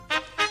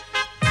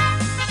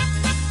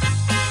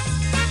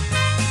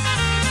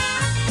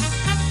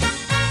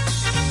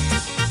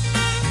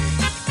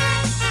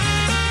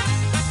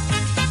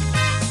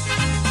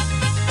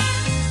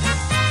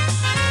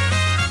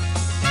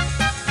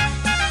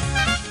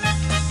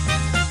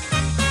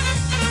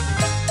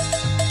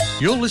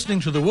You're listening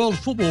to the World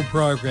Football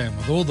Program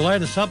with all the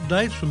latest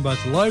updates from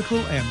both local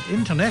and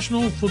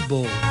international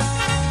football.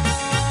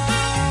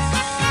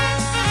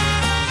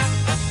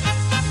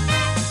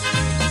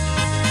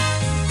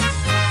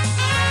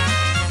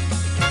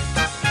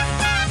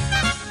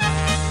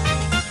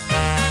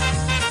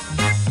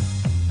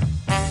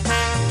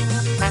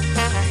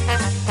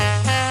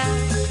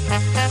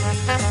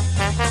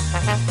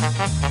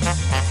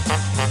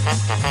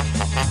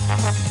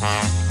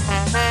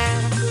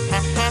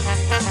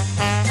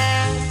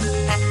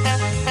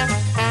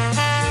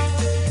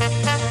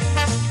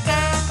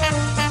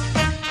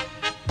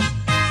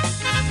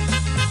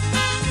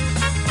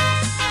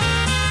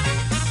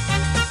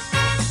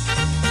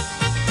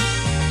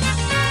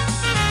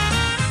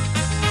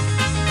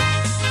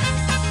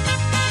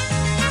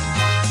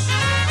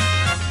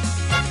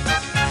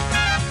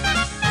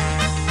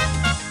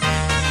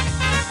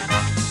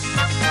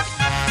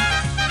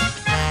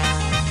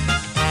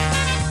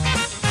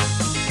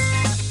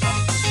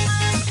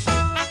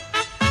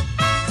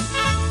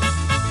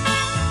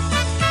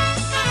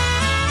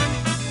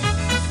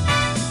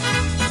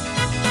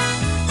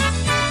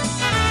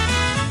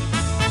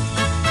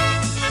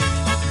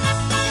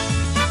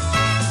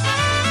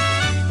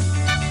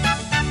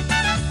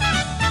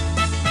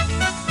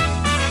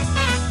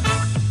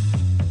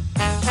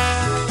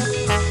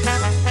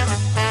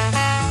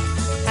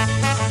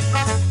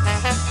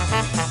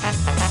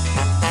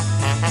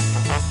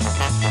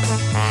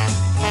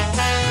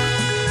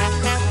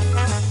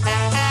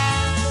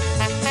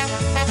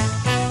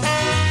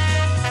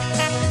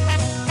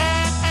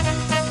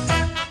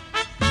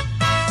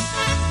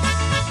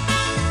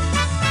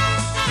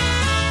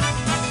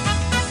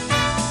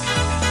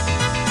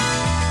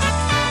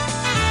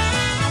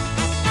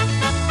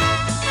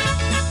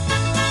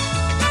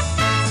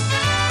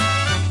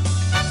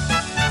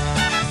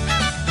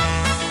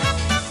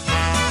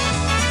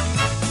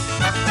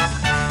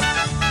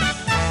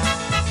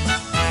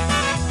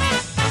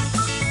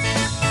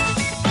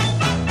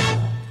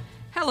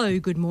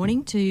 Good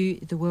morning to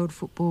the World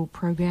Football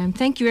Program.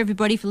 Thank you,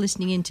 everybody, for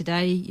listening in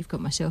today. You've got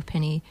myself,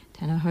 Penny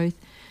Tanner-Hoth,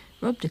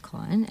 Rob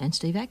Decline and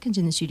Steve Atkins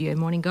in the studio.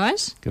 Morning,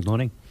 guys. Good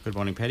morning. Good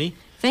morning, Penny.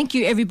 Thank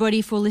you,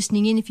 everybody, for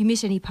listening in. If you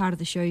miss any part of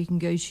the show, you can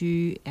go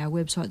to our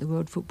website, the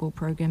World Football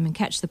Program, and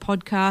catch the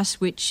podcast,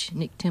 which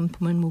Nick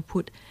Templeman will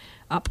put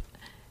up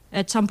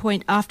at some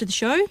point after the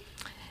show.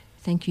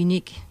 Thank you,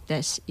 Nick.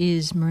 That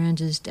is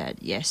Miranda's dad.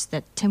 Yes,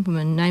 that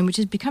Templeman name, which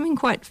is becoming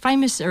quite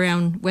famous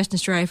around Western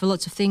Australia for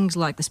lots of things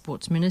like the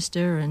Sports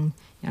Minister and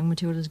Young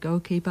Matilda's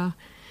goalkeeper.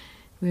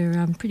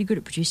 We're pretty good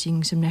at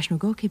producing some national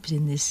goalkeepers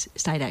in this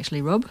state,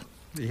 actually, Rob.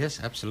 Yes,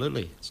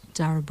 absolutely.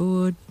 Zara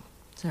Board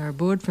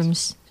from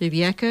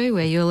Subiaco,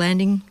 where you're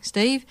landing,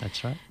 Steve.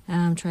 That's right.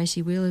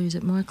 Tracy Wheeler, who's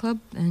at my club,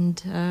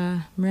 and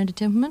Miranda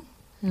Templeman.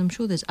 And I'm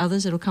sure there's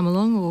others that'll come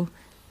along, or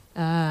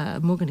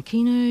Morgan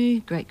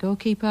Aquino, great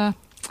goalkeeper.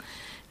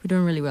 We're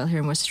doing really well here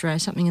in West Australia.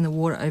 Something in the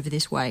water over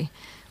this way.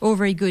 All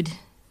very good.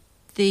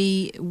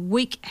 The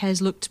week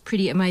has looked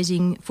pretty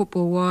amazing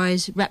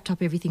football-wise. Wrapped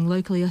up everything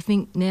locally, I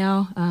think,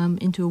 now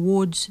into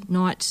awards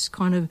nights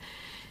kind of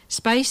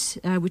space,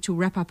 which will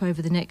wrap up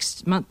over the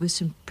next month with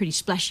some pretty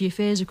splashy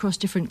affairs across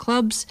different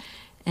clubs.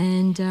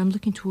 And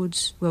looking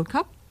towards World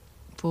Cup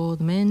for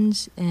the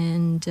men's,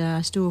 and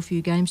still a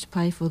few games to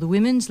play for the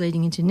women's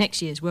leading into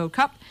next year's World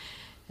Cup.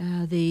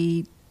 What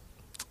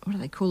do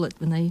they call it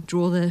when they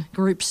draw the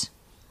groups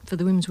for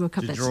the Women's World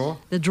Cup?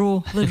 The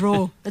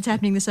draw. That's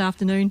happening this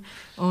afternoon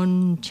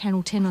on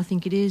Channel 10, I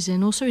think it is,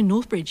 and also in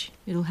Northbridge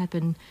it'll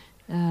happen.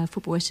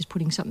 Football West is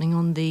putting something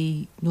on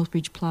the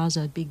Northbridge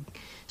Plaza big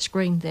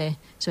screen there,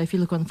 so if you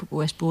look on the Football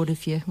West board,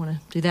 if you want to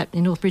do that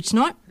in Northbridge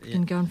tonight, you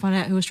can go and find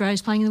out who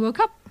Australia's playing in the World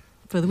Cup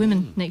for the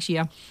women next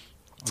year.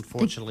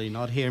 Unfortunately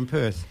not here in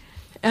Perth.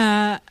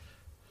 No,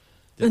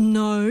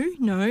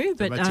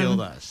 but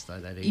Matildas,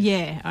 that is.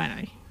 Yeah, I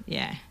know,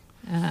 yeah.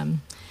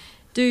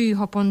 Do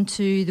hop on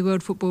to the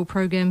World Football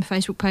Program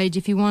Facebook page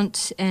if you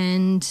want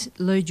and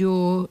load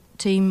your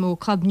team or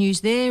club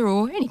news there,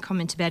 or any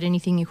comments about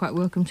anything, you're quite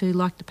welcome to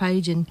like the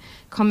page and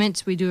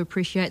comments. We do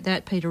appreciate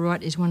that. Peter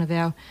Wright is one of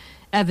our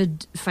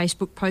avid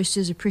Facebook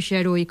posters.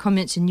 Appreciate all your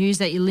comments and news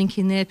that you link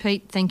in there,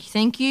 Pete.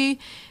 Thank you.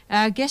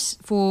 Our guests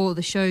for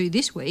the show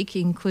this week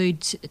include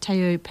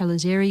Teo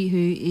Palazzeri,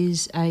 who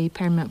is a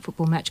Paramount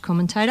Football match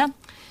commentator.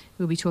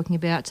 We'll be talking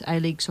about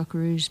A-League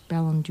Socceroos,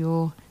 Ballon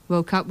d'Or,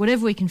 World Cup,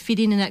 whatever we can fit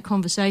in that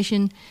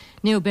conversation.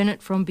 Neil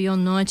Bennett from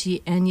Beyond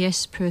 90, and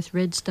yes, Perth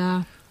Red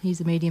Star. He's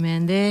the media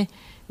man there.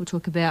 We'll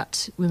talk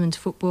about women's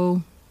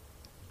football,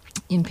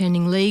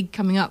 impending league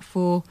coming up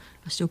for,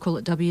 I still call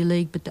it W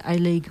League, but the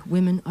A-League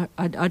women.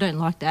 I don't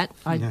like that.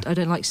 I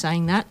don't like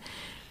saying that.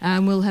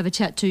 We'll have a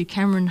chat to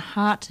Cameron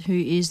Hart, who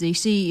is the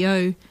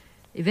CEO,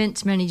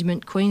 Events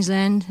Management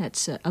Queensland.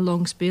 That's a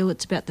long spiel.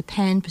 It's about the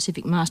Pan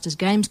Pacific Masters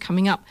Games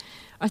coming up.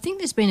 I think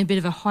there's been a bit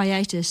of a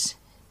hiatus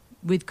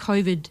with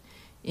COVID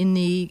in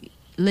the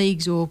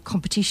leagues or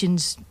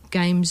competitions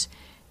games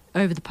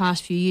over the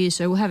past few years,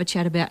 so we'll have a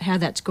chat about how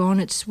that's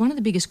gone. It's one of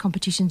the biggest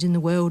competitions in the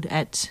world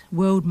at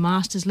World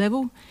Masters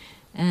level.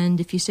 And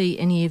if you see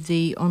any of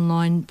the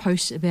online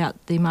posts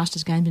about the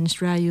Masters Games in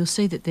Australia, you'll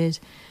see that there's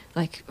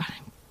like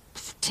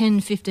 10,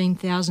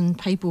 15,000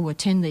 people who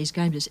attend these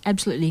games. It's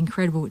absolutely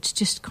incredible. It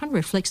just kind of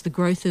reflects the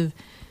growth of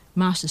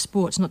master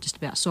sports, not just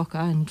about soccer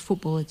and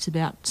football. It's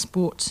about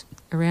sports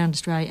around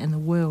Australia and the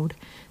world.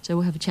 So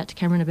we'll have a chat to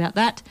Cameron about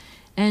that.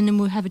 And then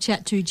we'll have a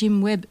chat to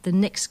Jim Webb, the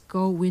Next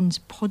Goal Wins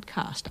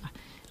podcaster.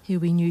 He'll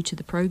be new to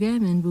the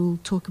program, and we'll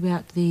talk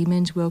about the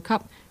Men's World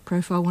Cup,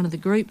 profile one of the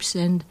groups,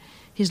 and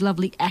his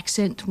lovely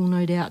accent will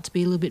no doubt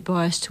be a little bit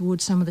biased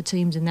towards some of the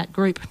teams in that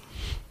group.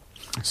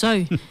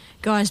 So,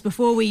 guys,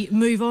 before we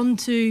move on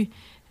to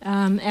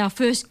our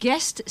first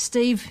guest,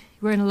 Steve,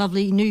 wearing a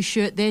lovely new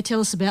shirt there.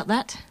 Tell us about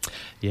that.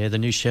 Yeah, the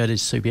new shirt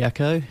is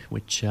Subiaco,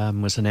 which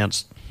was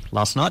announced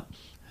last night.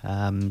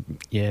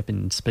 I've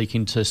been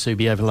speaking to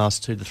Subi over the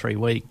last 2 to 3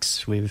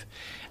 weeks with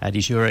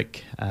Adi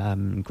Zurich,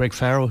 Greg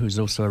Farrell, who's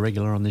also a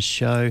regular on this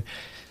show,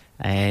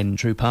 and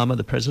Drew Palmer,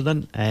 the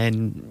president.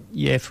 And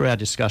through our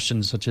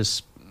discussions, I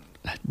just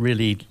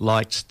really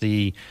liked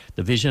the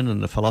vision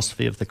and the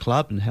philosophy of the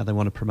club and how they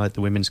want to promote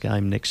the women's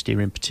game next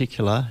year in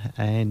particular.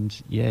 And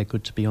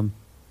good to be on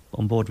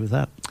board with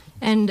that.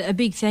 And a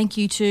big thank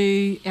you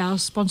to our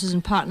sponsors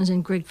and partners,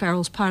 and Greg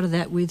Farrell's part of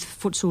that with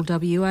Futsal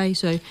WA.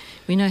 So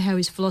we know how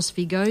his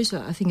philosophy goes.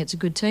 I think it's a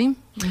good team.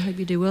 I hope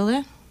you do well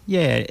there.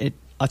 Yeah,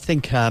 I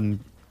think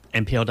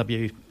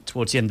NPLW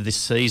towards the end of this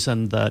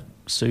season that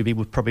Subi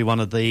was probably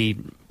one of the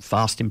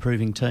fast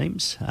improving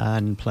teams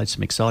and played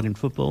some exciting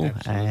football.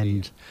 Absolutely.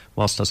 And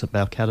whilst I was at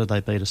Balcatta,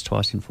 they beat us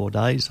twice in 4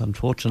 days,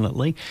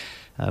 unfortunately,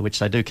 which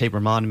they do keep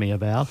reminding me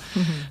about.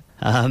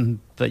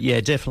 But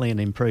definitely an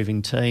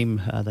improving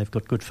team. They've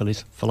got good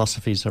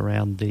philosophies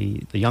around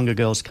the younger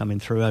girls coming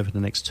through over the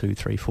next 2,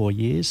 3, 4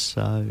 years.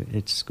 So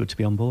it's good to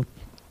be on board.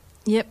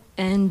 Yep,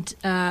 and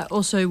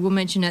also we'll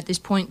mention at this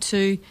point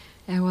too,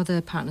 our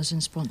other partners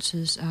and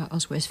sponsors are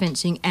Oswest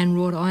Fencing and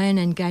Wrought Iron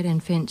and Gate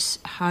and Fence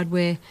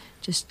Hardware.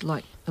 Just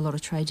like a lot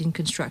of trades in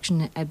construction,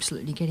 they're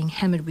absolutely getting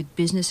hammered with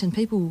business and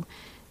people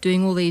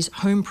doing all these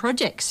home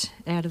projects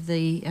out of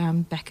the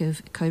back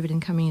of COVID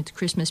and coming into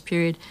Christmas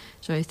period.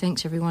 So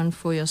thanks everyone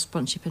for your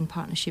sponsorship and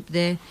partnership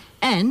there.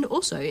 And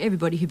also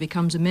everybody who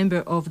becomes a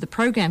member of the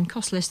program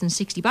costs less than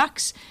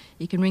 $60.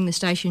 You can ring the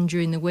station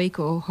during the week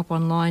or hop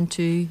online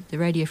to the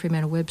Radio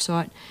Fremantle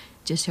website.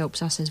 It just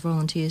helps us as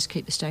volunteers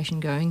keep the station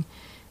going.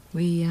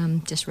 We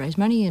just raise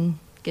money and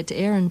get to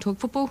air and talk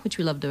football, which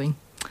we love doing.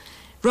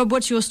 Rob,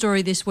 what's your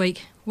story this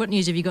week? What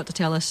news have you got to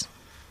tell us?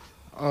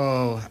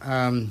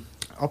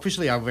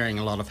 Obviously, I'm wearing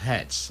a lot of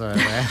hats. So,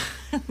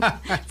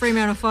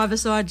 Fremantle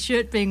five-a-side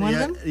shirt being one of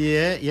them?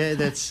 Yeah,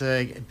 that's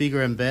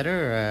bigger and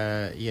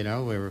better.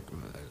 We're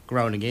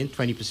growing again,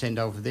 20%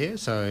 over there,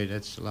 so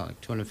that's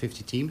like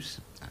 250 teams.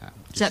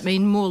 Does that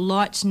mean more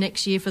lights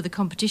next year for the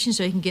competition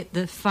so you can get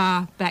the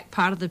far back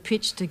part of the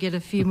pitch to get a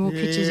few more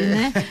pitches in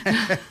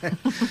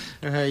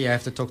there? You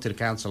have to talk to the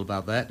council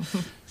about that.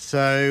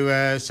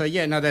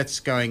 That's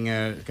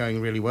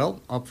going really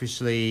well.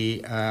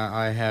 Obviously,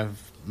 I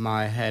have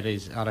my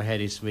other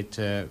head is with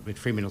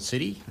Fremantle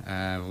City.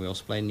 We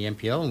also play in the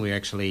NPL, and we're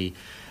actually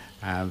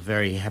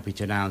very happy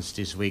to announce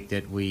this week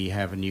that we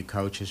have a new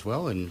coach as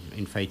well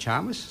in Faye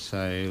Chalmers.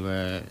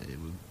 So,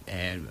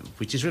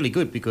 which is really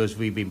good because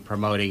we've been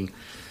promoting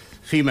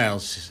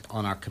females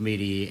on our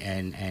committee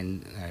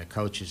and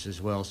coaches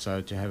as well.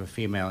 So to have a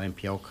female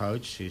NPL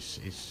coach is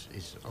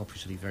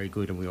obviously very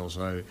good, and we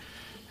also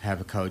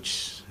have a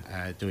coach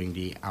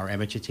doing our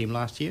amateur team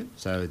last year.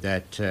 So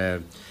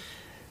that.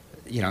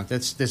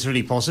 That's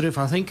really positive,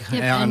 I think.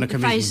 Yep,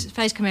 and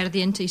Faye's come out of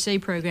the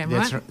NTC program,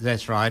 right?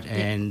 That's right, yep.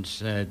 And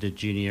the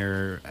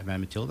junior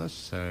Matilda,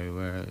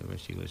 so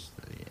she was,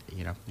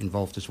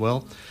 involved as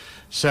well.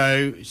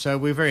 So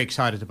we're very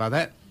excited about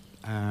that.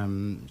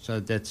 So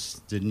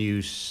that's the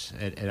news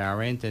at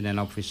our end, and then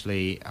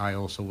obviously I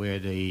also wear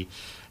the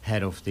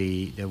head of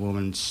the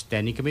Women's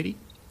Standing Committee,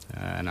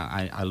 and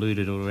I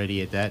alluded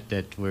already at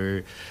that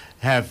we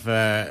have.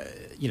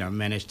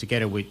 Managed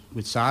together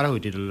with Sara, who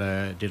did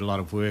a lot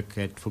of work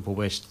at Football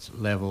West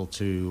level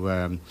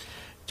to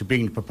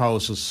bring the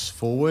proposals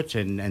forward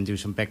and do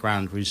some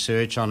background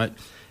research on it,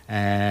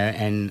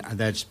 and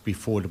that's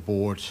before the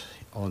board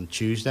on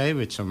Tuesday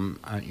with some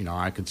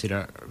I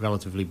consider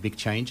relatively big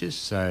changes.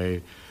 So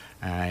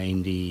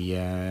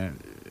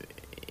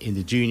in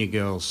the junior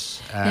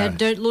girls. Now,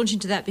 don't launch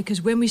into that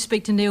because when we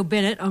speak to Neil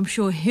Bennett, I'm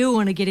sure he'll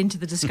want to get into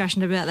the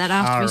discussion about that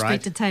after we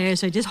speak to Teo.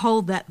 So just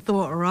hold that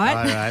thought, all right?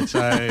 All right. So,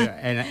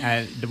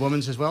 and the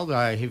women's as well. Do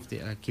I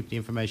keep the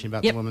information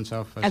about the women's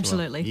health as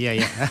absolutely. Well?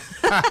 Yeah.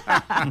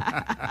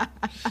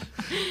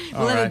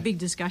 We'll have a big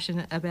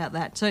discussion about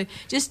that. So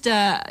just,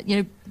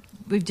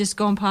 we've just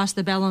gone past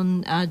the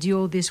Ballon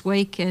d'Or this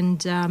week,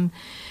 and,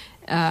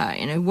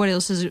 what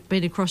else has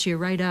been across your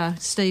radar?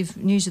 Steve,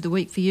 news of the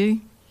week for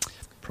you?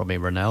 Probably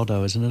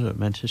Ronaldo, isn't it, at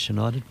Manchester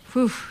United?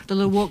 Whew, the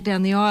little walk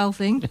down the aisle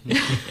thing.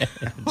 Yeah,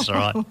 that's all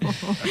right.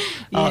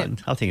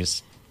 I think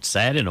it's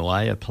sad in a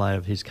way, a player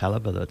of his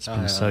calibre that's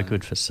been so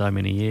good for so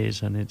many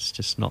years, and it's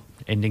just not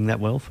ending that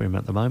well for him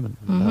at the moment.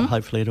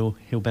 Hopefully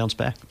he'll bounce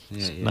back.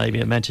 Maybe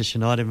at Manchester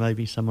United,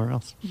 maybe somewhere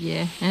else.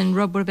 Yeah. And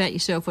Rob, what about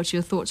yourself? What's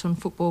your thoughts on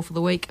football for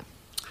the week?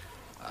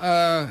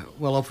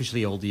 Well,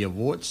 obviously all the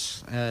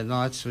awards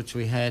nights which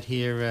we had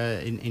here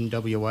in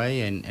WA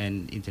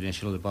and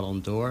international, the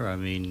Ballon d'Or. I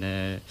mean,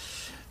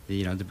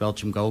 the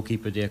Belgium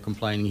goalkeeper there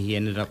complaining he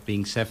ended up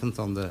being 7th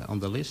on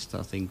the list.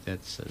 I think that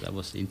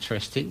was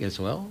interesting as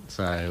well.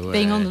 So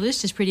being on the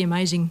list is pretty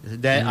amazing.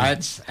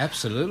 That's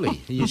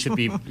absolutely. You should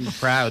be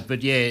proud.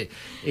 But yeah,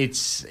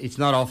 it's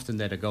not often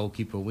that a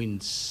goalkeeper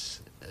wins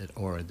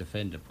or a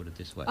defender. Put it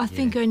this way. I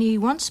think only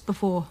once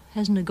before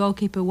hasn't a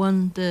goalkeeper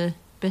won the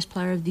Best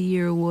Player of the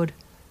Year award.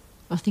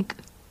 I think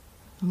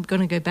I'm going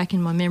to go back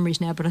in my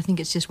memories now, but I think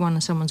it's just one,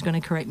 and someone's going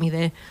to correct me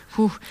there.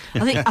 Whew.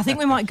 I think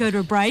we might go to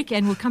a break,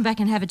 and we'll come back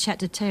and have a chat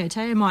to Teo.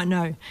 Teo might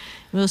know.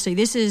 We'll see.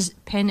 This is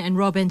Pen and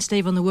Rob and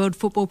Steve on the World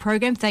Football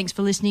Program. Thanks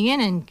for listening in,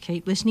 and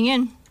keep listening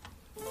in.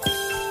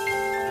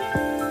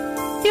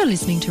 You're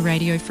listening to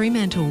Radio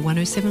Fremantle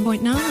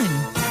 107.9.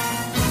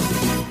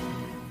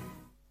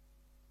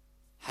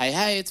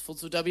 Hey, it's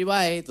Futsal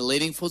WA, the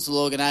leading futsal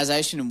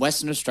organisation in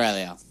Western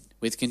Australia.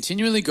 With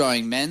continually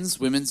growing men's,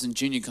 women's and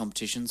junior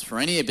competitions for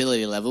any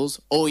ability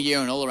levels all year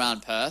and all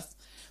around Perth,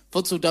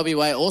 Futsal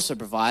WA also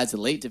provides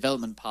elite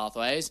development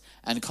pathways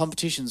and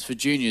competitions for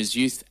juniors,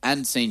 youth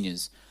and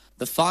seniors.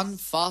 The fun,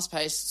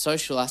 fast-paced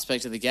social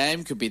aspect of the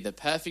game could be the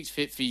perfect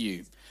fit for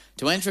you.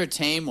 To enter a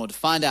team or to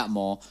find out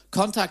more,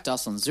 contact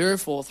us on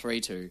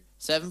 0432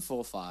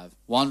 745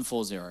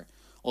 140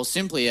 or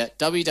simply at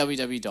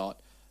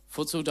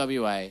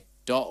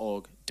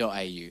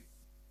www.futsalwa.org.au.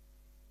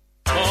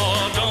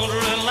 Oh, don't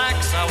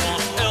relax, I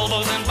want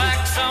elbows and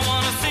backs, I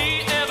want to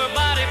see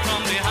everybody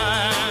from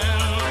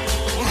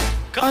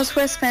behind.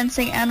 Oswest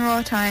Fencing and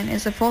Royaltyne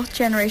is a 4th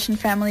generation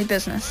family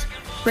business.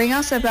 Ring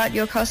us about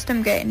your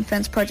custom gate and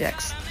fence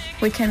projects.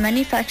 We can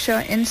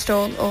manufacture,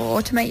 install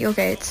or automate your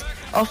gates,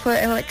 offer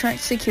electronic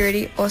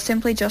security or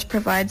simply just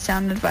provide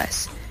sound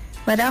advice.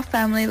 Let our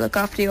family look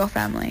after your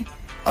family.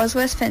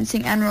 Oswest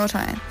Fencing and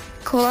Royaltyne.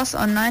 Call us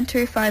on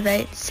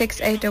 9258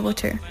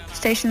 6822.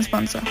 Station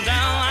sponsor.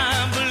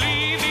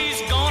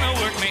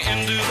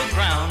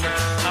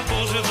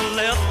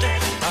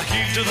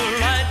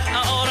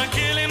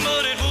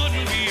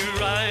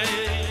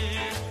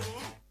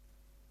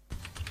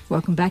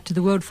 Welcome back to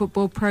the World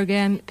Football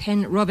Program.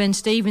 Pen, Rob and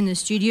Steve in the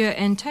studio,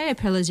 and Teo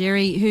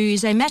Pellizzeri, who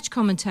is a match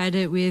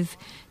commentator with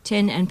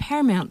 10 and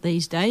Paramount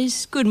these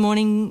days. Good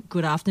morning,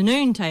 good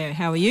afternoon, Teo.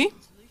 How are you?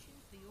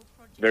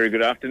 Very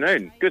good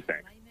afternoon. Good,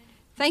 thanks.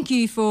 Thank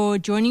you for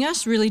joining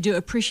us. Really do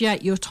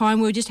appreciate your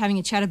time. We were just having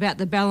a chat about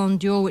the Ballon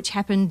d'Or, which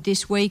happened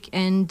this week,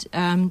 and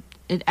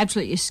it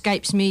absolutely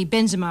escapes me.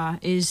 Benzema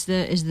is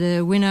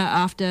the winner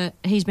after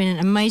he's been an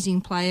amazing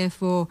player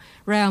for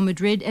Real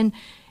Madrid. And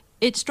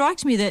it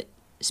strikes me that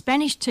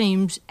Spanish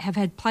teams have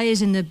had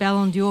players in the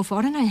Ballon d'Or for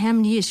I don't know how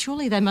many years.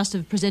 Surely they must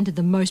have presented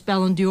the most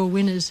Ballon d'Or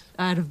winners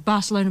out of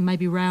Barcelona,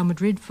 maybe Real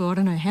Madrid, for I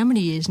don't know how many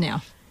years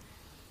now.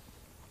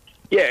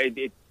 Yeah,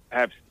 it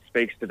perhaps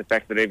speaks to the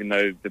fact that even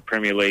though the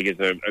Premier League is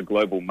a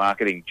global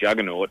marketing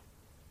juggernaut,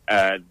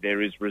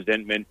 there is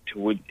resentment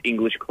towards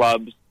English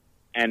clubs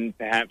and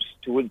perhaps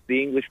towards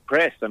the English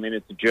press. I mean,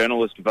 it's a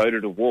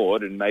journalist-voted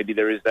award, and maybe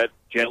there is that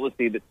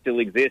jealousy that still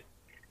exists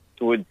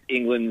towards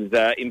England's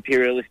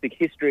imperialistic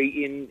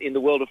history in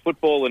the world of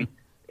football and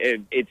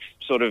its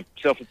sort of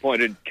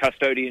self-appointed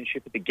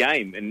custodianship of the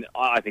game. And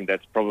I think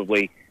that's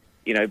probably,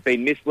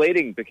 been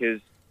misleading,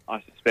 because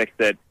I suspect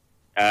that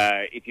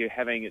if you're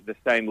having the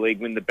same league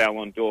win the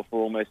Ballon d'Or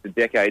for almost a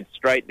decade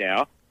straight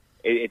now,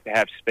 it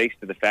perhaps speaks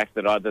to the fact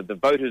that either the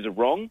voters are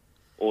wrong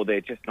or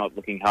they're just not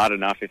looking hard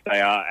enough if they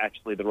are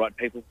actually the right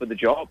people for the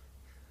job.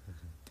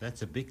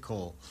 That's a big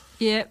call.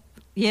 Yep.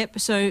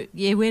 So,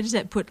 where does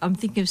that put... I'm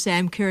thinking of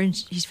Sam Kerr, and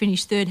he's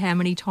finished 3rd how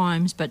many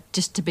times, but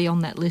just to be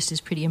on that list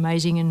is pretty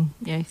amazing, and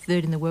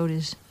 3rd in the world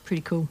is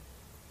pretty cool.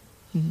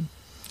 Mm-hmm.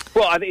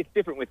 Well, I think it's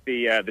different with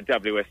the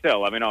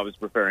WSL. I mean, I was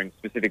referring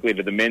specifically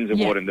to the men's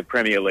award in the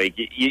Premier League.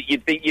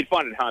 You'd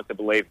find it hard to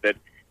believe that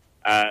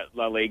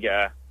La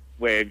Liga,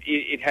 where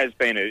it has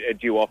been a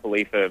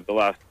duopoly for the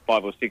last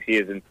 5 or 6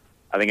 years, and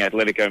I think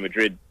Atletico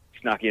Madrid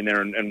snuck in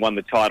there and won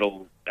the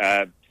title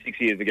 6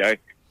 years ago,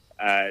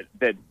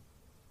 that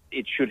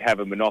it should have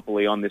a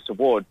monopoly on this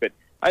award. But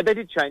they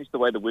did change the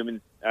way the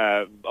women's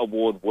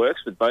award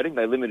works with voting.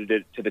 They limited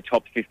it to the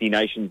top 50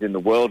 nations in the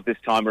world this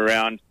time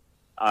around.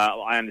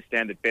 I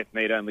understand that Beth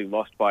Mead only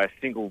lost by a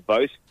single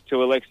vote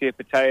to Alexia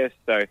Putellas,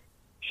 so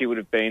she would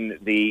have been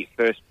the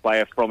first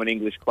player from an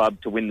English club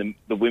to win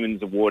the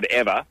women's award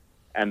ever,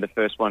 and the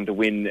first one to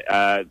win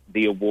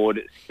the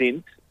award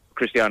since.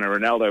 Cristiano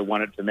Ronaldo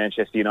won it for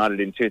Manchester United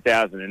in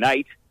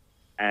 2008,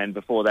 and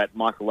before that,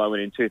 Michael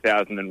Owen in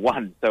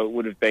 2001. So it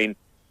would have been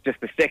just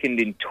the second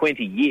in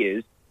 20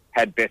 years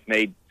had Beth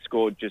Mead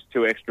scored just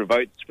 2 extra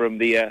votes from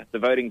the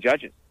voting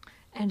judges.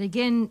 And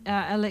again,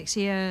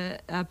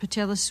 Alexia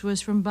Putellas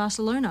was from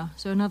Barcelona,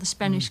 so another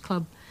Spanish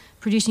club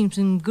producing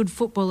some good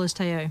footballers,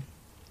 Teo.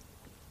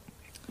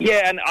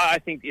 Yeah, and I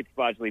think it's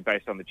largely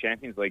based on the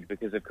Champions League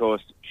because, of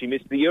course, she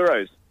missed the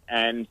Euros.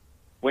 And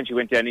when she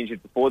went down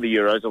injured before the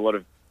Euros, a lot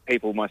of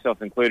people,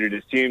 myself included,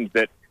 assumed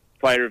that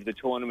player of the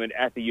tournament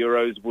at the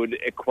Euros would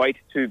equate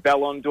to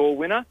Ballon d'Or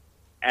winner.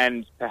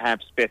 And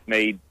perhaps Beth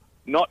Mead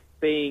not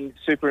being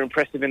super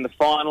impressive in the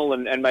final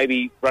and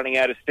maybe running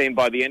out of steam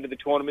by the end of the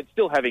tournament,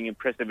 still having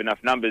impressive enough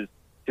numbers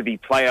to be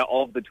player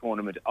of the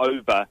tournament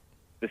over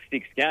the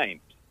 6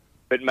 games.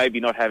 But maybe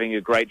not having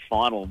a great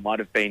final might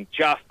have been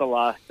just the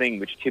last thing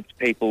which tipped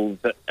people's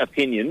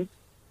opinions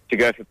to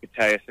go for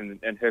Putellas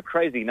and her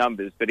crazy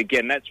numbers. But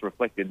again, that's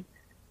reflected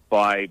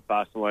by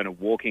Barcelona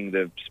walking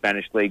the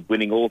Spanish league,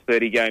 winning all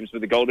 30 games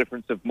with a goal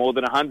difference of more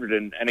than 100.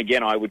 And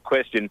again, I would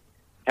question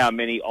how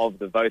many of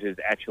the voters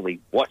actually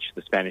watch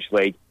the Spanish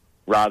league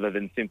rather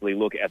than simply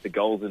look at the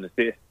goals and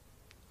assists.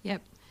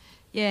 Yep.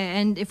 Yeah,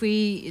 and if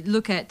we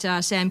look at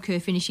Sam Kerr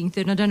finishing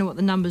third, and I don't know what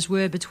the numbers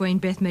were between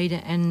Beth Mead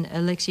and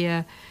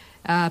Alexia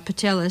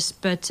Putellas,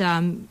 but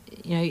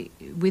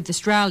with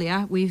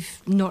Australia,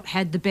 we've not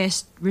had the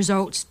best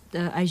results.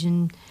 The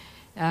Asian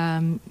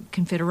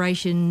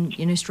Confederation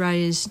in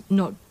Australia's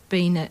not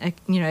been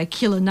a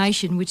killer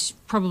nation, which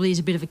probably is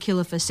a bit of a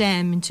killer for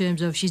Sam in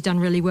terms of she's done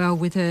really well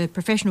with her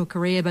professional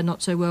career, but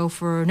not so well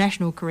for her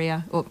national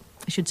career. Or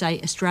I should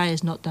say,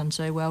 Australia's not done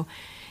so well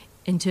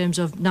in terms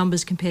of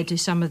numbers compared to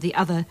some of the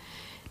other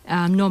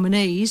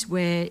nominees,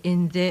 where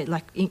in their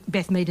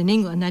Beth Mead in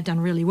England, they've done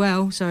really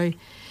well. So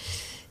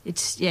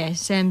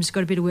Sam's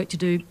got a bit of work to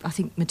do. I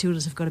think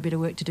Matildas have got a bit of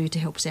work to do to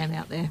help Sam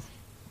out there.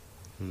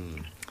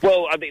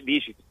 Well, I think the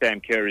issue for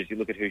Sam Kerr is you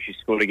look at who she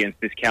scored against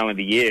this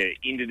calendar year: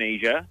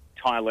 Indonesia,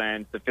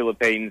 Thailand, the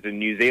Philippines and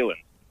New Zealand.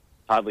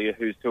 Hardly a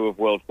who's who of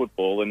world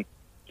football, and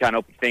can't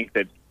help but think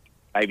that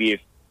maybe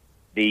if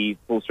the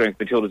full-strength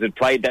Matildas had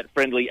played that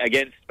friendly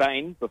against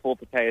Spain before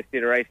Putellas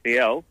did her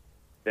ACL,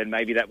 then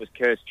maybe that was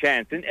Kerr's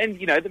chance. And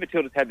the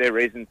Matildas had their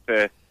reasons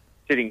for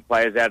sitting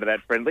players out of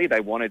that friendly. They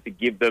wanted to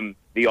give them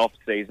the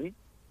off-season,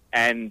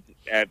 and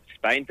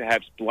Spain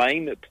perhaps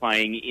blamed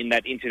playing in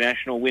that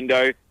international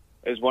window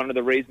as one of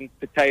the reasons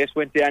Putellas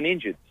went down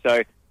injured.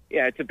 So,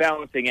 yeah, it's a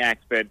balancing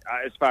act, but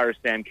as far as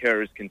Sam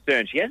Kerr is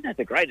concerned, she hasn't had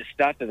the greatest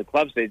start to the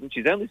club season.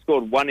 She's only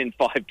scored 1 in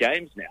 5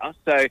 games now.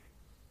 So,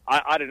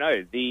 I don't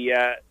know.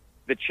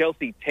 The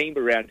Chelsea team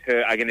around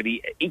her are going to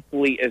be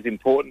equally as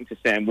important to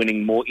Sam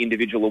winning more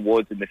individual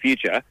awards in the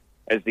future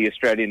as the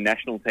Australian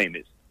national team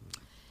is.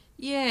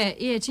 Yeah,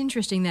 it's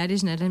interesting that,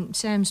 isn't it? And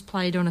Sam's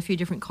played on a few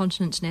different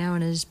continents now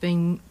and has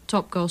been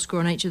top goal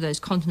scorer on each of those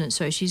continents,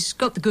 so she's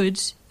got the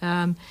goods.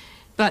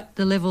 But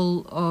the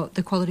level of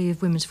the quality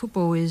of women's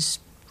football is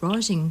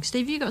rising.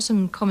 Steve, you got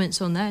some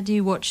comments on that? Do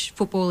you watch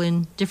football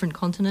in different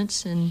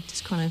continents and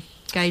just kind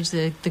of gauge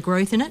the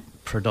growth in it?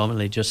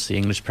 Predominantly just the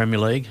English Premier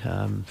League.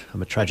 I'm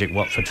a tragic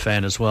Watford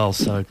fan as well,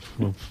 so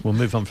we'll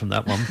move on from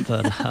that one.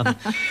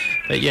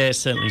 But yeah,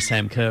 certainly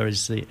Sam Kerr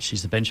she's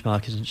the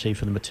benchmark, isn't she,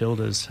 for the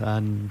Matildas?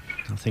 And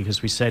I think,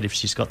 as we said, if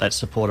she's got that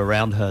support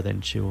around her,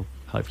 then she'll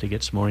hopefully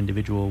get some more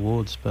individual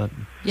awards. But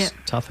it's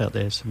tough out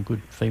there. Some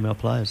good female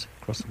players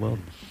across the world.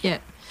 Yeah.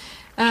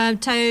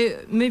 Teo,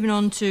 moving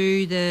on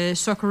to the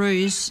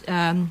Socceroos,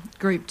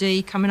 Group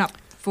D, coming up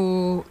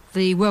for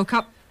the World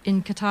Cup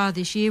in Qatar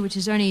this year, which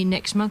is only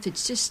next month.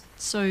 It's just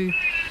so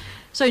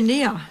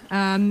near.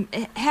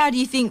 How do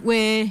you think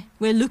we're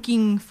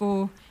looking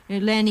for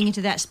landing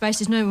into that space?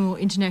 There's no more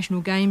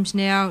international games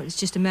now. It's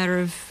just a matter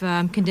of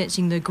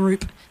condensing the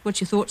group.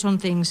 What's your thoughts on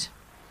things?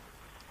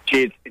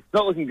 It's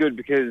not looking good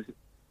because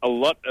a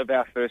lot of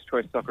our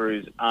first-choice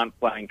Socceroos aren't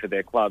playing for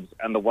their clubs,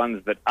 and the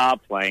ones that are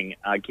playing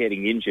are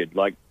getting injured.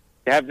 Like,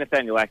 to have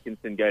Nathaniel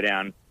Atkinson go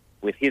down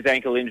with his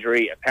ankle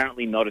injury,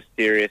 apparently not as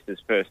serious as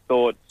first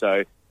thought,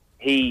 so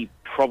he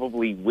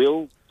probably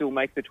will still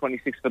make the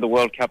 26 for the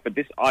World Cup, but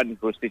this Aydin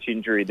Krustic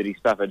injury that he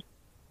suffered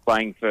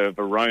playing for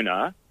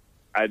Verona,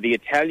 the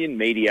Italian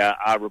media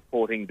are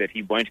reporting that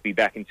he won't be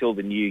back until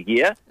the new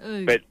year,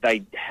 but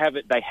they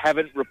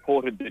haven't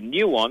reported the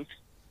nuance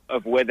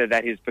of whether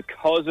that is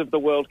because of the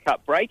World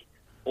Cup break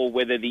or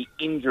whether the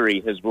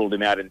injury has ruled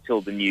him out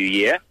until the new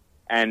year.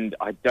 And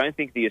I don't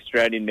think the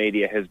Australian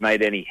media has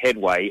made any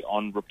headway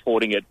on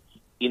reporting it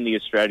in the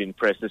Australian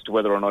press as to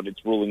whether or not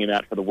it's ruling him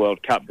out for the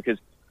World Cup, because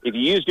if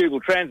you use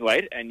Google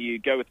Translate and you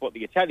go with what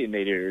the Italian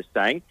media is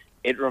saying,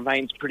 it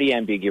remains pretty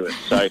ambiguous.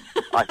 So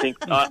I think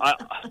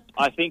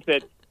I think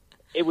that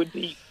it would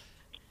be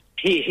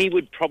he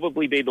would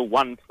probably be the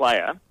one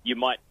player you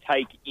might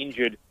take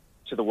injured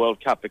to the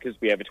World Cup because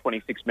we have a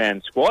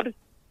 26-man squad.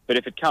 But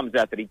if it comes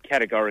out that he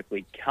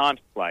categorically can't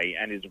play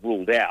and is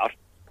ruled out,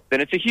 then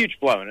it's a huge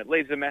blow and it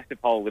leaves a massive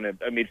hole in a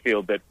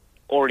midfield that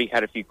already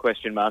had a few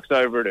question marks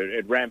over it.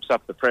 It ramps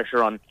up the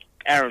pressure on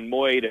Aaron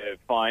Moy to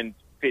find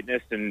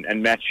fitness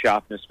and match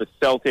sharpness for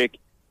Celtic,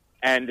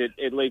 and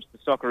it leaves the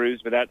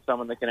Socceroos without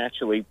someone that can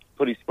actually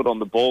put his foot on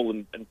the ball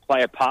and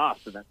play a pass,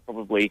 and that's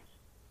probably,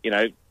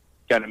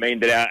 going to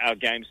mean that our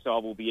game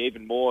style will be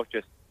even more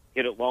just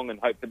hit it long and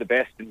hope for the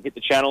best and hit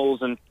the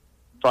channels and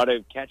try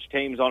to catch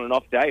teams on an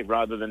off day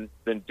rather than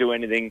do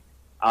anything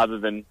other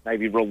than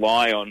maybe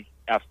rely on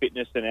our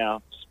fitness and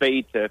our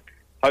speed to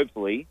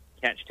hopefully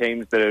catch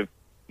teams that have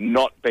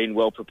not been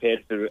well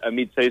prepared for a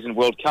mid-season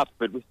World Cup.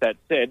 But with that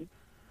said,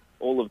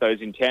 all of those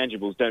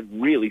intangibles don't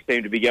really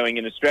seem to be going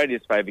in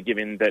Australia's favour,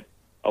 given that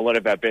a lot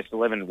of our best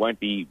 11 won't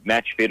be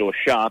match fit or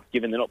sharp,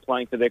 given they're not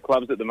playing for their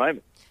clubs at the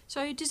moment.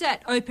 So does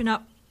that open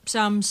up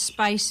some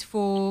space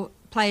for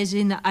players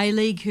in the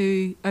A-League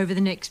who, over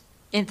the next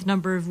nth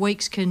number of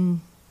weeks,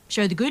 can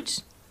show the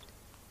goods?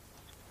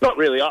 Not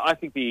really. I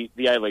think the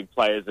A-League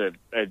players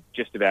are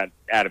just about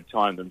out of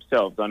time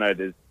themselves. I know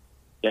there's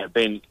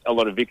been a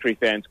lot of Victory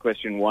fans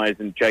question why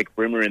isn't Jake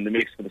Brimmer in the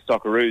mix for the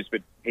Socceroos,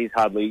 but he's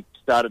hardly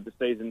started the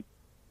season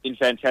in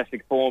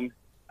fantastic form.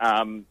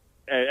 And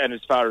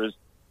as far as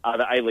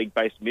the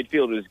A-League-based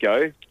midfielders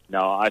go,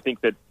 no, I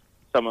think that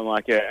someone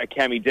like a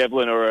Cammy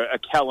Devlin or a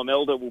Callum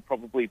Elder will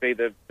probably be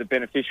the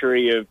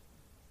beneficiary of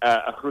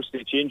a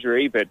Hrustic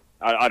injury, but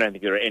I don't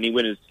think there are any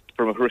winners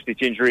from a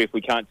Hrustic injury if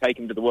we can't take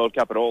him to the World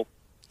Cup at all.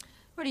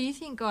 What do you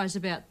think, guys,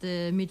 about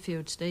the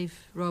midfield,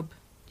 Steve, Rob?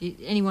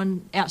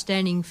 Anyone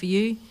outstanding for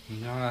you?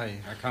 No, I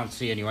can't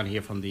see anyone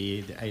here from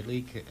the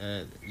A-League,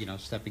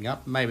 stepping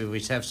up. Maybe we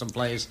have some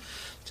players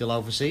still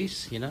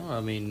overseas,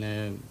 I mean,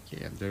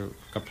 they've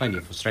got plenty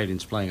of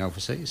Australians playing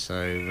overseas,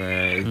 so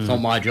it's not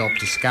my job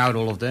to scout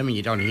all of them, and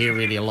you don't hear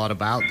really a lot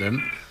about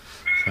them.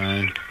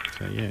 So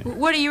yeah.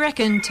 What do you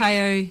reckon,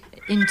 Teo,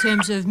 in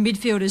terms of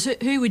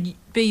midfielders? Who would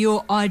be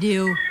your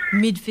ideal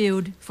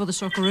midfield for the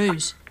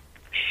Socceroos?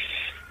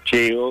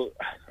 Gee, well,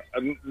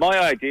 my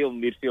ideal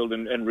midfield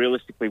and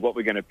realistically what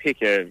we're going to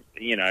pick are,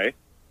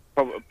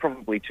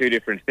 probably two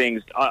different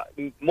things.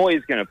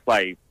 Moy's going to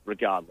play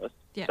regardless,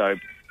 so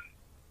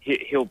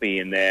he'll be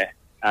in there.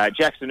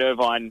 Jackson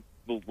Irvine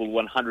will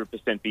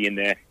 100% be in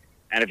there.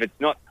 And if it's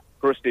not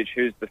Hrustic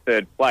who's the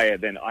third player,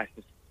 then I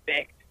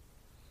suspect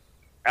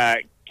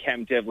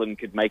Cam Devlin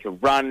could make a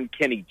run.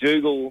 Kenny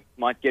Dougal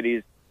might get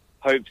his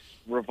hopes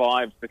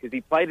revived because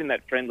he played in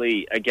that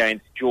friendly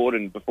against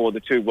Jordan before the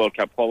two World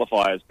Cup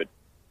qualifiers, but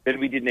then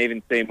we didn't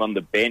even see him on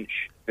the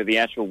bench for the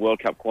actual World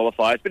Cup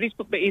qualifiers. But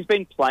he's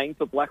been playing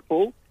for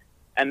Blackpool,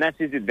 and that's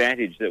his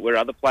advantage, that where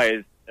other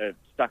players are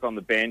stuck on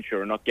the bench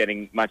or are not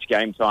getting much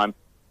game time.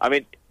 I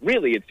mean,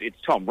 really, it's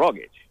Tom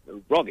Rogic.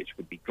 Rogic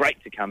would be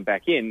great to come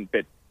back in,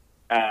 but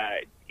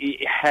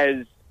it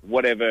has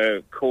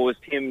whatever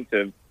caused him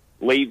to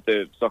leave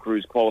the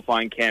Socceroos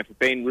qualifying camp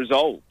been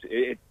resolved.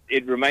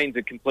 It remains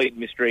a complete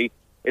mystery.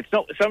 It's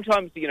not.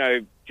 Sometimes,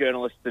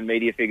 journalists and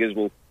media figures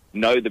will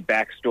know the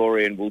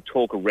backstory and will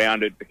talk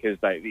around it because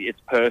it's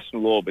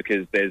personal or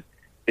because there's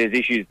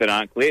issues that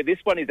aren't clear. This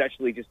one is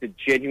actually just a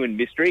genuine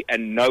mystery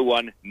and no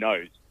one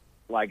knows.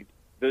 Like,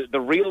 the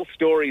real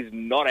story is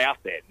not out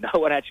there. No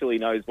one actually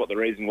knows what the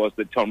reason was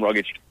that Tom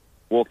Rogic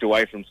walked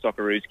away from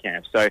Socceroos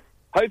camp. So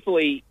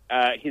hopefully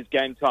his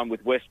game time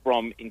with West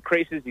Brom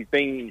increases. He's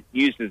been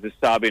used as a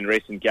sub in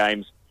recent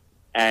games,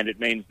 and it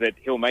means that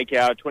he'll make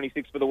our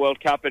 26 for the World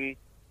Cup, and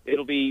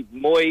it'll be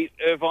Moy,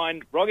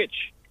 Irvine, Rogic.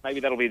 Maybe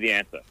that'll be the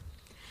answer.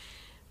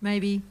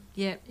 Maybe,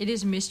 yeah, it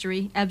is a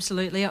mystery,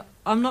 absolutely.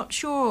 I'm not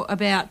sure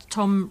about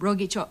Tom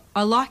Rogic.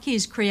 I like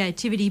his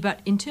creativity,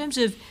 but in terms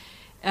of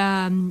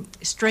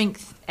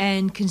strength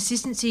and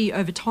consistency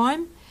over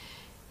time,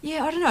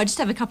 I don't know, I just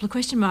have a couple of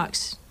question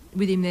marks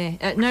with him there.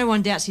 No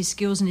one doubts his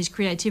skills and his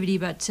creativity,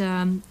 but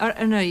I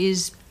don't know,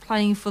 is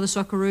playing for the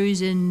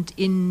Socceroos and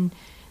in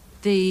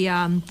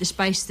the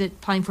space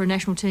that playing for a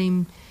national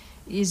team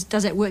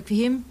does that work for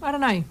him? I don't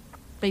know,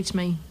 beats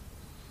me.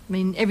 I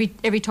mean,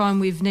 every time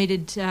we've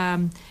needed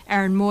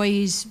Aaron Moy,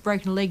 he's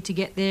broken a leg to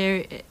get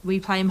there.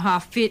 We play him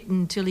half fit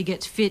until he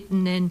gets fit,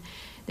 and then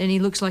he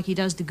looks like he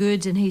does the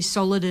goods, and he's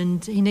solid,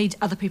 and he needs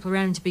other people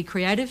around him to be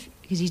creative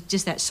because he's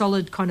just that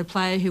solid kind of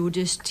player who will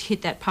just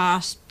hit that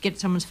pass, get at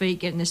someone's feet,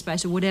 get in their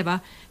space or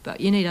whatever.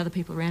 But you need other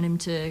people around him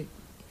to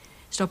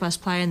stop us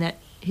playing that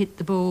hit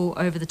the ball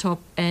over the top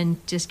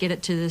and just get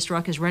it to the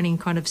strikers running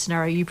kind of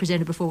scenario you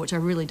presented before, which I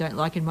really don't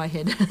like in my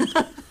head.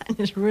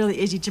 It's really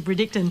easy to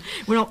predict, and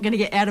we're not going to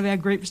get out of our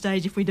group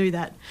stage if we do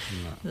that.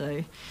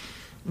 No.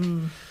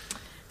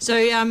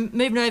 So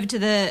moving over to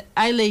the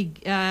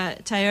A-League,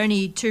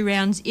 only 2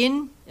 rounds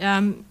in.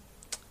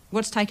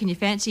 What's taken your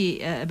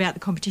fancy about the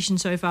competition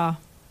so far?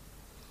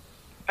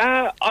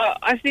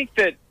 I think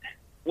that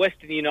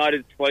Western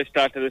United's slow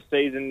start to the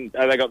season,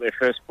 they got their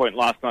first point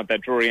last night,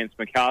 that draw against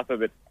Macarthur,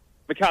 but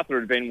Macarthur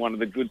had been one of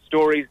the good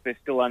stories. They're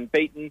still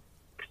unbeaten.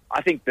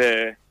 I think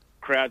the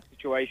crowd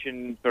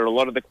situation for a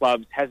lot of the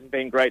clubs hasn't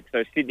been great.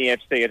 So Sydney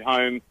FC at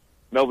home,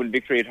 Melbourne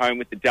Victory at home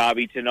with the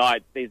derby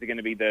tonight. These are going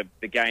to be the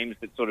games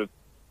that sort of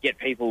get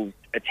people's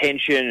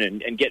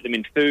attention and get them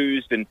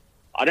enthused. And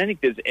I don't think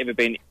there's ever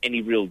been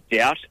any real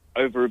doubt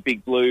over a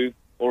Big Blue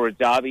or a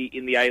derby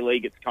in the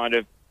A-League.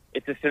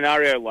 It's a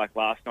scenario like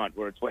last night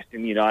where it's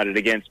Western United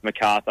against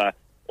Macarthur,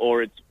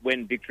 or it's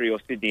when Victory or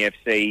Sydney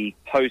FC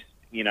host,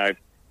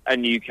 a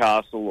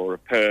Newcastle or a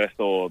Perth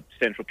or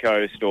Central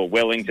Coast or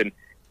Wellington.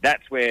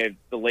 That's where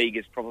the league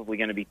is probably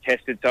going to be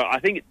tested. So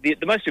I think the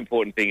most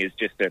important thing is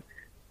just to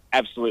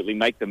absolutely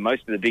make the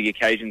most of the big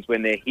occasions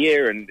when they're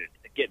here and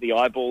get the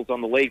eyeballs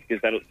on the league,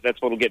 because that's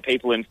what will get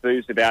people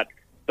enthused about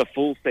the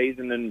full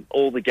season and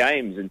all the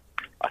games. And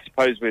I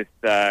suppose with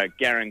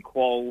Garen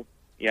Quoll,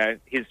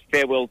 his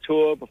farewell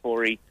tour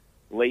before he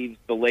leaves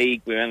the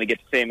league, we only get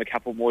to see him a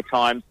couple more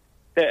times.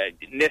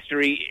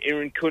 Nestori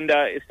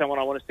Irinkunda is someone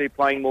I want to see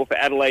playing more for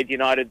Adelaide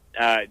United.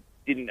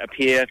 Didn't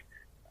appear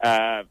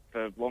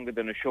for longer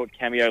than a short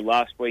cameo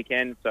last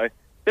weekend. So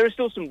there are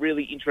still some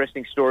really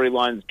interesting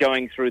storylines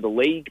going through the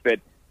league. But,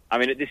 I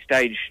mean, at this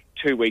stage,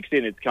 2 weeks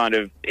in, it's kind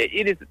of...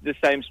 It is the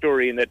same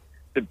story in that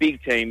the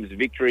big teams,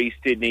 Victory,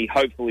 Sydney,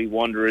 hopefully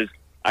Wanderers,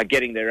 are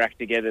getting their act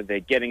together. They're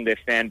getting their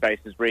fan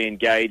bases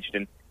re-engaged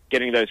and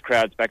getting those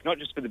crowds back, not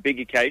just for the big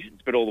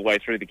occasions, but all the way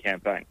through the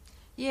campaign.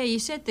 Yeah, you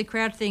said the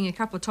crowd thing a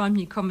couple of times in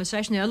your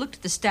conversation there. I looked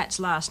at the stats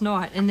last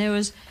night, and there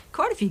was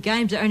quite a few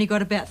games that only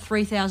got about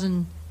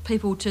 3,000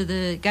 people to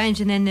the games,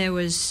 and then there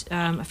was,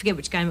 I forget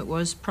which game it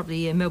was,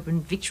 probably a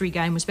Melbourne Victory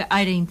game, was about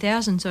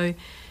 18,000. So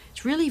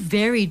it's really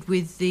varied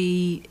with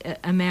the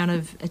amount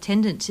of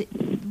attendance.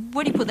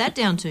 What do you put that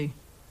down to?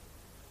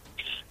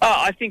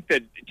 I think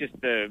that just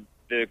the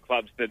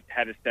clubs that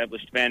had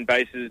established fan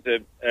bases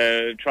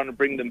are trying to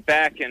bring them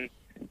back, and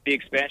the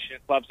expansion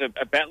clubs are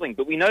battling.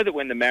 But we know that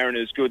when the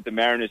Mariners good, the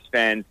Mariners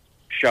fans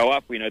show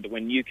up. We know that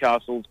when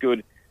Newcastle's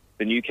good,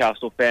 the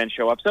Newcastle fans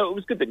show up. So it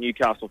was good that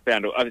Newcastle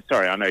found...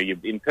 sorry, I know you're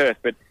in Perth,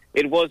 but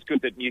it was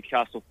good that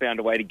Newcastle found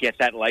a way to get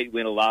that late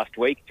winner last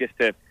week just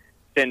to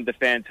send the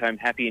fans home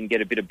happy and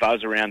get a bit of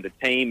buzz around the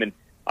team. And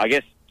I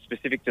guess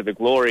specific to the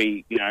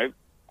Glory,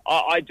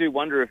 I do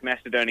wonder if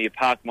Macedonia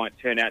Park might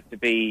turn out to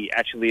be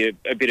actually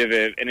a bit of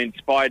an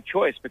inspired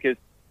choice, because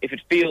if it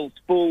feels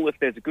full, if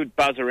there's a good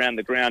buzz around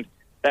the ground,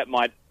 that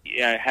might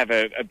have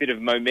a bit of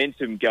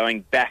momentum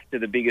going back to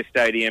the bigger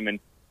stadium,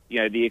 and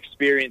the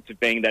experience of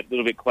being that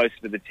little bit closer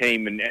to the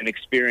team and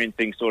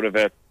experiencing sort of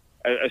a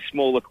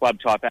smaller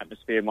club type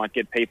atmosphere might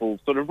get people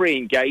sort of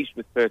re-engaged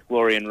with Perth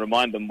Glory and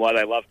remind them why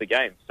they love the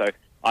game. So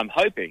I'm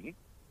hoping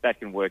that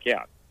can work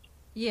out.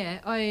 Yeah,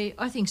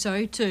 I think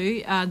so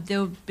too.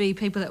 There'll be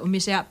people that will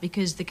miss out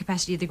because the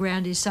capacity of the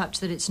ground is such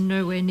that it's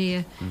nowhere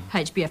near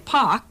HBF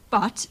Park,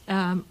 but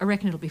I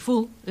reckon it'll be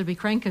full. It'll be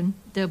cranking.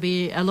 There'll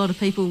be a lot of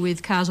people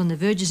with cars on the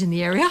verges in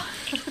the area.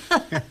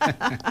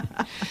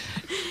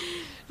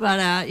 But,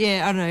 I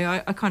don't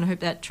know. I kind of hope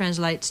that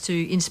translates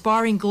to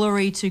inspiring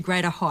Glory to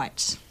greater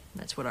heights.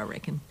 That's what I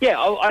reckon. Yeah,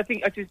 I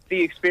think just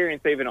the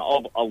experience even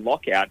of a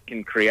lockout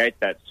can create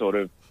that sort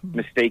of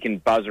mystique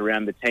and buzz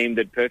around the team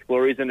that Perth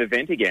Glory is an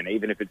event again,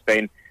 even if it's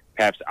been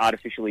perhaps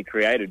artificially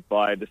created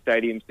by the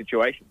stadium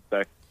situation.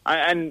 So,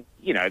 and,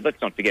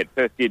 let's not forget,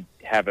 Perth did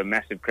have a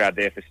massive crowd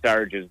there for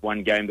Sturridge's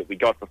one game that we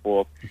got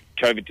before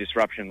COVID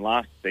disruption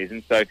last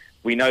season. So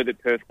we know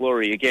that Perth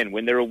Glory, again,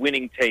 when they're a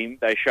winning team,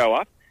 they show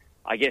up.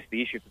 I guess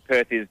the issue for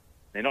Perth is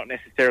they're not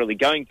necessarily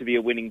going to be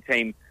a winning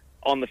team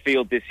on the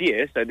field this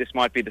year, so this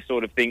might be the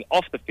sort of thing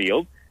off the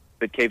field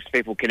that keeps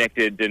people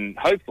connected, and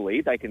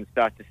hopefully they can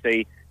start to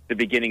see the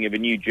beginning of a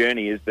new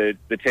journey as the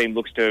team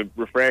looks to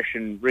refresh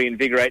and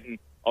reinvigorate. And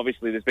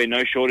obviously there's been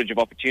no shortage of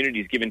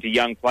opportunities given to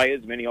young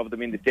players, many of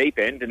them in the deep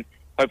end, and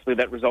hopefully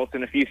that results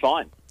in a few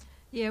fines.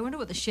 Yeah, I wonder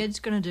what the shed's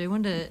going to do.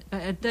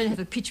 I don't have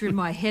a picture in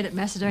my head at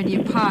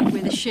Macedonia Park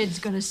where the shed's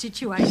going to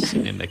situate.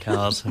 In the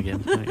cars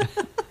again.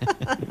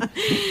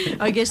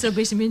 I guess there'll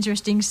be some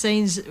interesting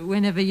scenes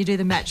whenever you do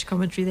the match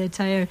commentary there,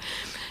 Teo.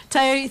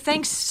 Teo,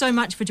 thanks so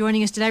much for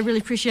joining us today. Really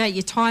appreciate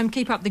your time.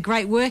 Keep up the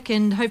great work,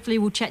 and hopefully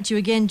we'll chat to you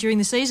again during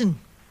the season.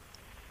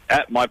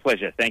 My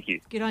pleasure. Thank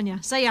you. Good on you.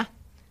 See ya.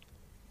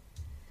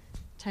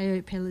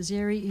 Teo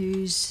Pellizzeri,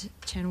 who's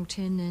Channel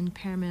 10 and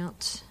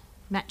Paramount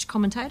match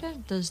commentator,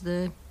 does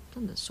the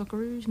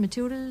Socceroos,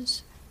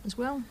 Matildas as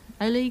well,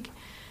 A-League.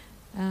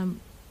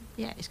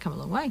 He's come a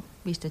long way.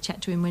 We used to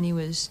chat to him when he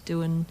was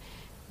doing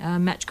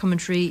match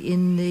commentary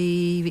in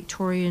the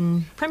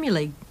Victorian Premier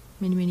League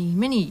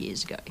many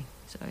years ago.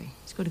 So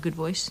he's got a good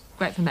voice.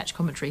 Great for match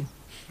commentary.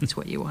 That's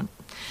what you want.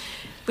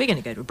 We're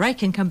going to go to a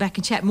break and come back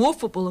and chat more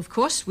football, of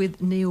course,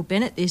 with Neil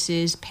Bennett. This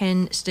is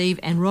Penn, Steve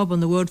and Rob on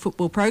the World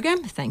Football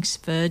Programme. Thanks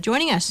for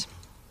joining us.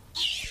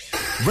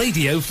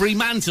 Radio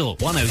Fremantle,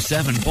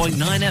 107.9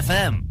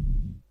 FM.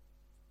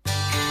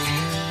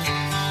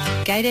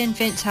 Gate End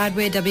Fence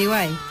Hardware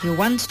WA, your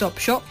one-stop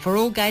shop for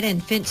all Gate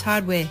End Fence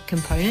hardware,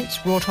 components,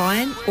 wrought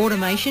iron,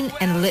 automation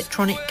and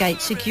electronic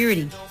gate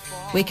security.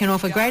 We can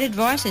offer great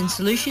advice and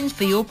solutions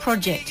for your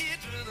project.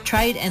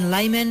 Trade and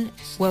laymen,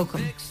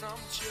 welcome.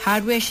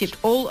 Hardware shipped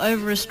all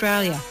over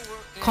Australia.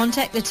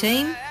 Contact the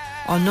team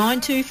on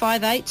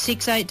 9258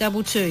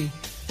 6822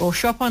 or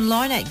shop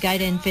online at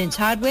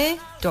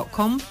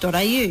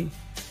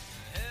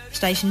gateendfencehardware.com.au.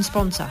 Station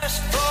sponsor.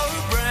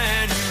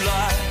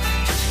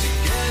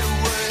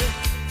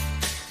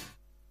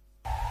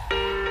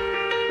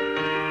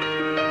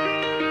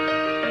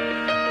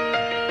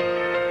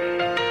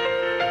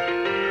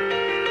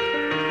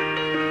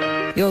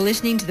 You're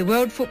listening to the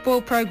World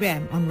Football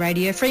Programme on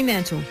Radio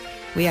Fremantle.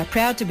 We are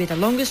proud to be the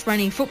longest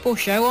running football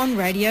show on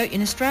radio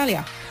in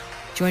Australia.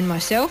 Join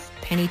myself,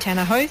 Penny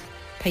Tanner-Hoth,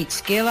 Pete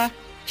Skeeler,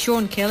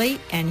 Sean Kelly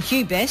and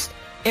Hugh Best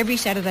every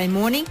Saturday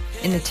morning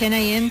in the 10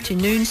 a.m. to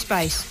noon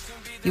space.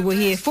 You will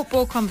hear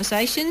football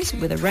conversations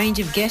with a range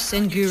of guests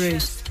and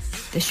gurus.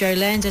 The show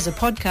lands as a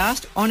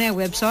podcast on our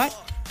website,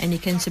 and you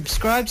can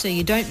subscribe so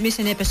you don't miss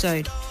an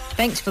episode.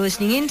 Thanks for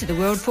listening in to the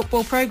World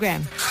Football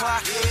Program. You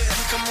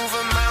can move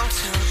a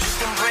mountain, you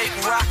can break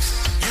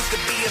rocks, you can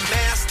be a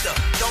master,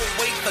 don't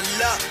wait for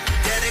luck,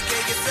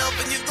 dedicate yourself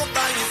and you can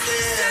find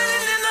yourself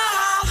standing in the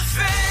Hall of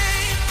Fame.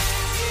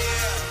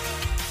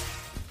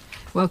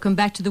 Welcome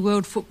back to the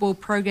World Football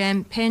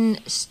Program. Penn,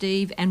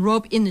 Steve and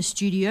Rob in the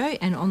studio,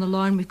 and on the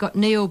line we've got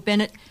Neil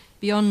Bennett,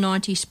 Beyond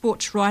 90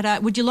 sports writer.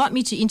 Would you like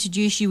me to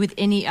introduce you with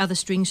any other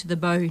strings to the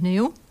bow,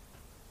 Neil?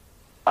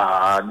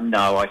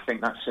 No, I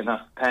think that's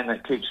enough, Penn.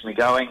 It keeps me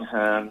going.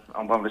 I'm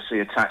obviously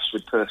attached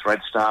with Perth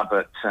Red Star,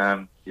 but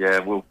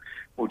we'll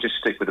just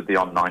stick with the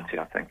Beyond 90,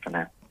 I think, for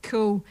now.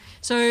 Cool.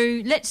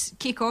 So let's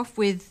kick off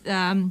with,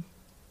 I'd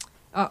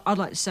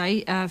like to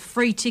say,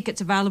 free tickets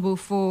available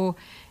for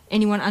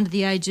anyone under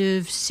the age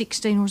of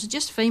 16, or is it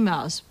just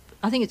females?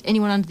 I think it's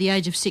anyone under the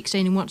age of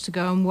 16 who wants to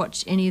go and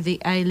watch any of the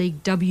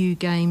A-League W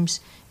games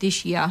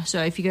this year.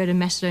 So if you go to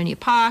Macedonia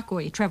Park or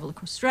you travel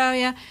across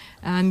Australia,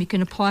 you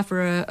can apply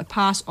for a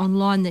pass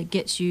online that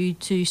gets you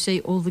to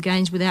see all the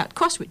games without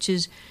cost, which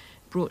is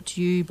brought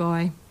to you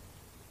by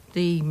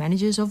the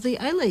managers of the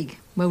A-League.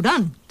 Well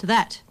done to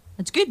that.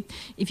 That's good.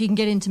 If you can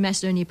get into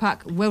Macedonia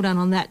Park, well done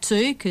on that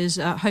too, because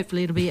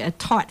hopefully it'll be a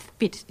tight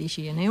fit this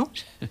year, Neil.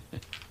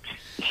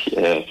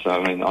 Yeah, so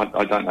I mean,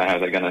 I don't know how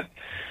they're going to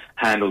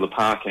handle the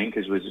parking,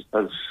 because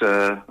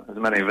as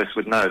many of us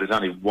would know, there's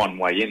only one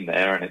way in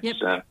there, and it's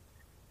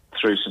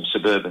through some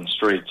suburban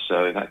streets,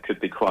 so that could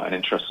be quite an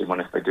interesting one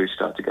if they do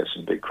start to get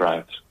some big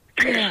crowds.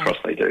 Fingers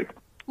crossed they do.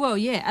 Well,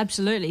 yeah,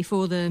 absolutely,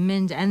 for the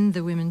men's and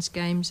the women's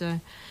games.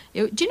 Do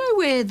you know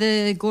where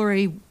the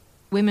Glory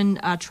women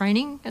are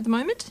training at the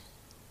moment?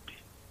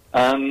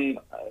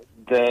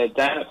 They're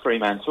down at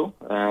Fremantle,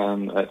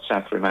 at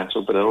South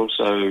Fremantle, but I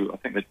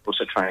think they're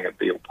also training at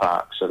Beale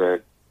Park, so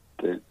they're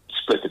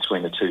split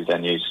between the two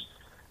venues.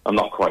 I'm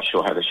not quite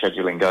sure how the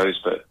scheduling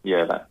goes, but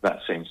yeah, that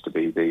seems to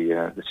be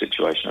the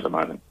situation at the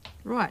moment.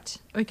 Right,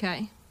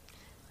 okay.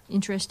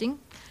 Interesting.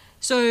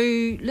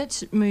 So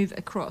let's move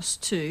across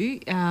to,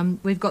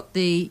 we've got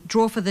the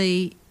draw for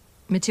the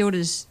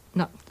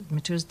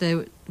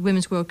the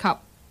Women's World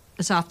Cup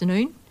this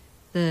afternoon,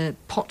 the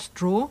pot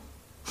draw.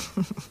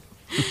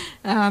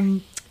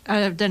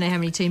 I don't know how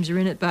many teams are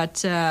in it,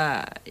 but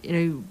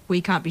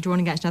we can't be drawn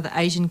against another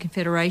Asian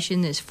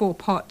confederation. There's 4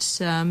 pots.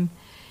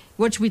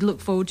 What should we look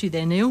forward to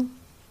there, Neil?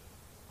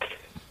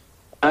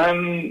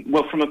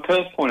 Well, from a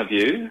Perth point of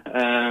view,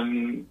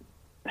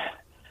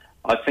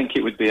 I think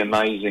it would be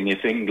amazing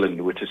if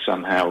England were to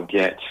somehow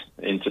get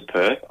into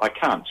Perth. I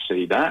can't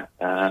see that,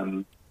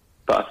 but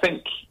I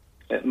think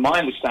my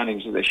understanding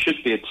is that there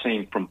should be a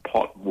team from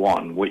Pot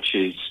 1, which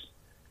is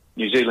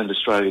New Zealand,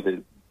 Australia,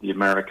 the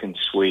Americans,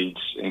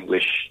 Swedes,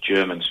 English,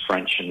 Germans,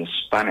 French, and the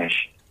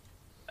Spanish.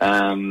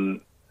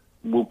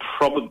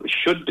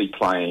 Should be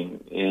playing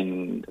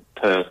in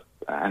Perth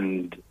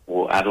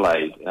or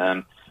Adelaide.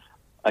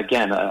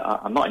 Again,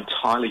 I'm not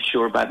entirely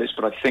sure about this,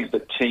 but I think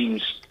that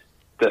teams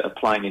that are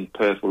playing in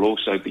Perth will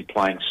also be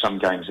playing some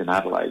games in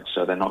Adelaide,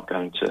 so they're not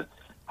going to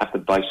have to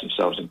base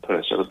themselves in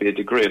Perth. So there'll be a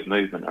degree of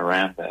movement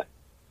around there.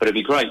 But it'd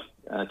be great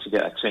to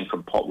get a team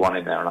from Pot 1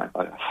 in there, and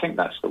I think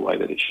that's the way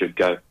that it should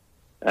go.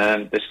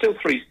 There's still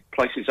 3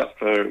 places up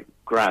for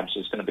grabs.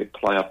 There's going to be a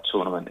play-off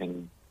tournament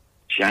in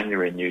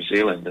January in New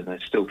Zealand, and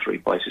there's still 3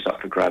 places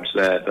up for grabs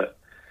there. But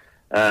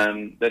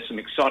there's some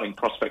exciting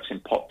prospects in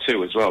Pot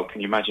 2 as well.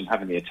 Can you imagine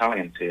having the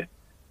Italians here?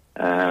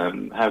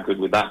 How good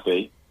would that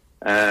be?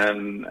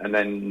 And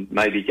then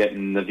maybe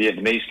getting the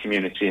Vietnamese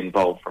community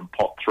involved from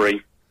Pot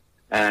 3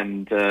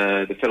 and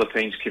the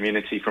Philippines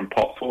community from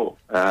Pot 4.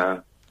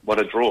 What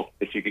a draw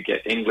if you could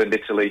get England,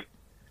 Italy,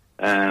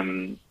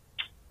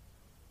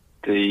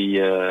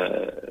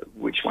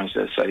 which ones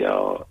did I say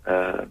are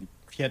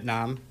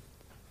Vietnam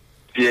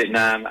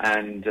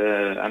and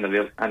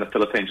the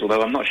Philippines.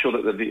 Although I'm not sure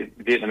that the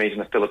Vietnamese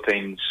and the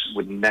Philippines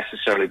would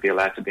necessarily be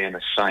allowed to be in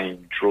the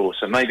same draw.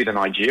 So maybe the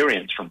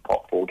Nigerians from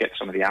Pot 4 get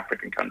some of the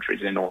African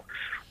countries in, or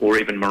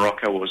even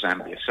Morocco or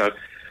Zambia. So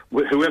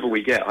whoever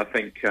we get, I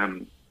think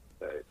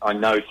I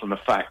know from a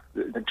fact,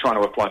 trying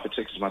to apply for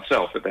tickets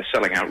myself, that they're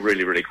selling out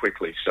really, really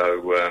quickly.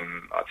 So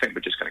I think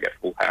we're just going to get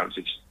full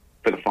houses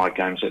for the 5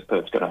 games that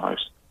Perth's going to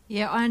host.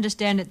 Yeah, I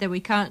understand it that we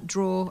can't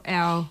draw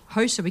our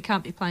host, so we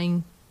can't be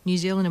playing New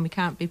Zealand and we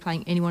can't be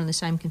playing anyone in the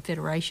same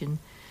confederation.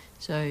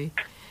 So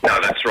no,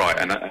 that's right,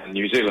 and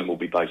New Zealand will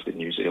be based in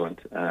New Zealand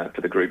for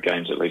the group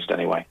games at least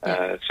anyway.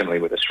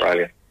 Similarly with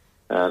Australia,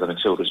 the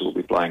Matildas will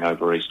be playing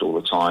over east all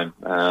the time,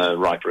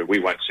 right through. We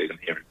won't see them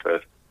here in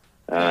Perth,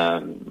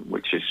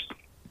 which is,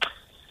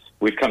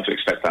 we've come to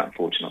expect that,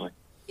 unfortunately.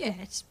 Yeah,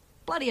 it's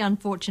bloody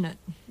unfortunate.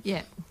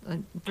 Yeah,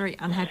 I'm very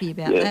unhappy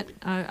about that.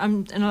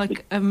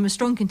 I'm a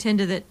strong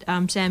contender that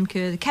Sam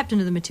Kerr, the captain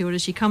of the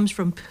Matildas, she comes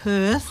from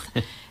Perth,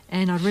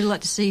 and I'd really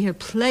like to see her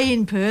play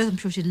in Perth. I'm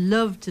sure she'd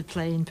love to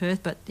play in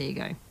Perth, but there you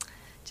go.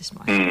 Just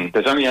my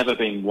There's only ever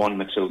been one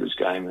Matildas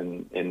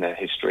game in their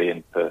history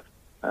in Perth,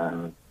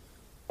 and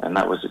and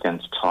that was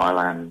against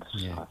Thailand.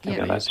 Yeah. I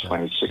think that's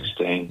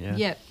 2016. Yeah.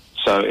 Yep.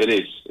 So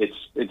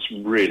it's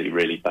really,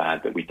 really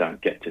bad that we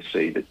don't get to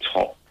see the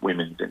top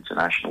women's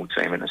international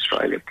team in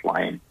Australia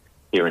playing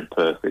here in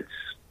Perth.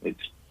 It's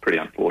pretty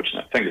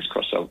unfortunate. Fingers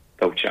crossed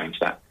they'll change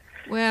that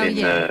Well, in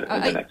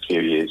the next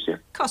few years. Yeah.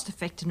 Cost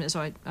effectiveness,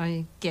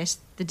 I guess,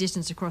 the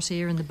distance across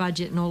here and the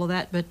budget and all of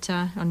that. But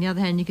on the other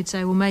hand, you could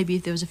say, well, maybe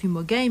if there was a few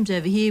more games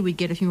over here, we'd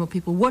get a few more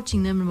people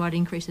watching them and might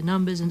increase the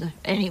numbers. And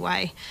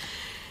anyway,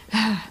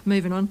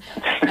 moving on.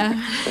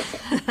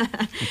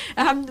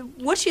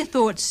 What's your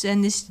thoughts,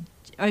 and this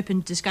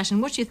open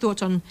discussion, what's your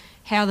thoughts on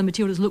how the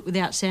Matildas look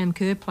without Sam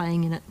Kerr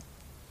playing in it?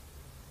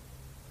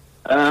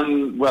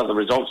 Well, the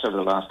results over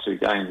the last two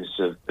games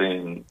have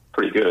been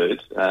pretty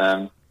good.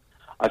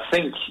 I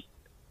think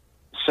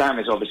Sam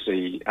is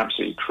obviously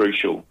absolutely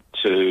crucial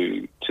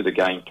to the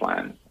game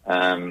plan.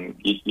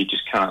 You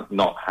just can't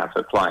not have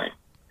her playing.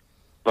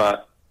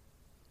 But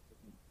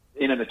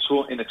in a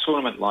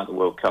tournament like the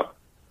World Cup,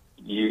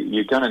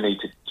 you're going to need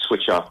to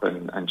switch up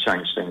and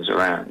change things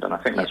around. And I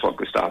think that's what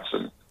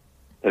Gustafsson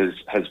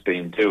has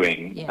been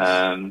doing.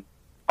 Yes.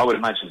 I would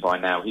imagine by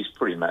now he's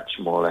pretty much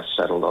more or less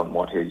settled on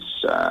what his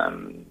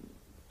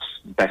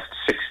best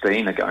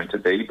 16 are going to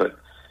be, but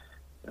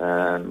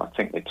I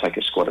think they take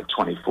a squad of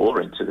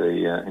 24 into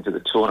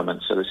the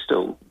tournament, so there's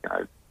still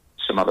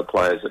some other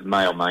players that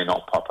may or may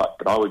not pop up,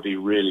 but I would be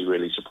really,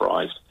 really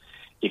surprised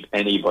if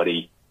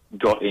anybody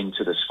got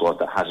into the squad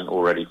that hasn't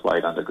already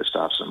played under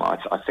Gustafsson.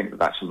 I think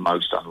that's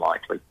most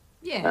unlikely.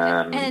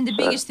 Yeah, and the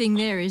biggest thing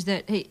there is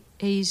that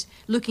he's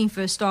looking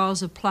for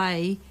styles of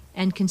play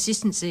and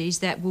consistencies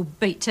that will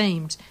beat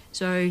teams.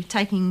 So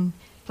taking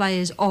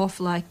players off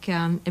like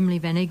Emily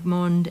Van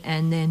Egmond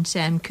and then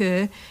Sam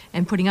Kerr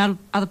and putting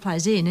other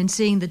players in and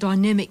seeing the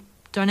dynamic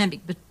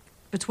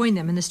between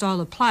them and the style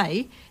of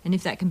play, and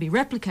if that can be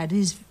replicated,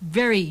 is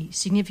very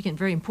significant,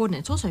 very important.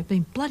 It's also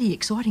been bloody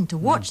exciting to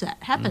watch that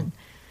happen.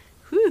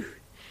 Whew.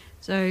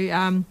 So,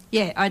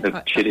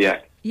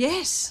 Chidiac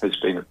yes, has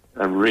been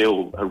a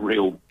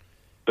real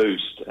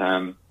boost.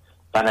 Van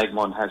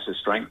Egmond has her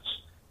strengths,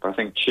 but I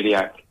think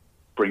Chidiac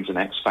brings an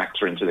X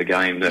factor into the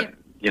game that,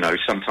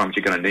 sometimes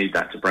you're going to need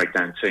that to break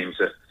down teams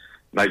that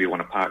maybe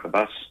want to park the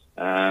bus.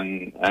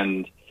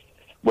 And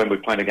when we're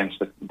playing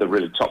against the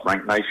really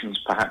top-ranked nations,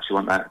 perhaps you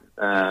want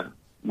that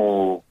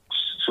more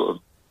sort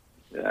of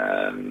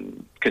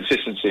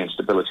consistency and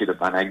stability that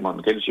Van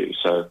Egmond gives you.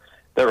 So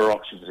there are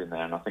options in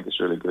there, and I think it's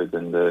really good.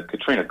 And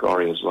Katrina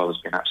Gorry as well has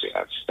been absolutely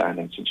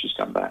outstanding since she's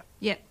come back.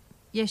 Yep.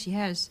 Yeah, she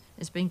has.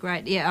 It's been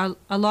great. Yeah,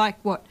 I like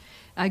what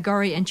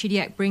Gorry and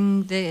Chidiac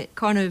bring. They're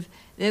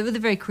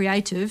very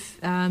creative,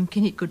 can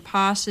hit good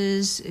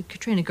passes.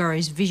 Katrina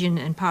Gorry's vision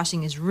and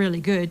passing is really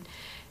good.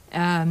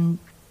 And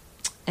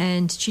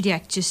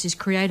Chidiac just is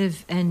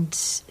creative, and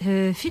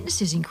her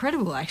fitness is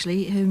incredible,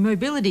 actually. Her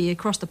mobility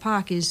across the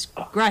park is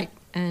great,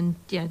 and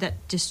that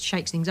just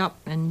shakes things up.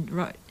 And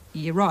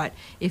you're right.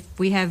 If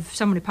we have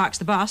someone who parks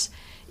the bus,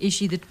 is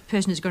she the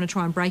person who's going to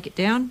try and break it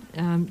down?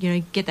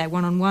 Get that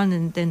one-on-one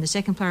and then the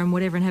second player and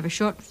whatever and have a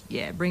shot?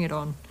 Yeah, bring it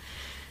on.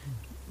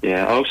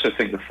 Yeah, I also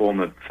think the form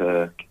of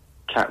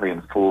Catley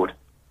and Ford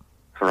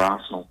for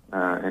Arsenal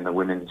in the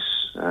women's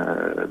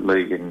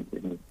league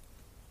in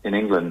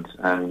England,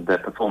 and their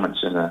performance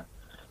in a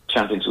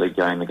Champions League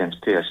game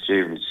against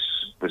PSG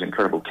was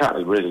incredible.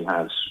 Catley really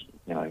has,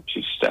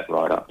 she's stepped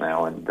right up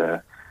now, and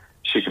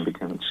she can be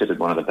considered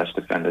one of the best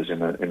defenders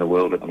in the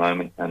world at the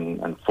moment.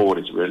 And Ford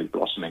is really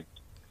blossoming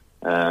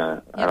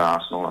at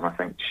Arsenal, and I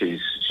think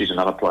she's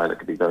another player that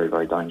could be very,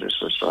 very dangerous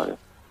for Australia.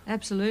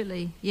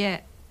 Absolutely, yeah,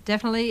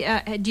 definitely.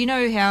 Do you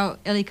know how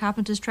Ellie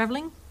Carpenter's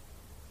travelling?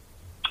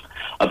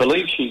 I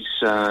believe she's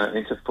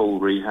into full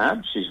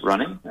rehab. She's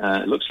running.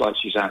 It looks like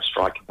she's out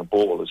striking the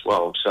ball as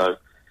well, so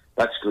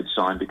that's a good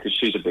sign because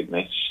she's a big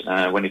miss.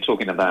 When you're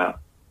talking about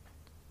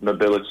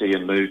mobility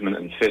and movement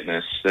and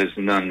fitness, there's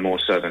none more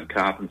so than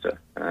Carpenter.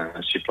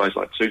 She plays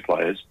like two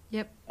players.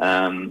 Yep.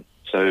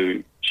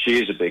 So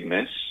she is a big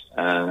miss,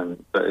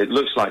 but it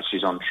looks like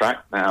she's on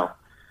track now.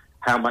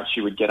 How much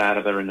you would get out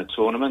of her in the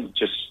tournament,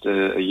 just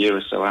a year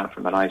or so out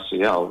from an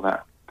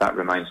ACL, that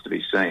remains to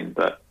be seen.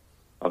 But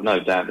I've no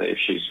doubt that if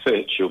she's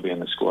fit, she'll be in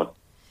the squad.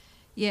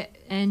 Yeah,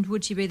 and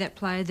would she be that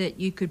player that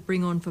you could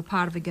bring on for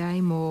part of a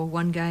game or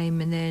one game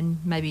and then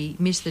maybe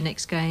miss the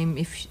next game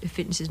if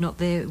fitness is not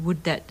there?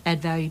 Would that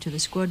add value to the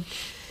squad?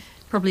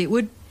 Probably it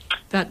would,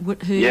 but who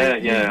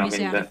would miss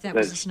out if that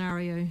was the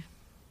scenario?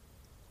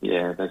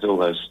 Yeah, there's all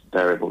those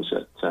variables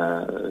that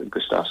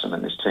Gustafsson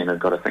and his team have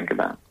got to think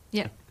about.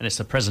 Yeah, and it's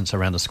the presence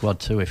around the squad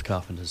too if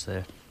Carpenter's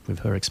there, with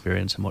her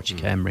experience and what she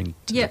can bring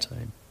to the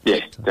team. Yeah,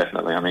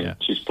 definitely. I mean,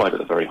 she's played at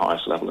the very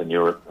highest level in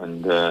Europe,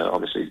 and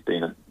obviously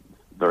been at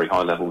very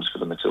high levels for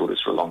the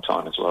Matildas for a long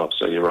time as well.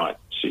 So you're right,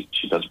 she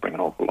does bring an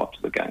awful lot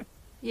to the game.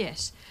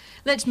 Yes.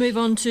 Let's move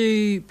on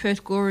to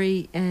Perth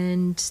Glory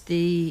and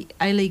the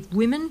A-League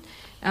women.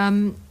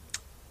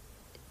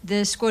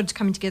 The squad's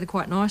coming together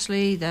quite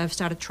nicely. They've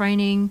started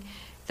training.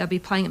 They'll be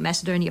playing at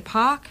Macedonia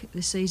Park.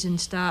 The season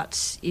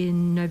starts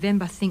in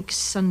November. I think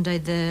Sunday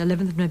the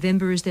 11th of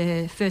November is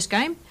their first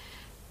game.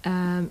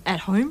 at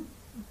home.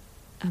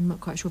 I'm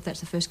not quite sure if that's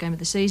the first game of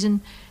the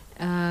season.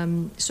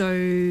 No,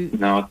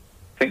 I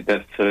think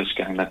their first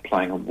game they're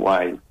playing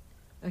away.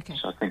 Okay.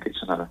 So I think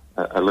it's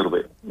a little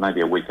bit,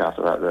 maybe a week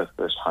after that, their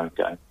first home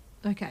game.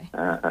 Okay.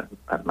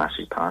 At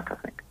Massey Park, I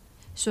think.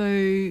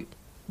 So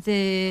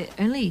they're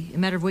only a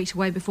matter of weeks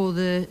away before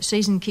the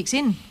season kicks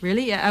in,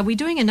 really. Are we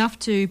doing enough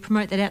to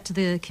promote that out to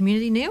the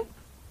community, Neil?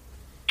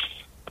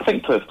 I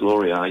think Perth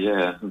Glory are,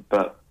 yeah,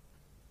 but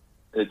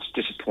it's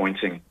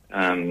disappointing.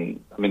 I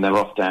mean, they're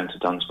off down to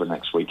Dunsborough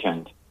next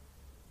weekend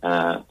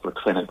for a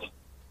clinic.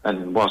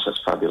 And whilst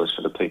that's fabulous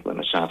for the people in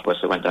the southwest,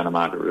 they went down to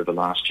Margaret River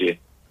last year.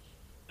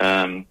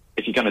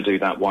 If you're going to do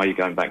that, why are you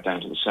going back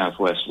down to the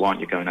southwest? Why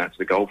aren't you going out to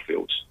the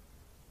goldfields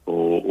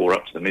or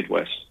up to the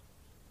Midwest?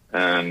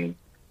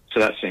 So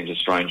that seems a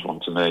strange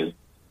one to me.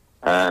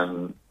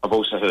 I've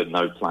also heard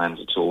no plans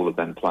at all of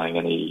them playing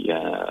any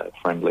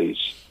friendlies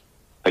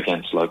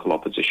against local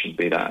opposition,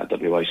 be that a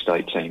WA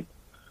state team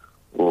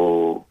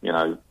or, you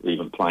know,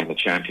 even playing the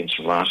champions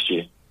from last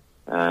year,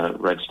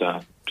 Red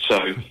Star.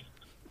 So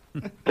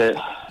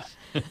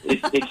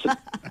it's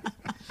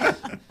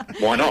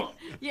why not?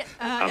 Yeah,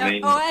 I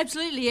mean,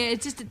 absolutely. Yeah,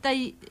 it's just that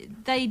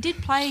they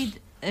did play.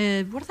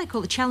 What do they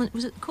call the challenge?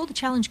 Was it called the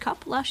Challenge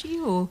Cup last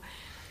year, or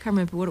I can't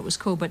remember what it was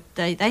called? But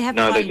they have.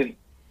 No, played...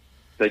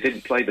 they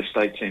didn't play the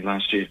state team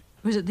last year.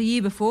 Was it the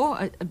year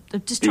before?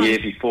 The year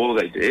before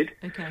they did.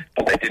 Okay.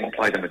 But they didn't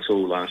play them at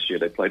all last year.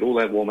 They played all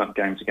their warm-up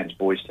games against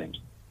boys' teams.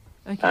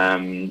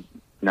 Okay.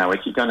 Now,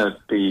 if you're going to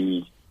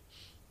be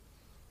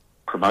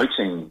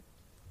promoting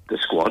the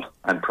squad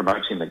and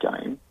promoting the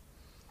game,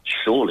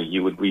 surely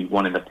you would be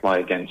wanting to play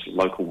against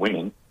local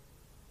women.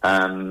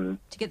 To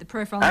get the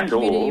profile of the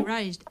community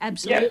raised.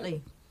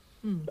 Absolutely.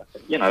 Yeah,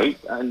 you know,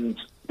 and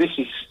this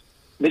is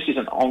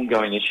an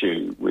ongoing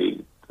issue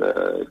with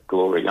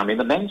Glory. I mean,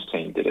 the men's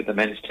team did it. The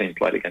men's team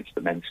played against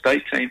the men's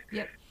state team.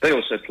 Yep. They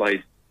also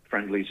played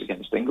friendlies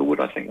against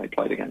Inglewood. I think they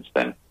played against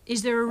them.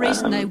 Is there a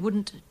reason they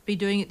wouldn't be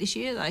doing it this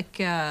year?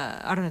 Like,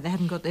 I don't know, they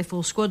haven't got their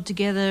full squad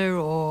together,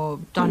 or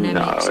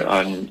dynamics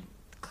of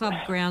club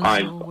grounds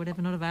or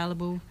whatever not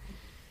available?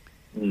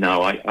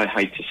 No, I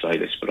hate to say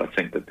this, but I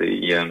think that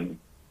the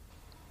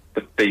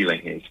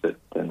feeling is that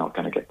they're not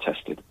going to get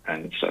tested,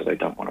 and so they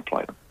don't want to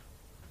play them.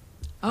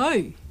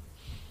 Oh,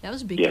 that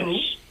was a big call.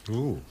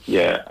 Ooh.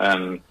 Yeah.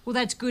 Well,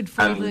 that's good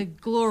for the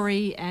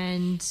Glory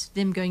and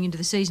them going into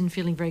the season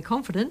feeling very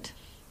confident.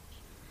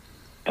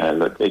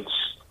 Look,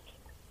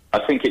 I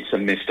think it's a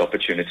missed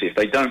opportunity. If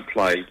they don't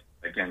play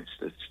against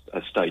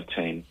a state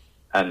team,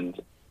 and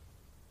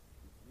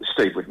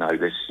Steve would know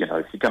this, you know,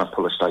 if you're going to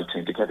pull a state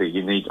team together,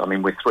 you need, I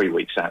mean, we're 3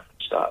 weeks out from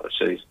the start of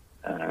the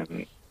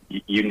season.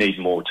 You need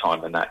more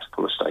time than that to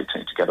pull a state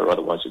team together,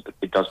 otherwise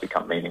it does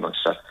become meaningless.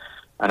 So,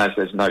 and as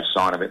there's no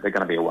sign of it, they're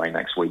going to be away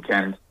next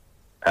weekend.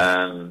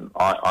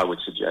 I would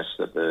suggest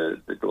that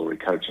the Glory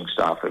coaching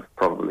staff have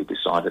probably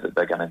decided that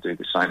they're going to do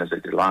the same as they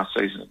did last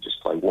season and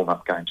just play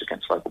warm-up games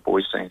against local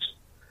boys teams,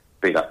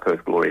 be that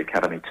Perth Glory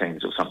Academy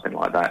teams or something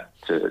like that,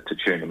 to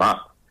tune them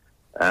up.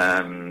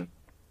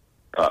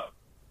 But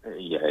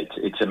yeah,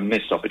 it's a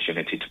missed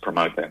opportunity to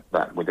promote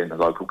that within the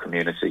local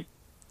community.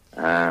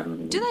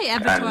 Do they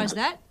advertise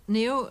that,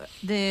 Neil,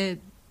 their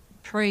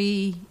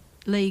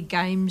pre-league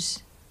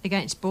games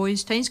against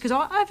boys' teams? Because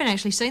I haven't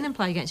actually seen them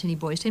play against any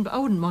boys' team, but I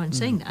wouldn't mind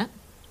seeing that.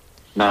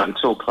 No,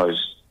 it's all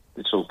closed.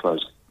 It's all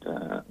closed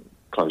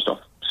off.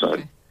 So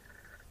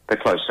they're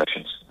closed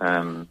sessions.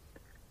 And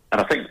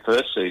I think the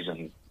first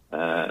season,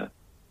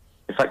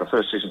 in fact, the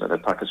first season that the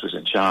Packers was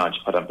in charge,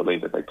 I don't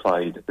believe that they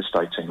played the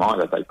state team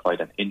either. They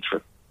played an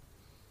intra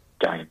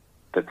game.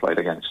 They played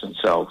against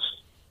themselves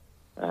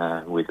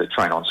with the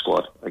train-on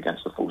squad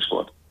against the full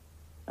squad.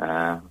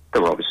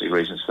 There were obviously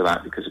reasons for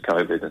that because of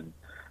COVID, and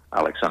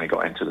Alex only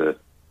got into the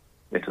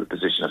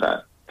position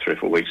about 3 or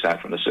 4 weeks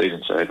out from the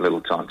season, so he had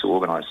little time to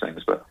organise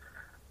things. But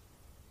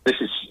this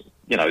is,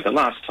 you know, the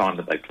last time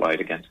that they played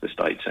against the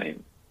state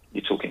team,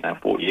 you're talking now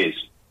 4 years.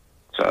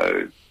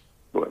 So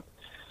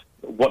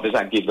what does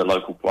that give the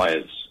local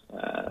players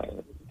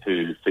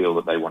who feel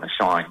that they want to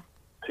shine,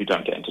 who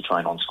don't get into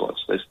train-on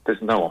squads?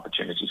 There's no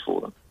opportunities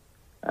for them.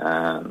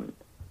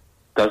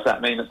 Does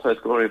that mean that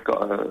Perth Glory have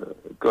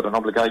got an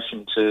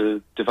obligation to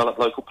develop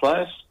local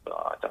players?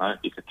 I don't know.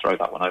 You could throw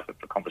that one open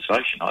for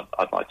conversation.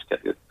 I'd like to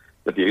get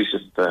the views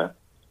of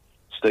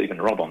Steve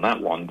and Rob on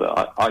that one,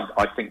 but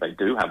I think they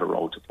do have a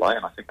role to play,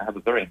 and I think they have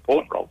a very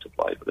important role to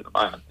play. But at the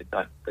moment,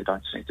 they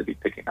don't seem to be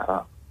picking that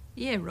up.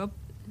 Yeah, Rob.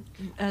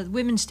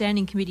 Women's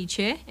Standing Committee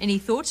Chair, any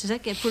thoughts? Does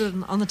that get put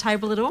on the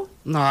table at all?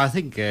 No, I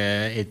think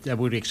it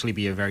would actually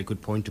be a very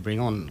good point to bring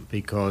on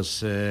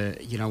because,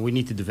 you know, we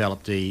need to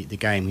develop the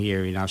game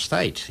here in our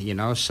state, you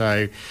know.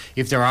 So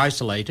if they're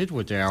isolated,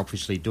 what they're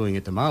obviously doing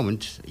at the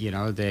moment, you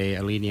know, they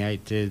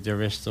alienate the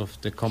rest of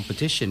the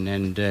competition.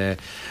 And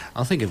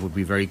I think it would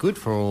be very good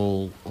for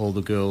all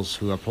the girls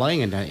who are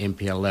playing at the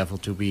NPL level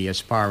to be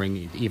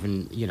aspiring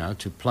even, you know,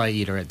 to play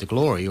either at the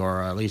Glory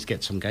or at least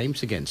get some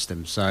games against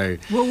them. So,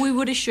 well, we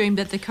would assume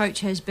that the coach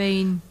has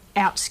been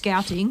out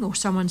scouting or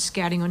someone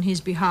scouting on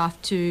his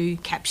behalf to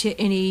capture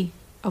any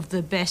of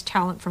the best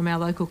talent from our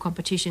local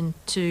competition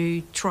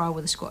to trial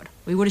with the squad?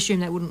 We would assume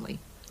that, wouldn't we?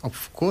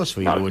 Of course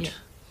we would.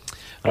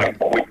 Yeah.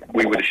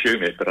 We would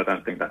assume it, but I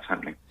don't think that's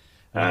happening.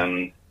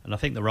 And I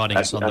think the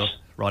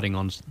writing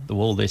on the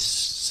wall this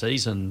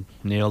season,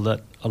 Neil,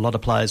 that a lot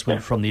of players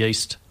went from the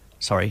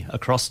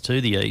across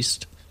to the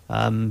east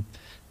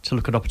to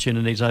look at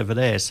opportunities over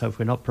there. So if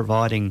we're not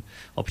providing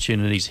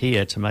opportunities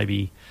here to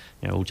maybe,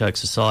 all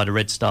jokes aside, a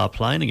Red Star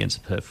playing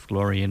against Perth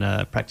Glory in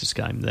a practice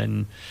game,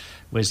 then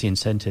where's the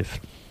incentive?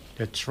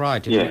 That's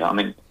right. Yeah, I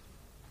mean,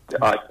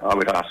 I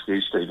would ask you,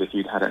 Steve, if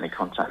you'd had any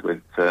contact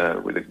with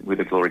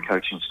the Glory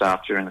coaching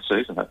staff during the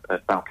season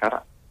at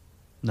Balcatta.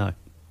 No.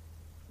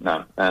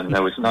 No, and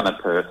there was none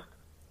at Perth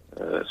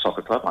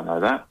Soccer Club, I know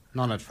that.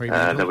 None at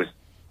Fremantle.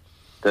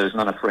 There was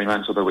none at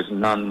Fremantle, there was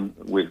none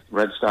with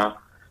Red Star.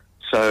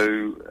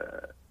 So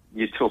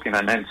you're talking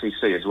an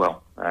NCC as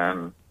well.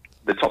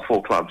 The top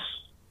 4 clubs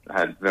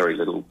had very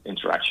little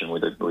interaction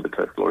with the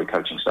Perth Glory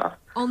coaching staff.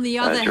 On the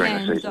other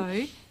hand,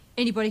 though,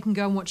 anybody can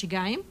go and watch a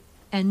game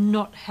and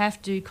not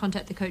have to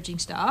contact the coaching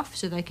staff,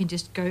 so they can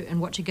just go and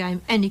watch a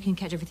game, and you can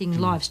catch everything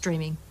live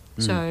streaming.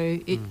 So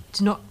it's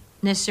not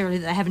necessarily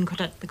that they haven't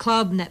contacted the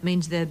club, and that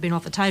means they've been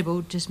off the table.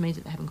 It just means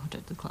that they haven't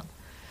contacted the club.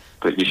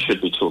 But you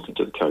should be talking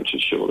to the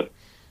coaches, surely,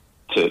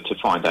 to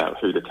find out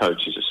who the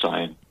coaches are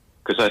saying,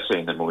 because they're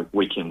seeing them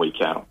week in,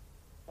 week out,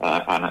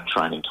 and at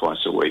training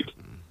twice a week,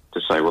 to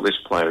say, well, this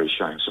player is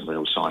showing some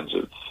real signs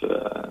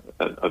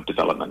of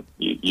development.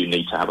 You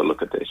need to have a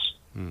look at this.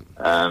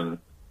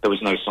 There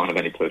was no sign of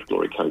any Perth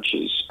Glory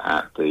coaches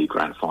at the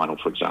grand final,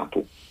 for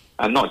example.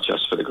 And not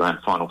just for the grand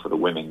final for the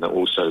women, but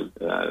also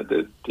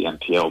the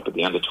NPL, but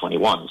the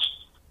under-21s.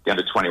 The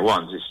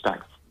under-21s is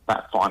stacked.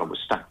 That final was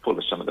stacked full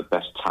of some of the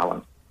best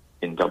talent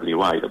in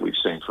WA that we've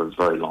seen for a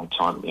very long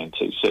time at the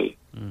NTC.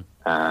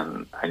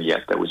 And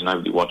yet there was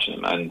nobody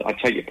watching them. And I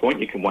take your point,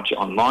 you can watch it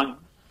online,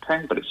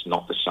 Pen, but it's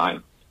not the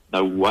same.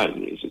 No way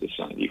is it the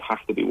same. You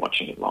have to be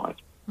watching it live.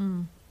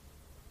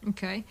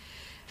 Okay.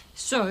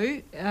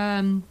 So,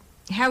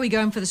 how are we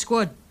going for the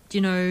squad? Do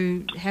you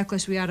know how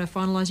close we are to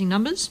finalising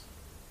numbers?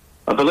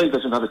 I believe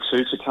there's another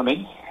 2 to come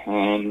in.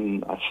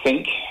 I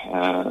think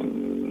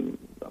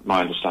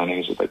my understanding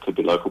is that they could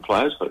be local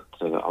players, but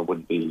I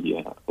wouldn't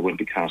be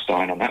cast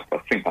iron on that.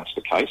 But I think that's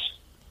the case.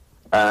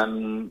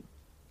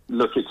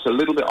 Look, it's a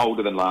little bit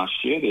older than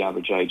last year. The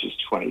average age is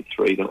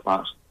 23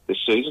 this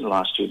season.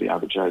 Last year, the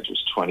average age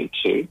was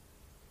 22.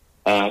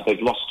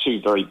 They've lost 2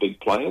 very big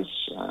players.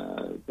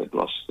 They've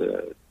lost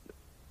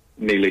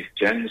Mealy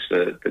Jens,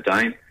 the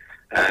Dane,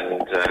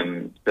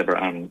 and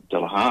Deborah Ann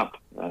Delaharp.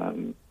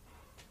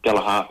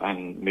 Delaharp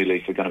and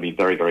Mealy are going to be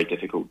very, very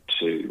difficult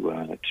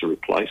to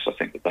replace. I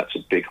think that's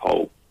a big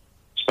hole,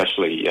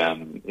 especially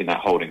in that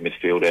holding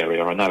midfield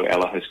area. I know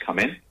Ella has come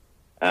in,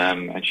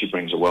 and she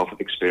brings a wealth of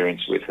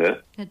experience with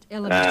her.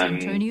 Ella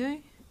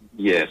Mastrantonio?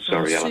 Yeah,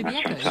 sorry, Ella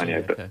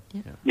Mastrantonio. But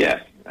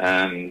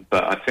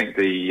but I think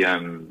the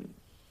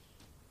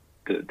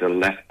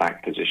left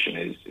back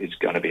position is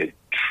going to be a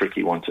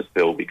tricky one to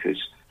fill, because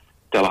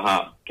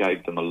Delaharp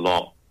gave them a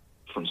lot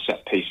from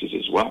set pieces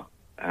as well,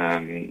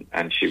 and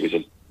she was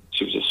a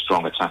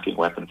strong attacking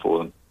weapon for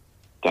them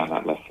down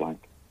that left flank.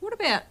 What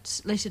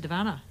about Lisa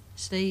Devanna?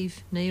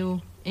 Steve,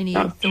 Neil, any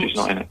no, thoughts? She's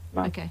not in it.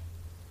 No. Okay,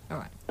 all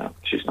right. No,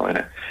 she's not in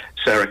it.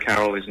 Sarah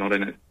Carroll is not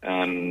in it.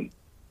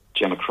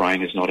 Gemma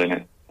Crane is not in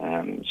it.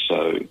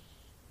 So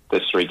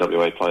those 3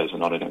 WA players are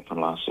not in it from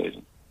last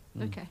season.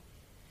 Okay.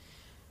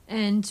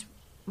 And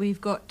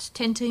we've got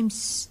 10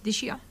 teams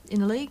this year in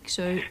the league,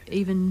 so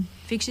even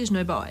fixes,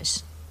 no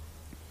buys.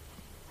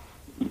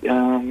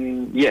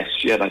 Yes,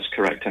 that's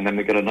correct. And then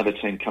we've got another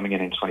team coming in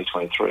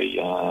 2023,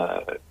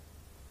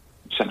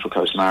 Central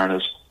Coast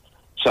Mariners.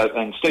 So,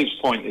 and Steve's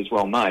point is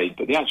well made,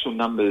 but the actual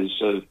numbers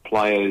of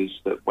players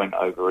that went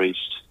over east,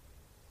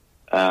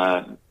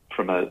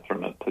 from a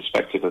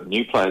perspective of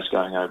new players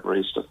going over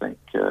east, I think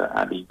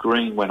Abby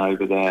Green went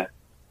over there.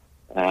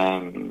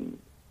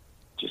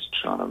 Just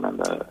trying to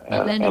remember.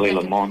 Ellie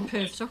Lamont.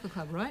 Perth Soccer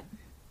Club, right?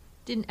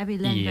 Didn't Abby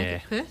land back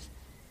at Perth?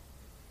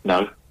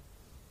 No.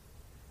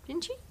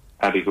 Didn't she?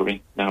 Abby Green.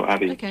 No,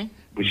 Abby. Okay.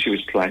 She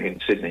was playing in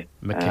Sydney.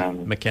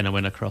 McKenna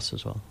went across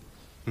as well.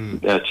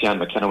 Tian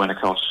McKenna went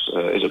across.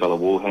 Isabella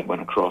Warhead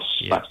went across.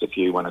 Baxter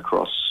Few went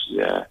across.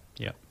 Yeah.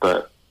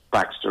 But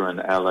Baxter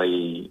and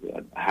Ellie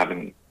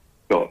haven't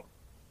got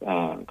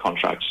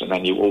contracts. And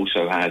then you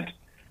also had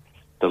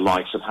the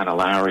likes of Hannah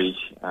Lowry,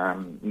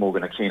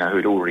 Morgan Aquino,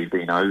 who'd already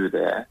been over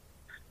there.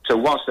 So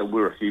whilst there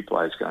were a few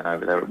players going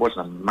over there, it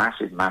wasn't a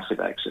massive,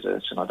 massive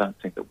exodus, and I don't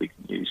think that we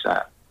can use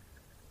that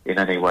in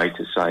any way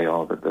to say,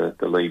 that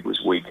the league was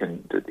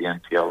weakened at the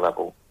NPL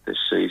level this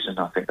season.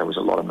 I think there was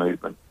a lot of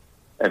movement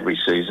every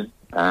season.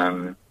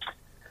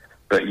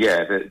 But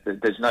yeah,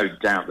 there's no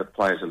doubt that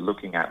players are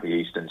looking at the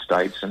eastern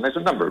states, and there's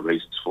a number of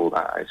reasons for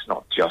that. It's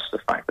not just the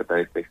fact that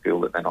they feel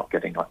that they're not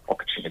getting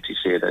opportunities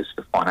here. There's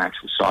the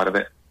financial side of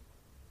it.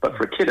 But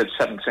for a kid of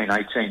 17,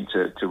 18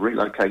 to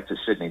relocate to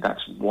Sydney,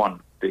 that's one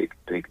big,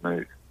 big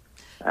move.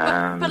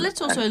 But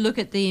let's also look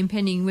at the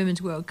impending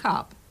Women's World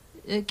Cup.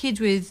 kids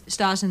with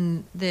stars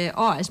in their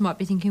eyes might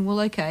be thinking, well,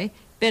 okay,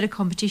 better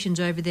competitions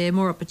over there,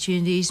 more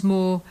opportunities,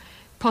 more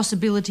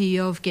possibility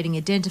of getting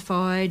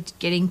identified,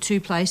 getting to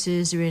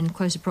places or in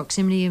closer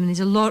proximity. I mean, there's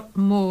a lot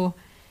more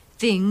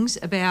things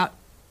about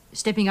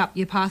stepping up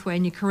your pathway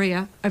in your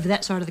career over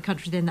that side of the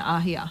country than there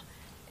are here.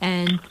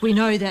 And we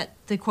know that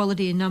the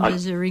quality and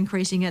numbers are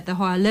increasing at the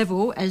higher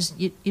level as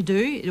you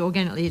do.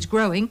 Organically, it's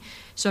growing.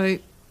 So,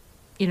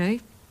 you know,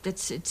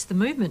 it's the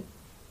movement.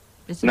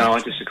 No, I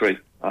disagree.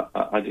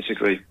 I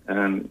disagree.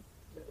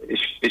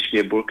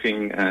 Ishbia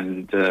Brooking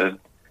and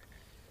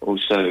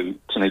also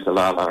Tanika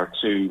Lala are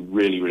two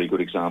really, really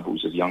good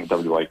examples of young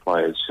WA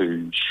players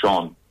who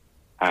shone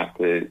at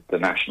the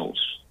Nationals.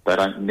 They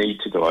don't need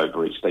to go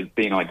over east. They've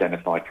been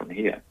identified from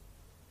here.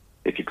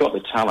 If you've got the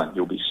talent,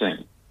 you'll be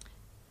seen.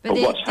 But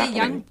what's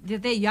happening...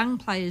 They're young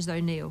players, though,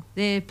 Neil.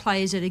 They're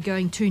players that are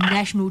going to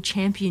national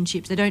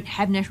championships. They don't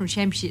have national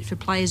championships for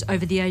players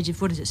over the age of,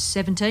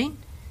 17?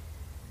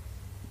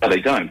 No, they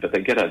don't, but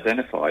they get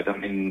identified. I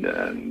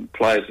mean,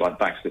 players like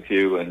Baxter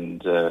Few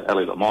and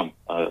Ellie Lamont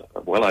are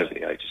well over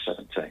the age of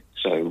 17.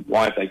 So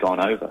why have they gone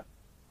over?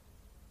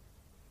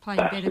 Playing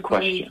better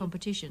quality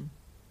competition.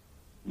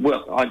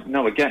 Well,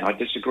 again, I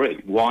disagree.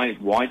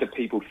 Why do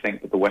people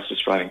think that the West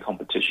Australian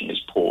competition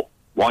is poor?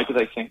 Why do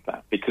they think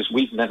that? Because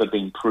we've never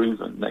been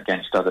proven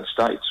against other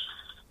states.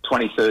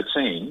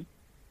 2013,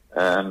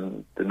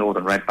 the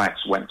Northern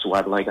Redbacks went to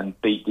Adelaide and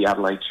beat the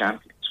Adelaide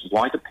champions.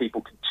 Why do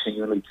people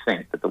continually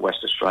think that the West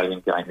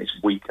Australian game is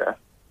weaker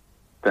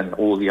than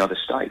all the other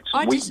states?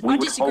 I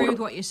disagree with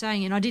what you're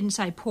saying, and I didn't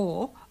say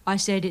poor. I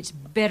said it's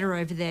better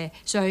over there.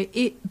 So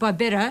by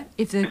better,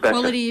 if the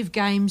quality of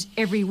games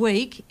every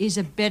week is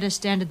a better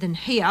standard than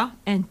here,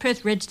 and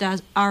Perth Red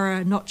Stars are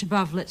a notch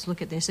above, let's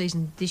look at their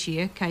season this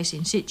year, case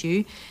in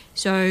situ.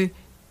 So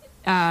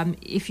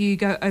if you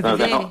go over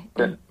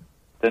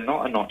they're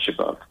not a notch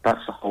above.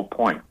 That's the whole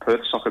point.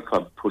 Perth Soccer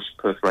Club pushed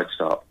Perth Red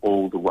Star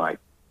all the way.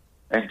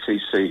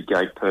 NTC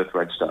gave Perth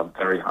Red Star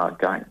very hard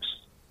games.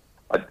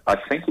 I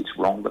think it's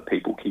wrong that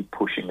people keep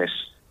pushing this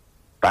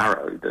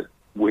barrow that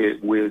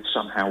we're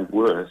somehow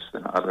worse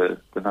than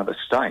other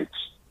states.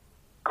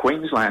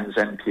 Queensland's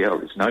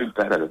NPL is no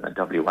better than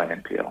the WA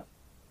NPL.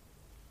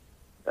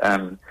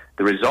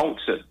 The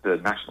results at the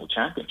national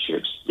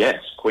championships, yes,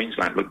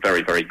 Queensland looked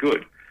very, very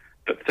good.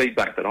 But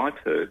feedback that I've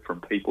heard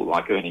from people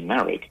like Ernie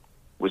Merrick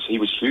was he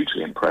was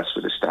hugely impressed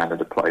with the standard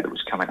of play that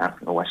was coming out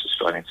from the West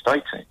Australian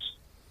state teams.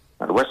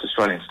 Now, the West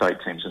Australian state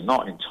teams are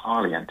not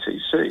entirely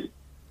NTC.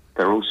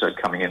 They're also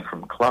coming in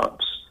from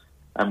clubs.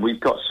 And we've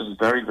got some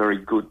very, very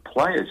good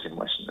players in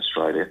Western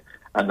Australia,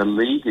 and the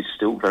league is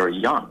still very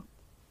young.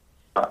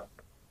 But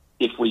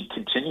if we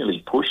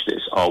continually push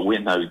this, we're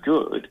no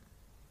good,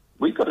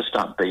 we've got to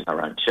start beating our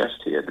own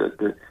chest here.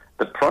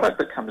 The product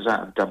that comes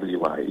out of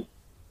WA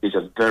is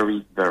a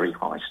very, very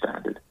high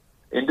standard.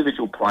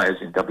 Individual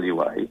players in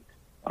WA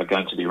are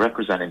going to be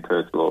representing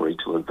Perth Glory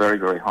to a very,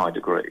 very high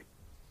degree.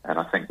 And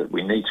I think that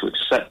we need to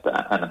accept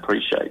that and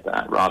appreciate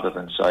that rather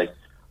than say,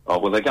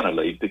 they're going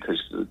to leave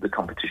because the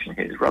competition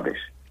here is rubbish.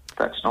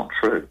 That's not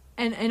true.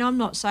 And I'm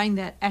not saying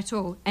that at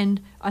all.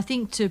 And I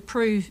think to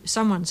prove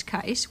someone's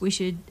case, we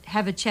should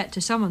have a chat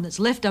to someone that's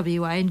left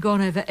WA and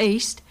gone over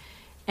east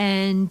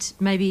and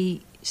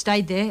maybe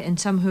stayed there, and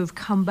some who have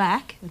come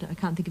back. I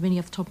can't think of any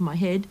off the top of my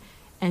head.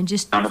 And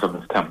just none of them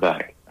have come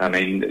back. I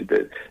mean,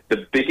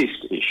 the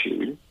biggest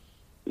issue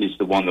is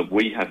the one that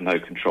we have no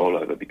control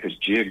over because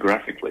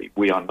geographically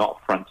we are not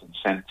front and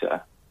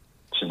centre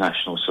to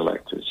national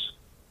selectors.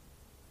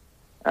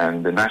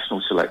 And the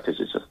national selectors,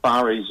 it's a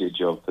far easier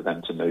job for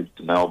them to move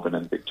to Melbourne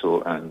and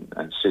Victoria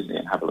and Sydney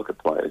and have a look at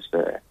players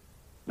there,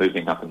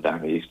 moving up and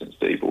down the eastern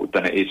seaboard,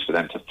 than it is for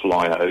them to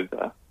fly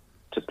over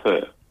to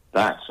Perth.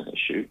 That's an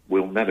issue.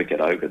 We'll never get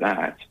over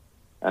that.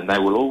 And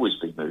there will always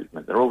be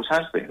movement. There always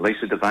has been.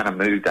 Lisa Devanna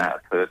moved out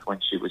of Perth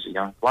when she was a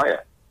young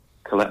player.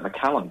 Colette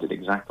McCallum did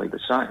exactly the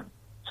same.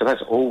 So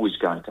that's always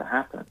going to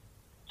happen.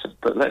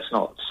 But let's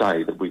not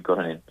say that we've got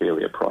an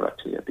inferior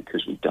product here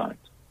because we don't.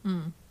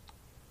 Mm.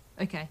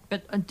 Okay,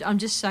 but I'm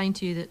just saying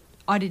to you that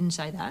I didn't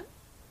say that.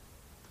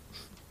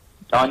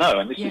 I know,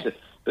 and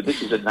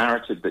this is a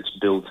narrative that's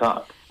built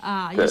up.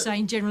 You're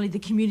saying generally the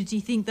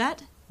community think that,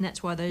 and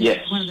that's why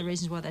one of the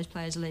reasons why those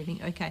players are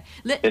leaving. Okay,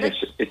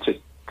 it's a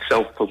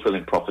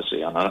self-fulfilling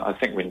prophecy, and I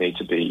think we need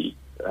to be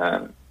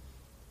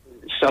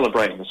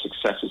celebrating the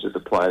successes of the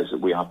players that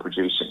we are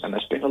producing, and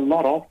there's been a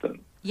lot of them.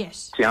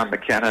 Yes, Tian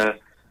McKenna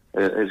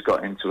has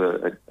got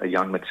into a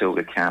young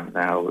Matilda camp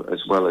now,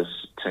 as well as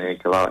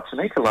Tanika Lala.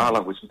 Tanika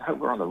Lala was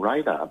nowhere on the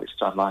radar this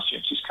time last year,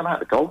 and she's come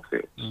out of the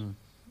Goldfields. Mm.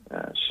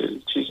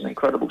 She's an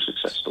incredible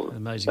success story.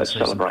 Amazing Let's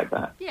season. Celebrate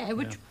that. Yeah,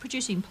 we're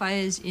producing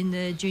players in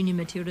the junior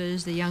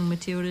Matildas, the young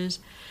Matildas.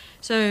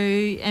 So,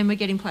 and we're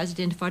getting players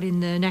identified in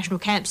the national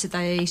camps that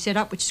they set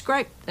up, which is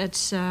great.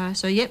 That's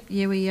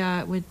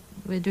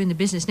we're doing the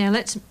business. Now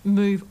let's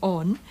move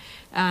on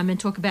and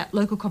talk about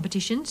local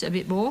competitions a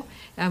bit more.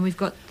 We've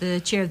got the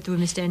chair of the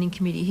Women's Standing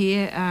Committee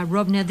here,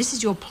 Rob. Now this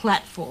is your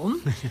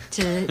platform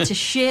to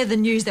share the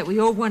news that we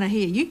all want to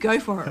hear. You go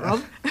for it,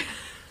 Rob.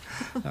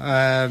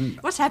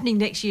 What's happening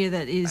next year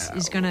that is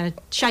going to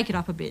shake it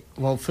up a bit?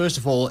 Well, first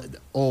of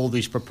all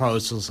these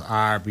proposals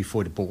are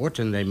before the board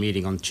and they're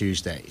meeting on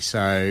Tuesday.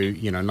 So,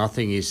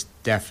 nothing is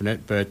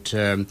definite, but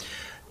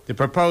the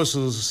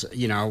proposals,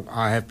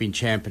 I have been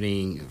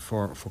championing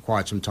for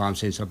quite some time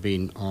since I've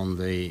been on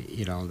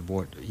the, on the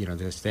board,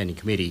 the standing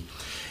committee,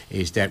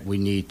 is that we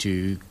need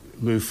to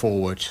move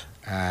forward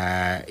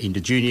in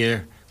the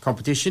junior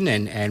competition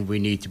and we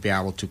need to be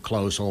able to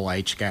close all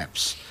age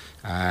gaps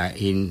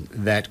in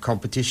that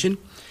competition.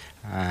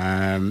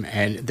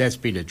 And that's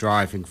been a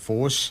driving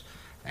force.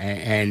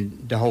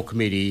 And the whole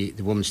committee,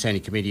 the Women's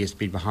Standing Committee, has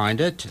been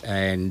behind it.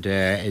 And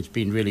it's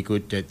been really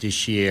good that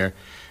this year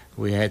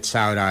we had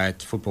Sauda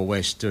at Football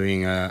West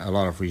doing a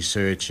lot of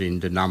research in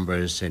the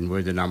numbers and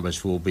where the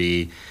numbers will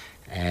be.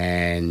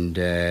 And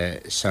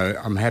so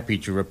I'm happy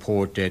to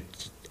report that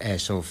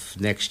as of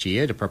next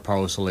year, the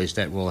proposal is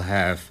that we'll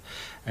have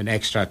an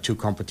extra 2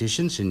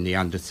 competitions in the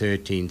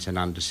under-13s and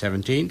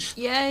under-17s.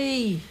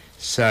 Yay!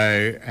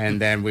 So, and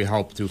then we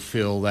hope to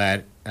fill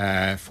that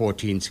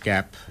 14s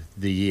gap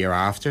the year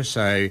after.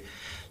 So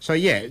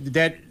yeah,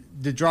 that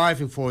the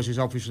driving force is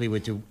obviously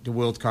with the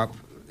World Cup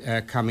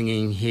coming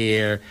in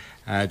here,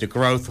 the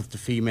growth of the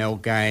female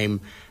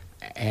game,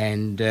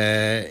 and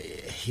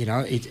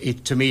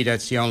to me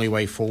that's the only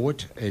way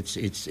forward.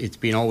 It's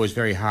been always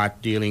very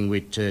hard dealing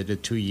with the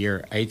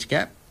 2-year age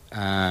gap.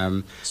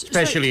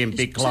 Especially in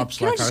big clubs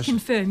like us. Can I just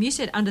confirm, you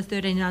said under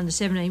 13 and under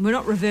 17, we're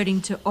not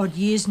reverting to odd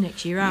years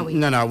next year, are we?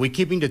 No, we're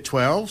keeping the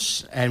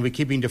 12s and we're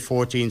keeping the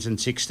 14s and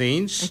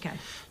 16s. Okay.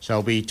 So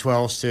it'll be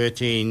 12s,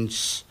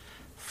 13s,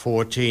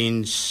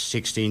 14s,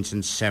 16s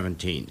and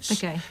 17s.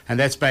 Okay. And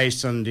that's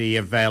based on the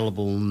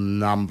available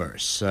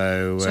numbers.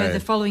 So the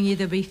following year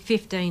there'll be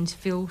 15s,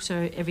 Phil,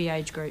 so every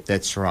age group.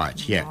 That's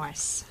right, yeah.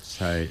 Nice.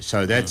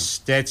 So that's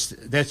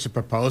the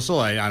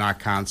proposal and I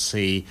can't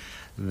see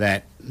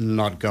that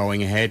not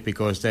going ahead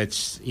because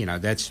that's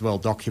well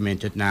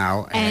documented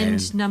now.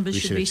 And numbers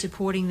should be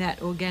supporting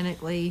that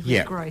organically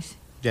with growth.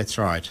 That's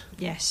right.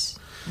 Yes.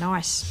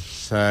 Nice.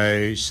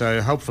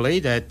 So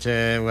hopefully that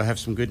we'll have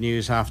some good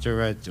news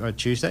after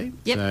Tuesday.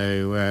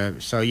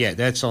 Yep. So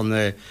that's on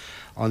the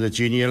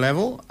junior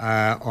level.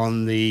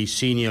 On the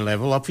senior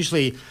level,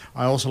 obviously,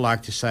 I also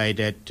like to say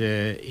that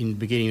in the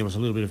beginning there was a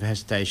little bit of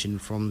hesitation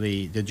from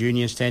the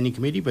junior standing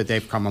committee, but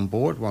they've come on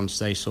board once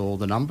they saw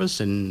the numbers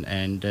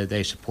and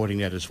they're supporting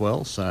that as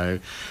well. So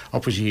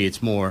obviously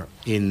it's more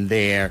in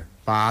their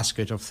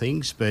basket of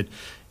things, but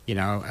we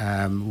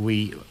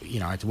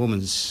at the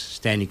Women's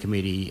Standing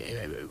Committee,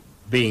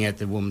 being at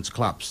the women's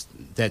clubs,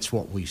 that's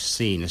what we've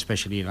seen,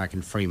 especially like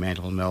in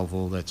Fremantle and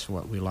Melville. That's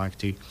what we like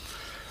to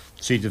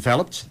see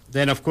developed.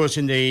 Then, of course,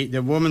 in the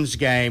women's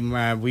game,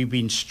 we've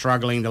been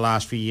struggling the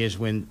last few years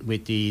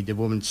with the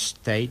women's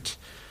state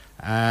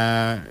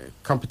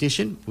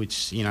competition,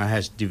 which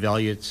has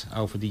devalued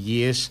over the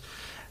years.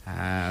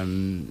 I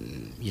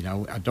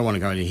don't want to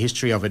go into the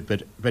history of it,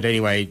 but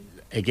anyway.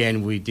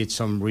 Again, we did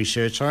some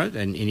research on it,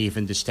 and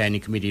even the standing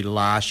committee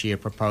last year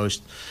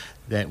proposed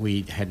that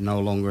we had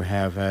no longer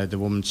have the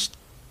women's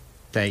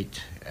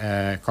state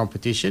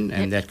competition,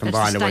 and that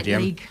combined with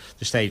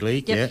the state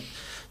league,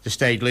 the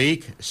state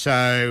league.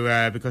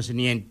 So, because in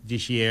the end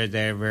this year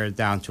they were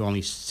down to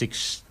only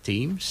 6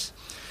 teams.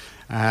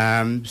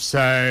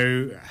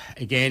 So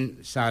again,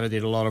 Sauda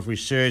did a lot of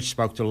research,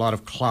 spoke to a lot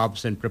of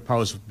clubs, and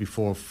proposed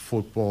before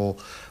Football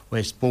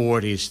West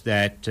Board is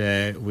that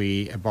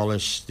we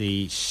abolish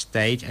the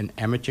state and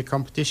amateur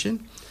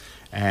competition,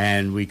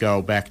 and we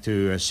go back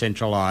to a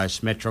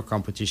centralised metro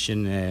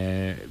competition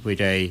with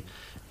a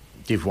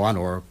Div 1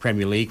 or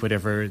Premier League,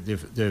 whatever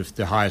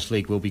the highest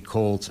league will be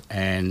called,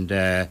 and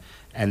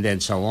then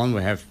so on.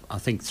 We have, I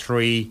think,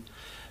 three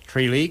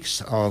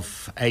leagues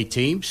of 8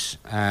 teams,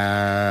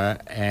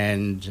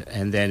 and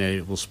then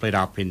it will split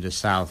up in the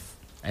south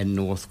and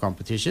north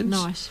competitions.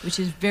 Nice, which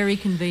is very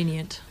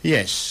convenient.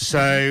 Yes,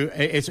 so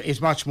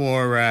it's much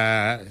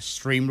more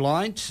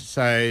streamlined.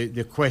 So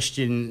the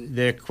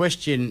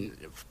question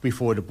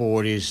before the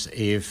board is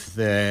if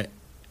the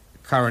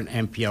current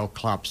NPL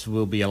clubs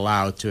will be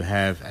allowed to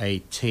have a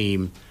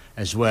team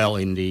as well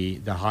in the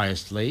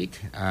highest league.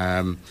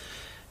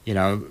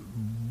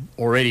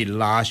 Already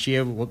last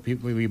year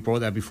we brought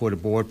that before the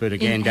board, but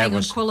again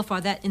qualify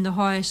that in the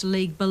highest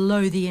league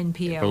below the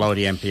NPL. Below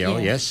the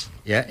NPL, yes,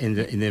 in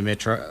the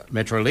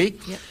Metro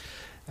League.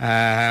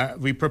 Yep.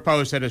 We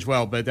proposed that as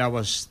well, but that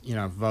was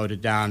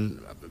voted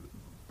down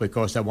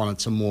because they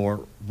wanted some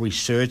more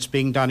research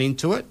being done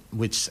into it,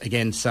 which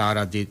again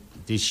Sauda did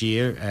this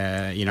year.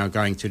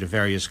 Going to the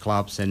various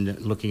clubs and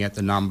looking at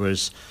the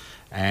numbers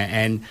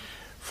and.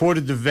 For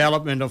the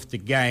development of the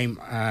game,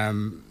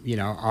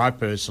 I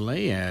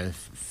personally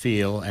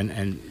feel,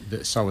 and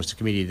so is the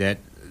committee, that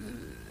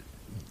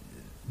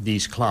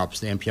these clubs,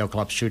 the NPL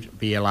clubs, should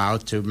be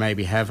allowed to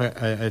maybe have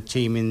a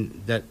team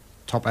in that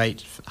top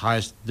 8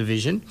 highest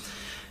division,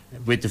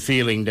 with the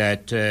feeling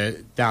that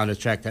down the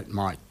track that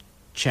might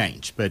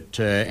change. But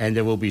and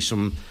there will be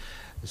some.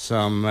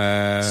 So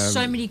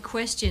many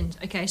questions.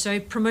 Okay,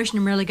 so promotion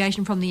and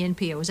relegation from the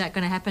NPL, is that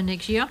going to happen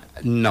next year?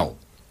 No.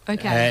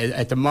 Okay.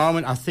 At the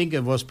moment, I think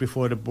it was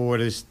before the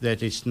borders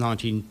that it's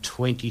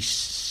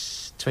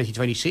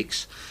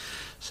 2026.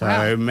 So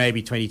Wow.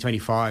 maybe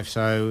 2025.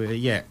 So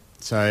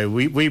So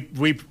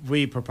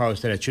we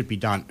propose that it should be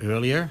done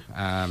earlier.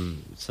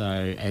 And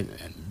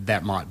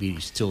that might be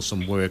still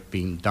some work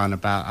being done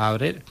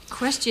about it.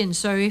 Question,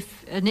 so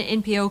if an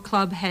NPL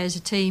club has a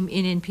team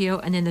in NPL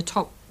and then the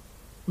top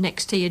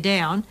next tier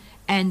down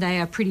and they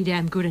are pretty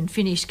damn good and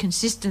finish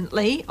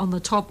consistently on the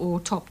top or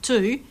top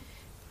two,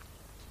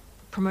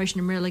 promotion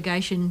and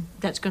relegation,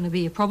 that's going to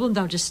be a problem.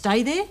 They'll just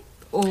stay there?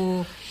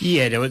 Or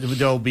yeah, there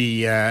will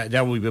be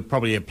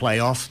probably a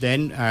playoff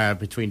then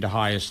between the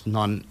highest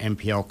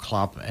non-NPL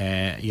club.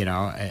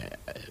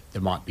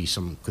 There might be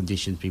some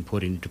conditions being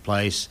put into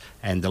place,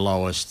 and the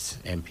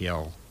lowest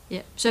NPL.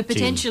 Yeah. So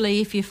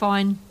potentially, if you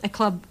find a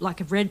club like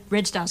a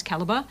Red Stars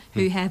calibre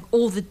who have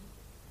all the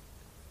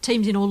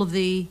teams in all of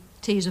the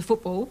tiers of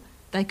football,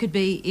 they could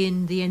be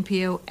in the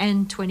NPL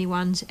and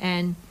 21s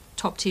and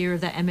top tier of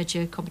that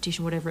amateur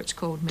competition, whatever it's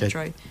called,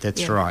 Metro.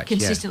 That's right.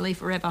 Consistently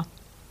forever.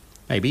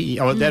 Maybe,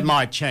 that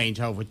might change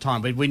over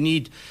time, but we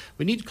need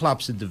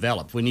clubs to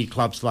develop. We need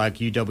clubs like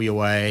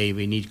UWA.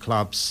 We need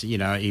clubs,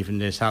 even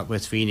the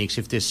Southwest Phoenix,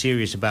 if they're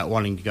serious about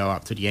wanting to go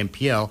up to the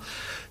NPL,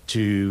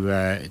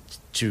 to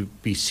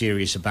be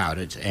serious about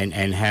it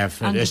and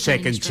have a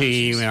second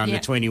team under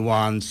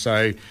 21.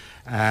 So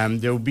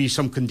there will be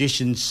some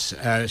conditions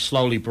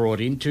slowly brought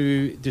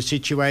into the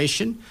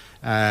situation.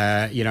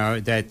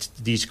 That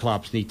these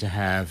clubs need to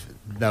have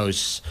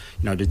those,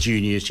 the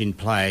juniors in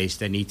place.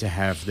 They need to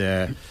have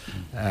the,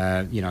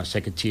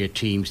 second tier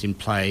teams in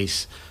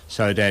place,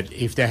 so that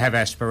if they have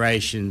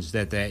aspirations,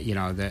 that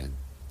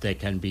they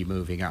can be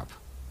moving up.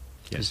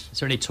 Yes. Is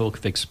there any talk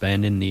of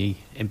expanding the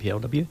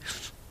NPLW?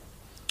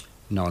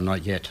 No,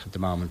 not yet at the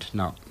moment.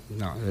 No.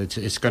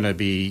 It's going to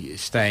be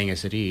staying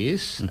as it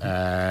is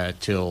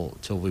till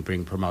we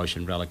bring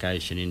promotion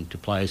relegation into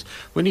place.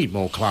 We need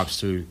more clubs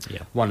to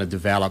want to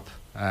develop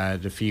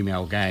the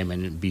female game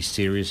and be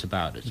serious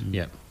about it.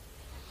 Yeah.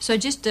 So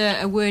just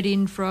a word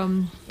in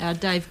from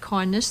Dave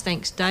Kindness.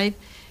 Thanks, Dave.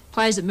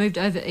 Players that moved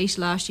over east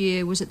last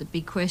year was at the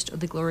big quest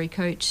of the Glory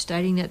coach,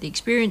 stating that the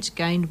experience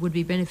gained would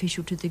be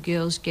beneficial to the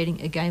girls getting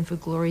a game for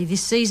Glory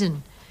this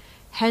season.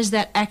 Has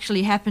that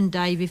actually happened,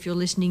 Dave, if you're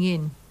listening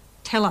in?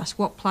 Tell us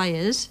what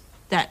players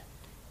that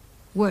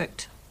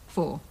worked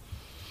for.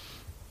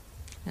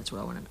 That's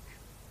what I want to know.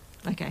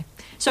 Okay.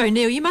 So,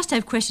 Neil, you must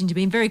have questions. You've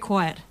been very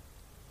quiet.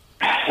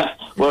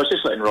 Well, I was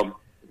just letting Rob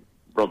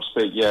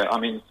speak. Yeah, I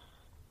mean,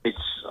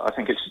 I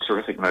think it's a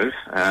terrific move.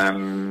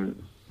 The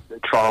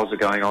trials are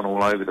going on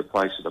all over the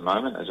place at the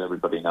moment, as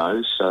everybody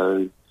knows.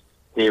 So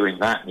hearing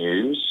that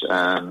news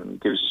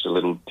gives us a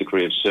little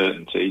degree of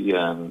certainty.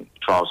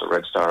 Trials at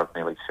Red Star have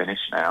nearly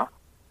finished now,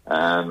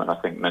 and I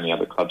think many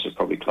other clubs are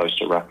probably close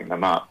to wrapping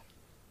them up.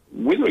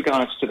 With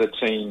regards to the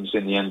teams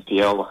in the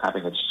NPL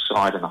having a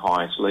side in the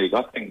highest league,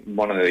 I think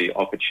one of the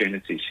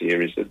opportunities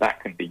here is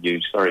that can be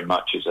used very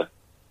much as a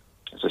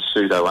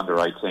pseudo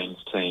under-18s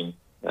team,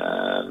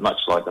 much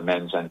like the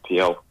men's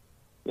NPL.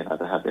 They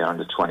have their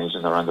under-20s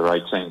and their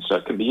under-18s, so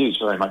it can be used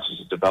very much as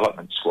a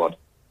development squad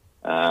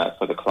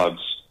for the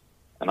clubs.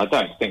 And I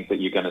don't think that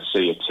you're going to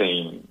see a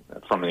team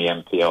from the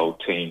NPL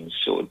teams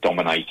sort of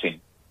dominating,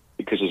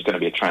 because there's going to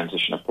be a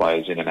transition of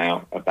players in and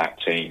out of that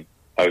team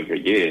over a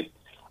year.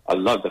 I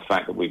love the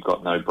fact that we've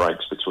got no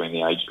breaks between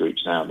the age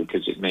groups now,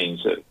 because it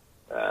means that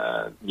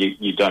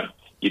you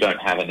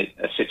don't have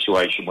a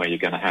situation where you're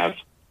going to have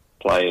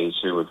players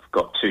who have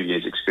got 2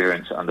 years'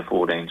 experience at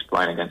under-14s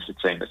playing against a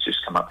team that's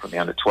just come up from the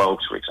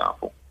under-12s, for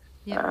example.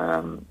 Yep.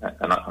 And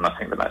I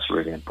think that's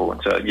really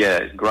important. So,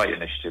 yeah, great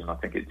initiative, and I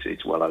think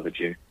it's well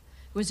overdue.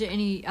 Was there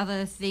any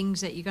other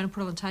things that you're going to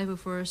put on the table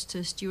for us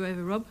to stew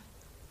over, Rob?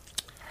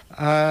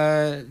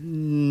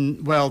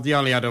 Well, the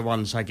only other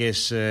ones, I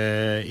guess,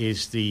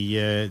 is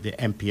the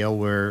NPL,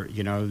 where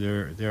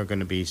there are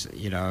going to be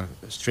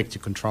stricter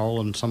control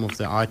on some of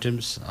the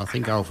items. I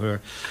think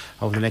over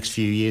the next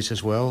few years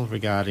as well,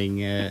 regarding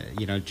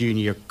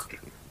junior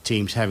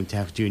teams having to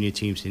have junior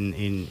teams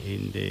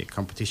in the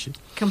competition.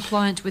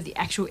 Compliant with the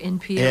actual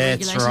NPL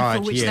regulation,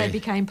 for which they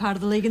became part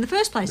of the league in the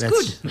first place.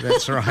 Good.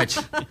 That's right.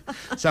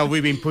 So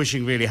we've been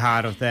pushing really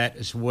hard of that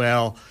as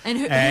well. And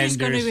who's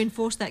going to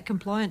enforce that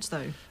compliance,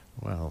 though?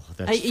 Well,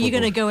 that's Are you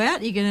going to go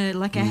out? Are you going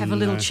to have a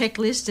little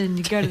checklist and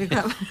you go to the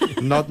club?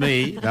 Not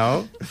me,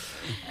 no.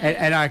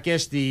 And I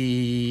guess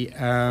the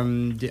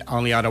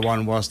only other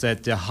one was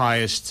that the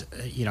highest,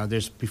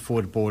 there's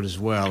before the board as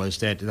well, is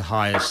that the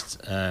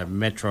highest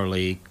Metro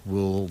League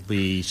will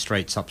be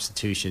straight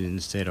substitution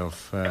instead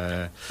of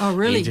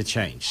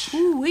interchange.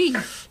 Ooh-wee.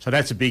 So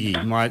that's a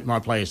biggie. My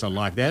players don't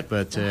like that,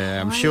 but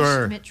I'm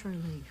sure. Metro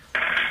League.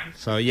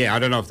 So yeah, I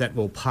don't know if that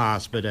will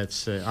pass, but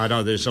that's I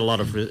know there's a lot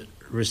of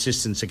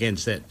resistance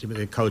against that.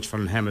 The coach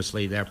from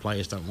Hammersley, their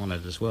players don't want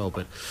it as well,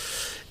 but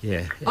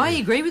yeah. I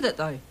agree with it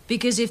though,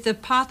 because if the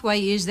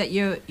pathway is that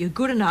you're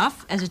good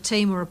enough as a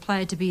team or a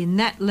player to be in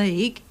that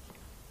league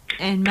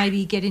and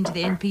maybe get into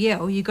the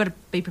NPL, you've got to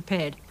be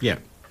prepared. Yeah.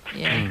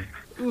 Yeah.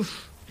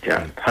 Oof.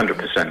 Yeah,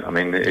 100%. I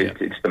mean,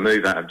 it's the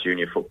move out of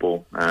junior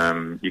football.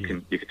 You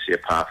can see a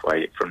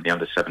pathway from the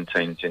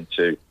under-17s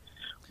into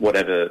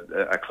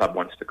whatever a club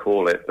wants to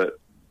call it, but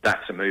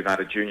that's a move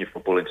out of junior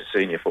football into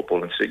senior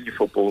football, and senior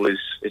football is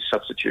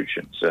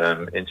substitutions,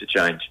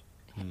 interchange.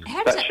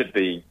 That should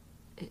be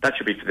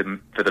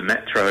for the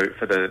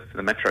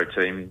metro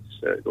teams,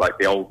 like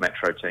the old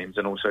metro teams,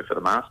 and also for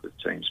the Masters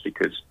teams,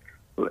 because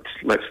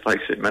let's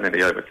face it, many of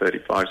the over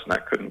 35s and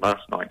that couldn't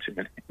last 90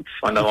 minutes.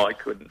 I know I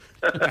couldn't.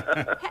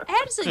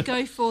 How does it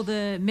go for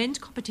the men's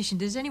competition?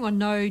 Does anyone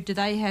know? Do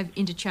they have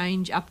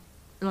interchange up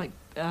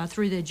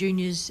through their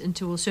juniors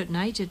until a certain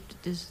age?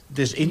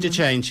 There's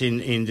interchange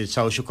in the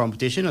social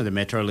competition or the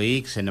Metro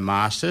Leagues and the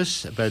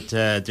Masters, but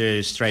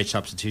there's straight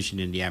substitution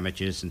in the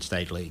amateurs and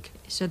state league.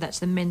 So that's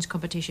the men's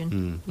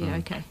competition.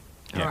 Okay.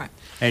 Yeah. All right.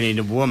 And in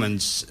the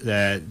women's,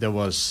 there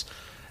was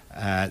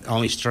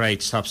only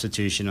straight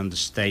substitution on the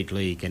state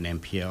league and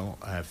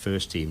MPL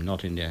first team,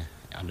 not in the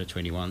under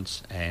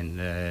 21s, and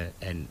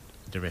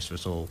the rest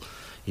was all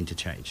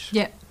interchange.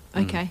 Yeah.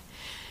 Okay.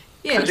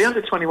 Yes. Has the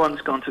under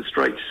 21s gone to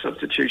straight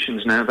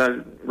substitutions now,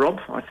 though,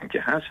 Rob? I think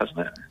it has, hasn't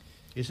it?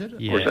 Is it?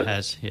 Yeah, it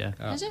has. Yeah.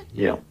 Has it?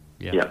 Yeah.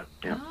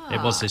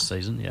 It was this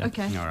season. Yeah.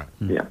 Okay. All right.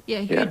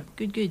 Yeah.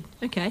 Good.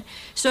 Okay.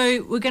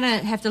 So we're going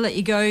to have to let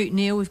you go,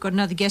 Neil. We've got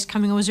another guest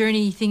coming on. Was there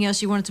anything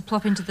else you wanted to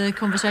plop into the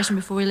conversation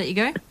before we let you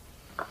go?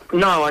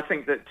 No, I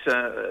think that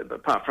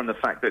apart from the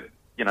fact that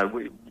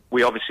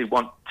we obviously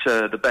want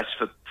the best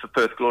for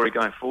Perth Glory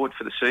going forward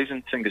for the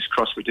season. Fingers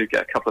crossed we do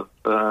get a couple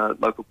of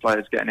local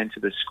players getting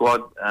into the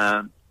squad.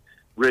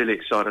 Really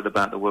excited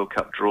about the World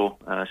Cup draw,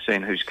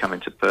 seeing who's coming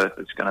to Perth.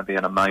 It's going to be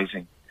an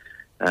amazing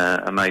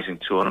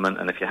tournament,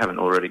 and if you haven't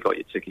already got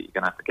your ticket, you're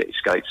going to have to get your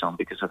skates on,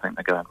 because I think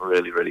they're going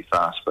really, really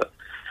fast. But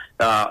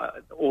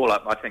all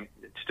up, I think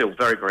still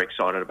very, very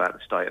excited about the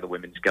state of the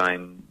women's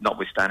game,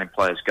 notwithstanding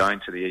players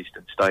going to the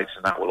eastern states,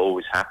 and that will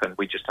always happen.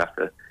 We just have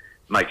to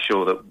make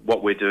sure that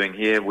what we're doing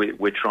here,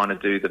 we're trying to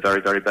do the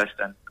very, very best.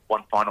 And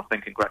one final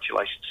thing,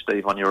 congratulations,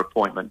 Steve, on your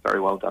appointment. Very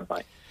well done,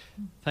 mate.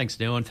 Thanks,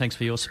 Neil, and thanks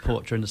for your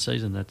support during the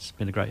season. That's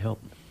been a great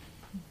help.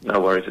 No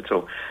worries at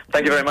all.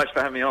 Thank you very much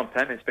for having me on,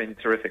 Pen. It's been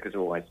terrific as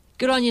always.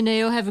 Good on you,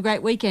 Neil. Have a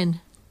great weekend.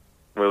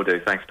 Will do.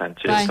 Thanks, Pen.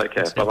 Cheers. Bye. Take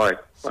care. Bye-bye.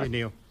 See you,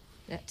 Neil.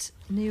 That's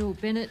Neil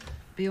Bennett,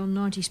 Beyond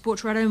 90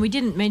 Sports Radio. And we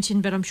didn't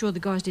mention, but I'm sure the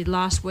guys did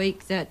last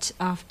week, that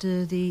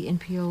after the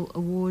NPL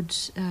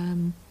Awards,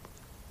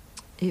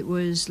 it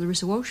was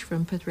Larissa Walsh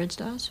from Perth Red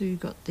Stars who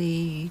got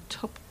the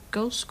top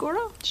goal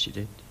scorer. She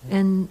did. Yeah.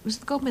 And was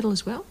it the gold medal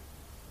as well?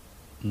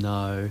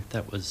 No,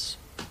 that was...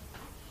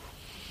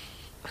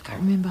 I can't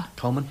remember.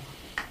 Coleman?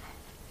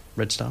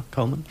 Red Star?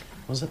 Coleman,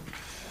 was it?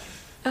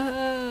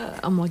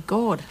 Oh my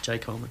God. Jay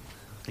Coleman,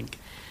 I think.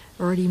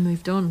 Already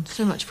moved on.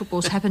 So much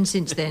football's happened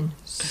since then.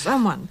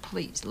 Someone,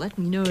 please, let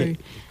me know.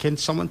 Can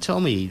someone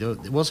tell me,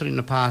 was it in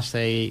the past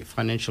a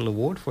financial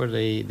award for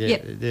the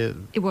Yep,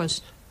 it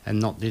was. And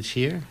not this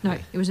year? No,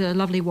 it was a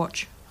lovely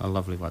watch. A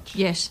lovely watch.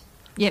 Yes.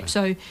 Yep,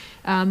 so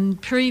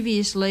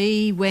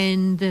previously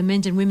when the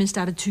men's and women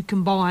started to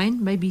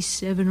combine, maybe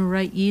 7 or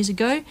 8 years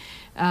ago,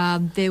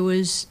 there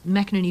was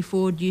McInerney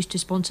Ford used to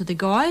sponsor the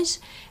guys,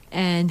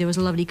 and there was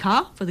a lovely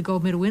car for the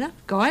gold medal winner,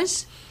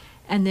 guys.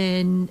 And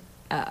then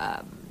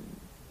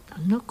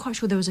I'm not quite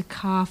sure there was a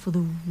car for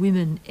the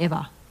women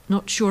ever.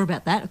 Not sure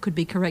about that, I could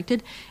be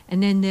corrected.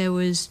 And then there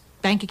was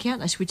bank account,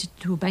 they switched it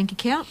to a bank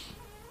account.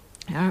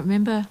 I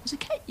remember, was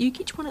it Kate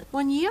Ukic won it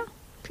 1 year?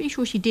 Pretty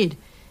sure she did.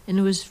 And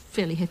it was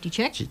fairly hefty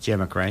check.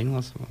 Gemma Crane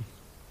was the one.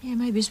 Yeah,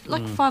 maybe it's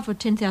like $5,000 or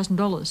 $10,000.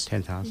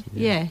 $10,000.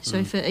 Yeah,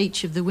 so for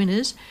each of the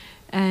winners,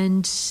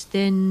 and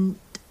then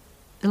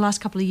the last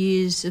couple of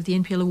years of the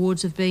NPL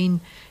Awards have been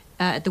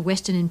at the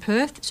Western in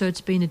Perth. So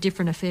it's been a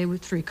different affair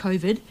through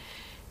COVID,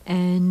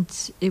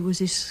 and it was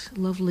this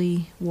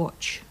lovely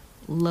watch,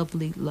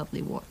 lovely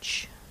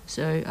watch.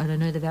 So I don't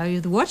know the value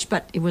of the watch,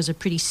 but it was a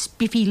pretty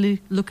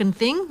spiffy looking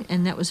thing,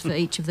 and that was for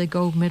each of the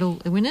gold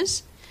medal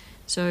winners.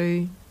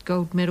 So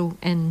gold medal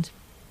and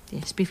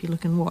spiffy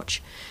looking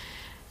watch.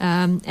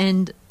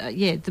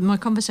 My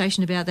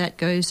conversation about that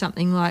goes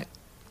something like,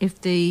 if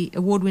the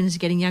award winners are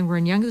getting younger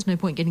and younger, there's no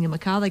point getting them a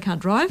car, they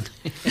can't drive.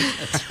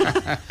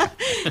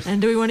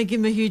 And do we want to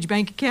give them a huge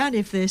bank account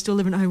if they're still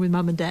living at home with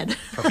mum and dad?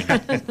 Probably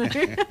not.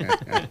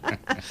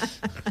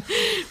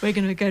 We're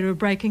going to go to a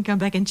break and come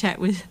back and chat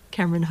with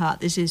Cameron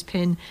Hart. This is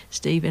Penn,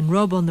 Steve and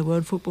Rob on the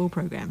World Football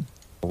Program.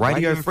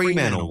 Radio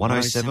Fremantle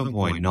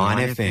 107.9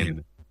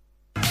 FM.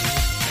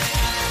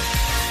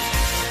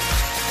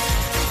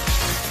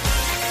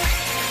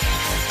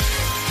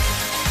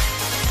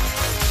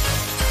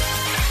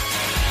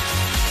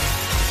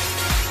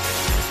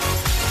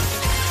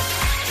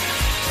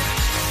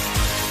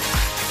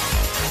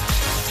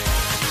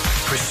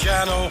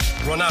 Cristiano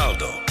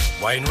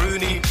Ronaldo, Wayne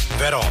Rooney,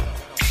 Veron.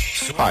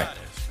 Hi,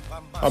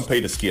 I'm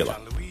Peter Skiller.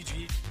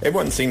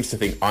 Everyone seems to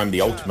think I'm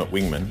the ultimate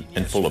wingman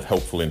and full of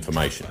helpful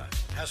information.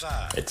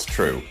 It's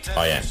true,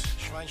 I am.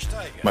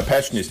 My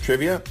passion is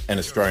trivia and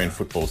Australian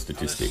football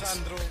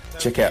statistics.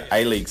 Check out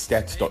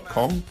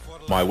aleaguestats.com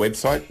my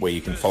website where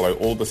you can follow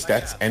all the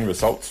stats and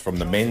results from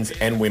the men's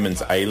and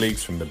women's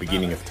A-Leagues from the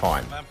beginning of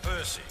time,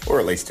 or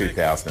at least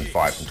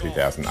 2005 and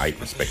 2008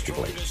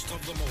 respectively.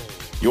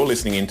 You're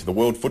listening in to the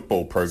World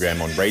Football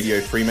Program on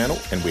Radio Fremantle,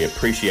 and we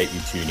appreciate you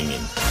tuning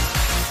in.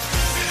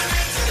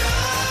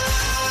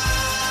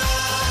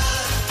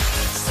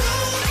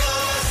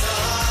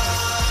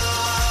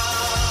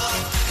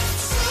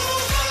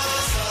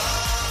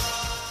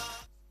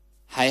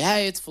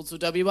 Hey, it's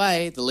Futsal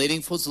WA, the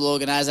leading futsal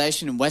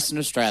organisation in Western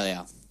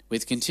Australia.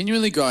 With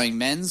continually growing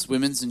men's,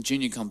 women's and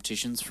junior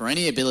competitions for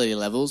any ability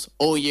levels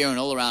all year and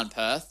all around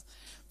Perth,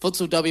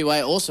 Futsal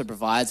WA also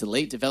provides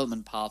elite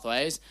development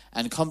pathways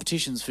and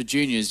competitions for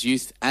juniors,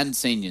 youth and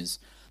seniors.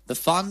 The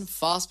fun,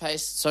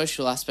 fast-paced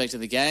social aspect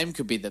of the game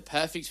could be the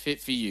perfect fit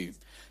for you.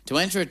 To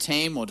enter a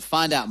team or to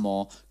find out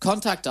more,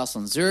 contact us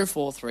on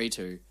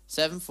 0432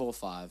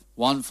 745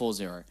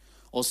 140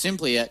 or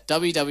simply at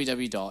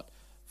www.futsalwa.org.au.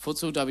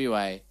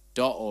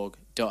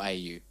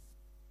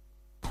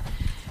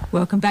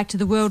 Welcome back to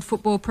the World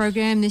Football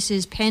Program. This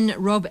is Pen,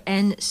 Rob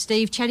and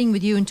Steve chatting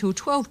with you until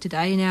 12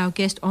 today, and our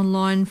guest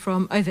online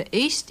from over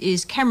east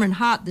is Cameron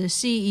Hart, the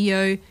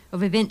CEO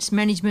of Events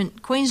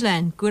Management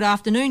Queensland. Good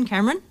afternoon,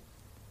 Cameron.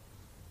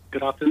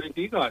 Good afternoon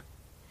to you guys.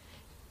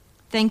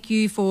 Thank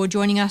you for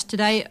joining us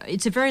today.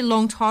 It's a very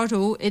long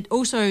title. It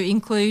also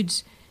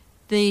includes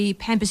the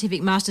Pan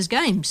Pacific Masters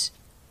Games.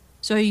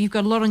 So you've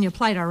got a lot on your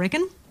plate, I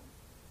reckon.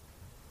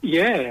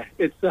 Yeah,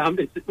 it's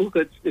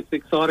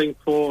exciting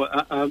for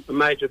a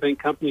major event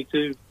company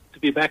to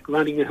be back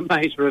running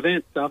major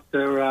events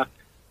after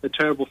the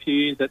terrible few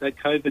years that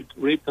COVID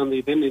reaped on the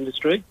event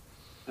industry.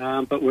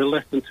 But we're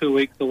less than 2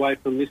 weeks away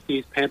from this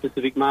year's Pan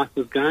Pacific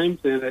Masters Games,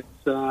 and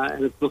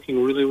it's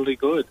looking really, really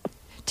good.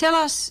 Tell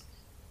us,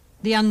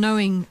 the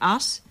unknowing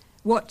us,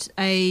 what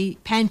a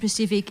Pan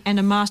Pacific and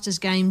a Masters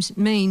Games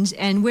means,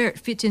 and where it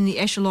fits in the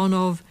echelon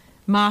of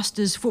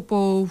Masters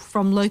football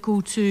from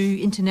local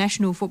to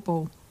international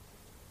football.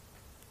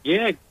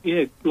 Yeah.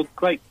 Look,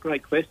 great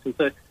question.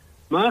 So,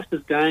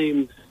 Masters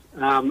Games,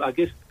 I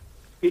guess,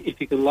 if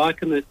you can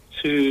liken it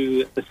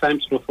to the same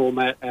sort of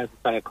format as,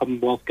 say, a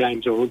Commonwealth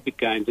Games or Olympic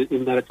Games,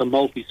 in that it's a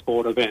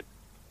multi-sport event.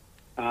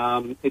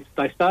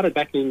 They started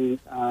back in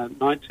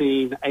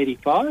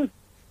 1985,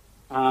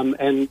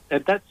 and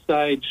at that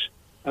stage,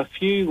 a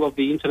few of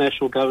the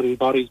international governing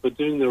bodies were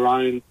doing their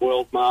own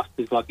World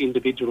Masters, like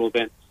individual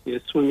events.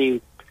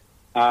 Swimming,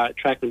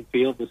 track and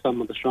field were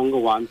some of the stronger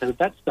ones. And at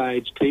that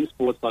stage, team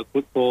sports like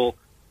football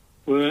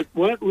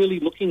weren't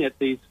really looking at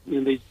these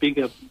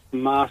bigger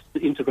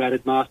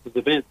integrated Masters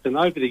events. And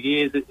over the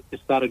years, it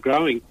started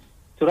growing.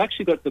 So it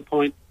actually got to the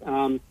point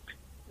that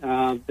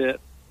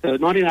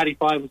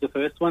 1985 was the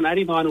first one,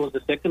 89 was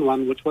the second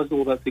one, which wasn't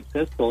all that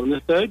successful, and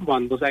the third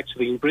one was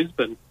actually in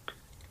Brisbane,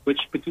 which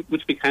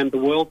became the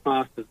World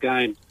Masters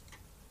Games.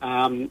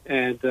 And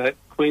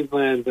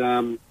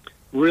Queensland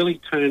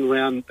really turned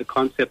around the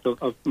concept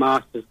of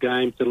Masters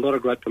Games, did a lot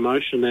of great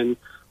promotion, and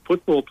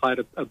football played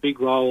a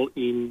big role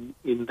in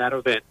that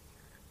event.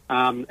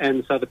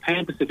 And so the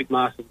Pan Pacific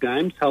Masters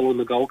Games, held on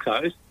the Gold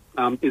Coast,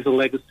 is a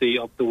legacy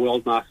of the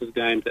World Masters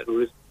Games that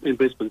were in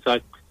Brisbane. So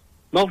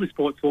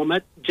multi-sport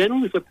format,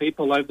 generally for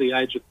people over the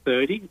age of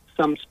 30.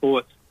 Some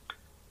sports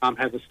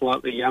have a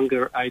slightly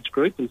younger age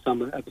group and some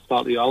have a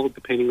slightly older,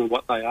 depending on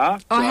what they are.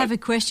 I have a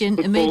question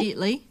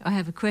immediately. I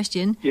have a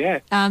question. Yeah.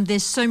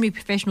 There's so many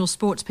professional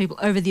sports people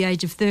over the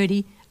age of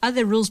 30. Are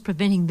there rules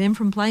preventing them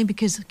from playing?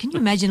 Because can you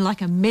imagine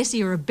like a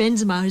Messi or a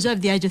Benzema who's over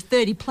the age of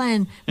 30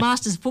 playing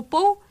Masters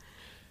football?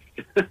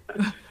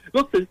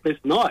 Look, there's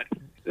not.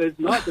 There's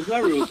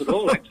no rules at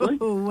all, actually.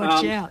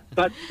 Watch out.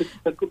 But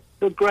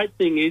the great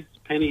thing is,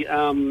 Penny,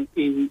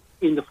 in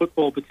the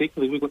football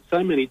particularly, we've got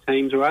so many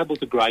teams who are able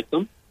to grade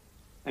them,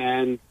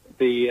 and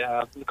the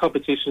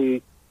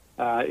competition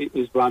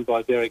is run by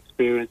a very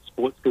experienced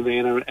sports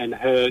commissioner, and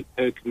her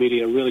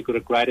committee are really good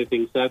at grading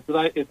things. So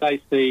if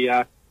they see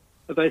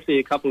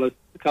a couple of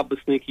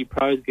sneaky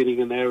pros getting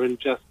in there and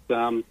just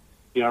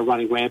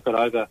running rampant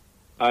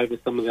over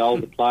some of the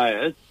older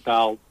players,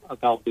 they'll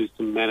do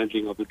some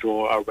managing of the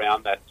draw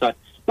around that. So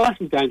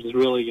Masters Games is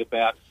really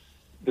about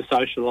the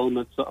social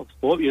elements of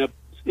sport.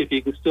 If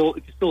you're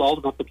still old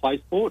enough to play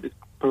sport, it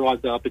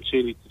provides the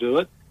opportunity to do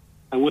it,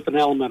 and with an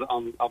element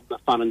of the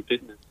fun and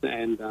fitness,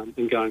 and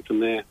going from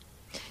there.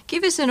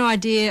 Give us an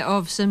idea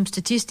of some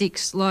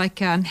statistics, like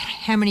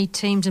how many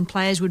teams and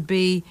players would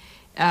be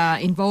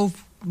involved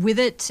with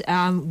it,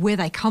 where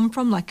they come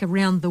from, like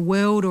around the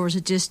world, or is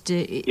it just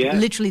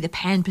literally the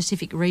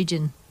Pan-Pacific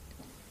region?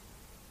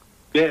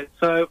 Yeah,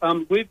 so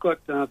we've got,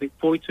 I think,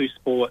 42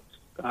 sports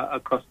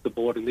across the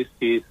board in this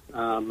year's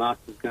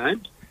Masters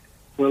Games.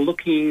 We're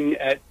looking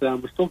at,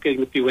 we're still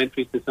getting a few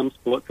entries in some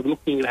sports. We're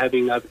looking at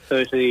having over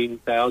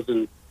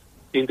 13,000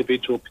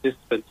 individual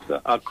participants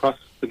across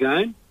the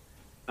game.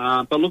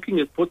 But looking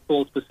at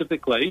football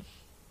specifically,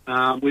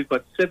 we've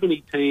got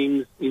 70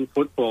 teams in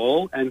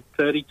football and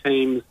 30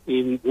 teams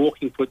in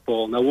walking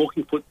football. Now,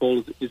 walking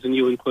football is a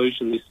new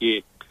inclusion this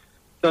year.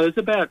 So there's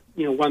about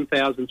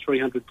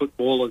 1,300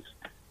 footballers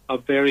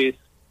of various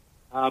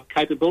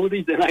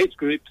capabilities and age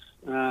groups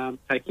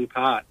taking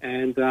part,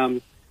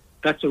 and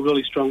that's a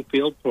really strong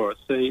field for us.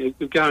 So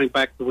going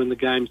back to when the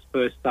games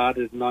first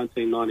started in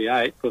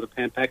 1998 for the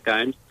Pan Pac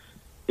Games,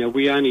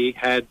 we only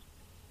had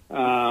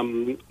a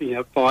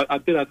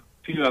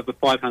few over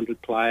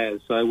 500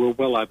 players, so we're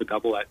well over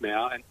double that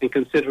now. And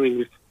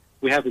considering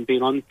we haven't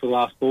been on for the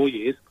last 4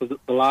 years, because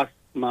the last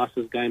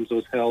Masters Games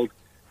was held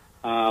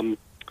 2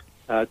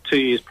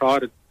 years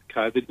prior to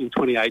COVID in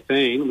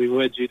 2018. We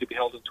were due to be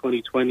held in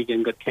 2020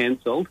 and got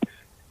cancelled,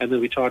 and then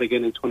we tried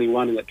again in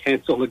 21 and got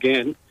cancelled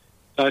again.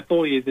 So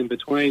 4 years in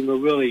between, we're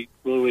really,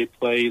 really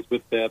pleased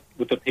with the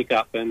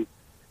pickup, and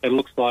it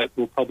looks like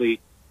we'll probably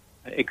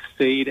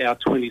exceed our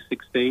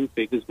 2016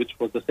 figures, which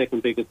was the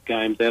second biggest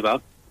games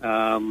ever.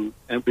 And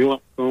we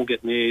won't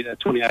get near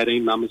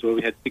 2018 numbers where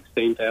we had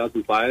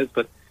 16,000 players,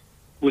 but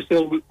we're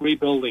still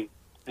rebuilding,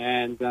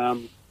 and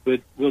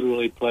we're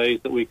really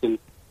pleased that we can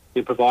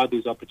provide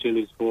these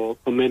opportunities for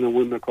men and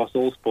women across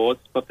all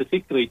sports, but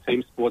particularly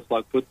team sports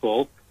like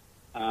football.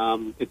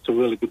 It's a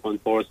really good one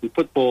for us. And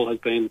football has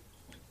been,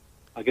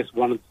 I guess,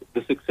 one of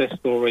the success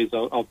stories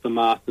of the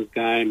Masters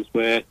Games,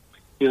 where,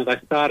 they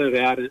started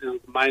out and it was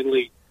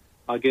mainly,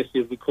 I guess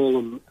if we call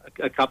them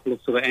a couple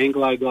of sort of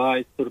Anglo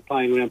guys sort of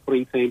playing around,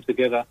 putting teams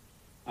together,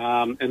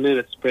 and then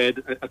it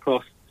spread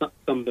across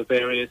some of the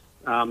various,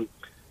 I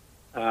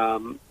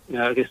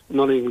guess,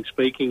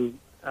 non-English-speaking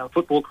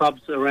football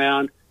clubs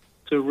around,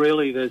 to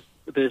really there's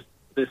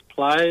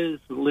players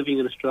living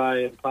in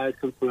Australia, and players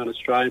come from around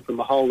Australia from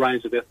a whole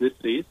range of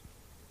ethnicities,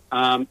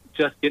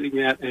 just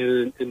getting out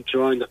and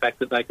enjoying the fact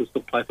that they can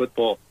still play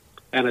football.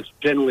 And it's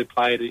generally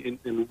played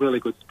in really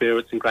good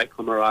spirits and great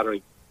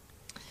camaraderie.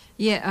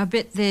 Yeah, I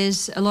bet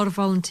there's a lot of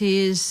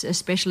volunteers,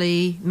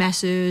 especially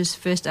masseurs,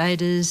 first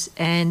aiders,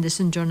 and the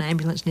St John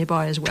Ambulance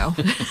nearby as well.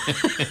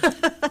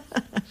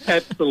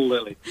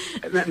 Absolutely,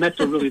 and that's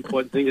a really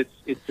important thing.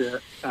 It's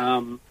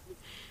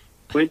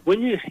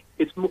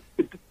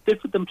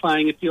different than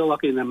playing. If you're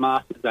like in a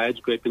Masters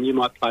age group and you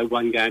might play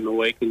one game a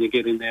week, and you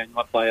get in there and you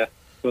might play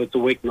whether it's a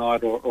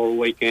weeknight or a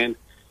weekend.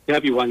 You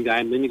have your one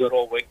game, then you've got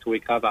all week to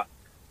recover.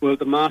 Well,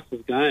 the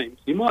Masters Games,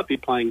 you might be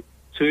playing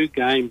 2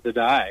 games a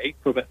day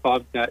for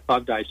about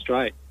 5 days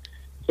straight.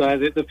 So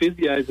the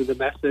physios and the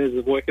masseurs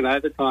are working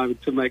overtime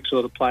to make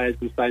sure the players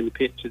can stay in the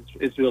pitch.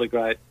 It's really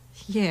great.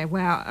 Yeah,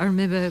 wow. I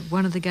remember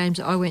one of the games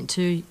I went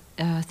to,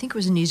 I think it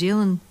was in New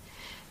Zealand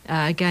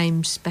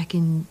games back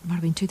in, might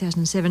have been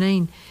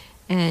 2017,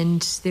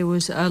 and there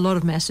was a lot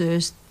of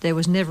masseurs. There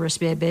was never a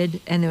spare bed,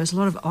 and there was a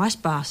lot of ice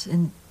baths,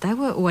 and they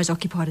were always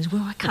occupied as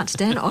well. I can't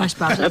stand ice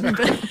baths,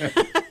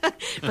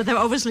 but they were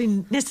obviously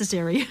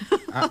necessary.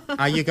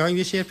 Are you going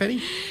this year,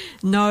 Penny?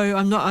 No,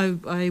 I'm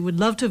not. I would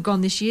love to have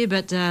gone this year,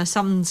 but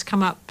something's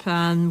come up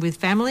with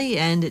family,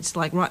 and it's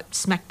like right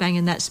smack bang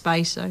in that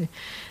space, so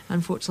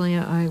unfortunately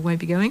I won't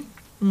be going.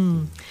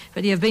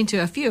 But yeah, I've been to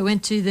a few. I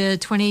went to the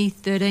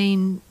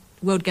 2013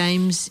 World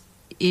Games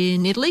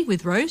in Italy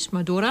with Rose,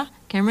 my daughter,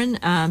 Cameron.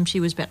 She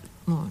was about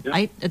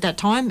 8 at that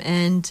time,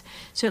 and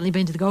certainly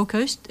been to the Gold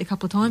Coast a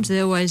couple of times.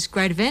 They're always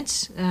great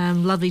events.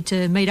 Lovely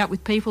to meet up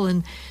with people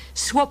and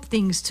swap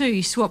things too.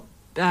 You swap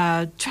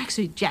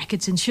tracksuit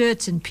jackets and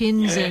shirts and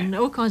pins and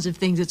all kinds of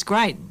things. It's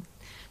great.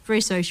 Very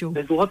social.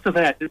 There's lots of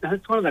that.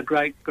 That's one of the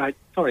great.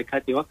 Sorry,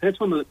 Kate. That's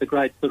one of the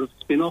great sort of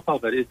spin-off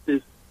of it.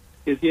 Is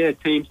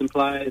teams and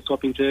players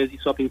swapping jerseys,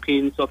 swapping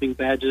pins, swapping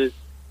badges.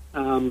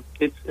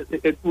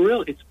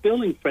 It's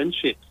building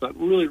friendships, like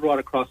really right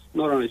across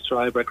not only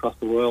Australia but across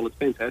the world. It's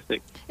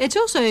fantastic. It's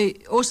also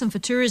awesome for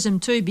tourism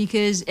too,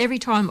 because every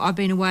time I've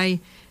been away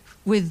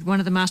with one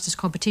of the Masters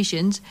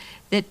competitions,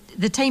 that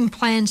the team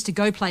plans to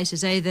go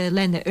places. They either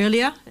land there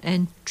earlier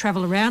and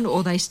travel around,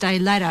 or they stay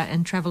later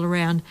and travel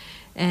around.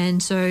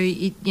 And so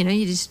you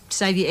just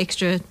save your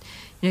extra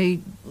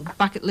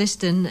bucket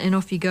list and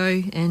off you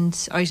go.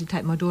 And I usually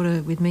take my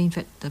daughter with me. In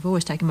fact, I've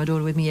always taken my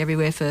daughter with me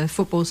everywhere for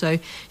football, so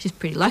she's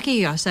pretty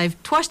lucky. I save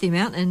twice the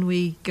amount, and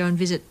we go and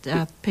visit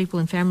people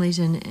and families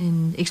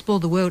and explore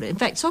the world. In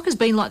fact, soccer's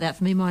been like that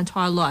for me my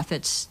entire life.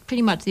 It's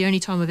pretty much the only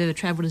time I've ever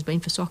travelled has been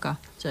for soccer,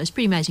 so it's a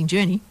pretty amazing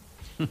journey.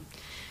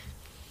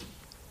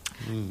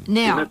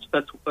 Now,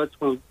 that's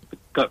one.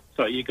 Go.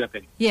 Sorry, you go,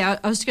 Penny. Yeah,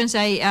 I was going to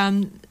say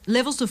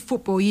levels of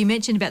football. You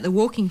mentioned about the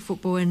walking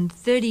football and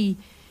 30.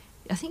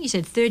 I think you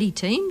said 30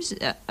 teams.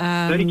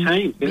 30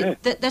 teams, yeah.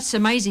 That's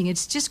amazing.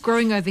 It's just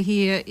growing over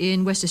here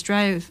in West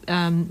Australia.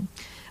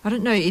 I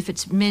don't know if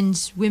it's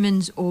men's,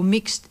 women's or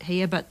mixed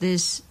here, but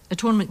there's a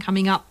tournament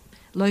coming up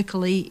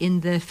locally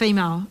in the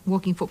female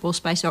walking football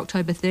space,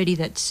 October 30.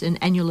 That's an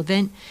annual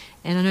event.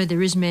 And I know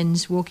there is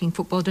men's walking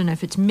football. I don't know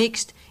if it's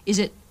mixed. Is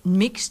it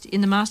mixed in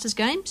the Masters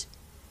Games?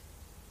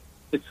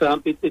 It's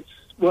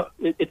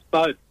it's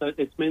both. So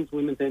it's men's,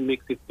 women's and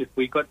mixed. If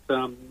we got...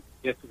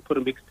 Yes, we put a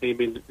mixed team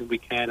in, and we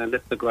can, and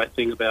that's the great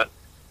thing about,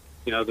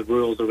 the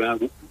rules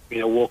around,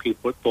 walking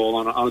football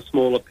on a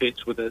smaller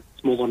pitch with a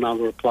smaller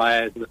number of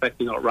players, and the fact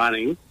you're not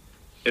running,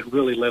 it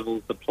really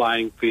levels the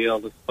playing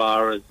field as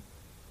far as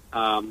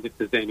if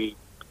there's any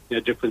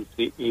difference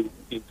in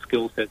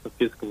skill sets or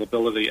physical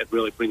ability. It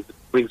really brings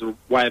it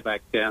way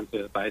back down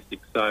to the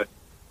basics. So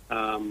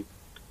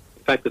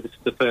fact that this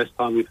is the first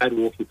time we've had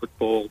walking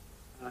football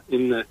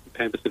in the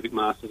Pan Pacific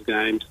Masters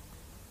Games,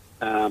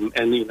 and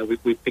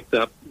we've picked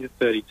up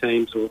 30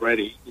 teams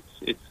already.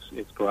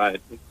 It's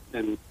great,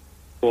 and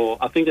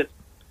I think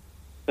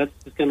that's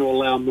just going to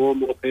allow more and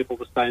more people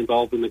to stay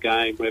involved in the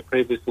game. Where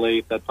previously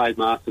if they played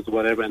Masters or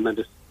whatever, and they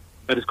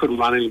just couldn't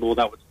run anymore,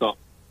 that would stop.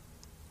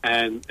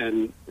 And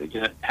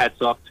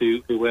hats off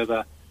to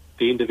whoever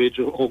the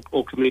individual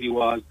or committee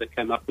was that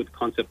came up with the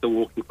concept of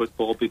walking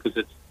football, because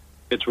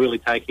it's really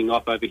taking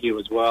off over here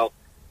as well.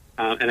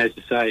 And as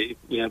you say,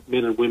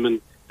 men and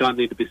women don't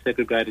need to be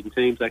segregated in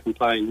teams; they can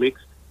play in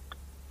mixed,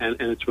 and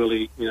it's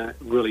really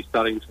really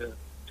starting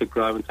to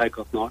grow and take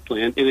off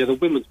nicely. And the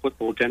women's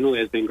football generally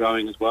has been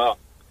growing as well.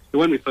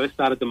 When we first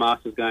started the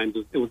Masters Games,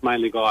 it was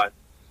mainly guys,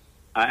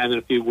 and then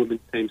a few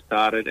women's teams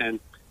started. And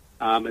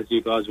as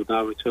you guys would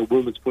know, too,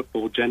 women's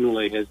football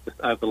generally has, just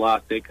over the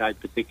last decade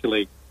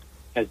particularly,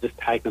 has just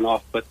taken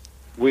off. But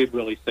we've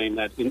really seen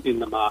that in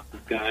the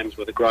Masters Games,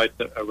 with the growth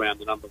around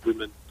the number of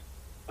women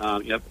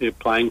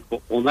playing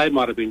football. And they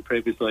might have been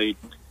previously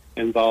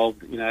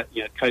involved,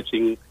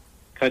 coaching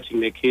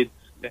their kids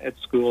at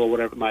school or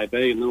whatever it may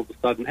be, and then all of a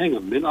sudden, hang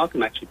on a minute, I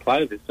can actually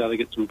play this. So they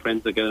get some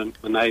friends that get them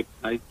when they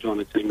join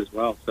the team as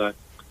well. So,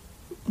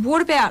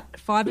 what about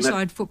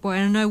five-a-side football?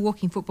 And I know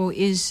walking football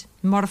is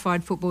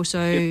modified football, so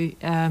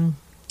I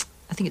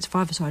think it's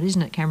five-a-side,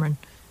 isn't it, Cameron?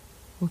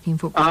 Walking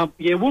football.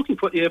 Walking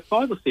football.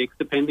 5 or 6,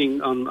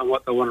 depending on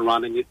what they want to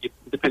run, and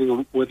depending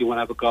on whether you want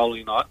to have a goal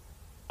or not.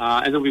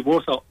 And then we've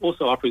also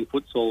offering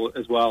futsal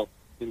as well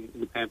in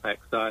the Pan Pac.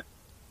 So,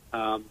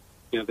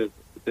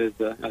 there's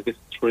I guess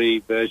 3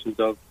 versions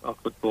of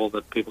football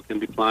that people can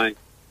be playing.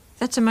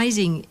 That's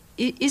amazing.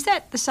 Is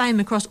that the same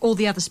across all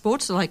the other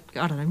sports, like,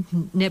 I don't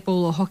know,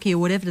 netball or hockey or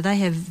whatever? Do they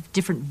have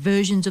different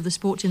versions of the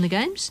sports in the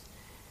games?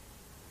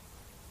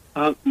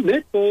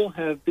 Netball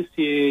have this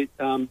year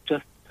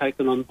just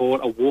taken on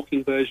board a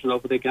walking version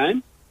of their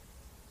game.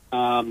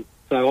 So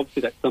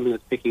obviously that's something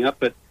that's picking up.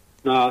 But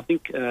no, I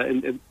think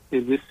in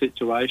this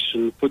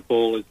situation,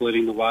 football is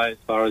leading the way as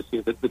far as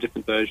the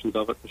different versions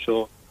of it, for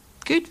sure.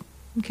 Good.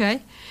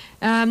 Okay.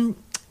 And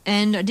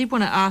I did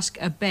want to ask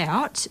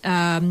about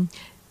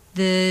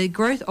the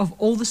growth of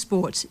all the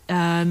sports.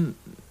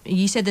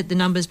 You said that the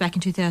numbers back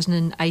in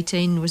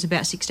 2018 was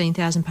about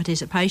 16,000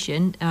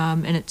 participation,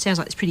 and it sounds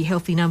like there's pretty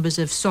healthy numbers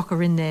of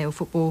soccer in there or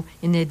football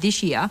in there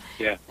this year.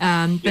 Yeah.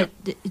 But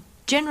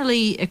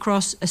generally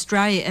across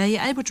Australia, are you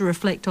able to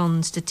reflect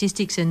on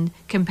statistics and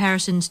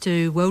comparisons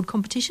to world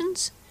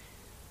competitions?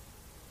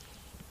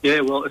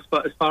 Yeah, well,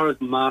 as far as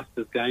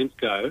Masters Games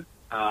go,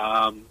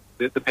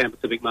 the Pan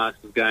Pacific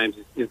Masters Games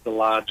is the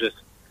largest.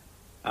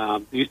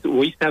 We used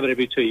to have it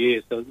every 2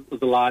 years, so it was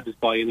the largest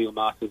biennial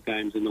Masters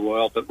Games in the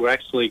world, but we're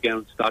actually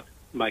going to start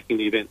making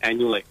the event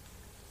annually.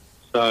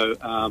 So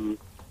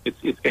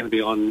it's going to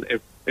be on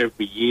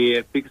every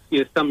year, because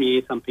some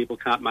years some people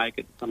can't make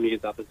it, some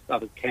years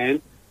others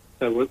can.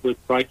 So we're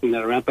breaking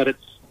that around, but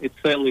it's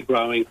certainly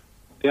growing.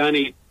 The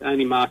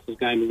only Masters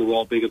game in the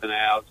world bigger than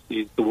ours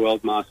is the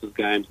World Masters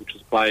Games, which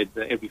is played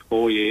every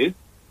 4 years,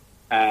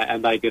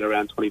 and they get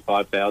around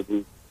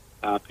 25,000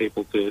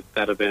 people to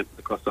that event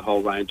across the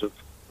whole range of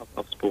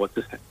sports.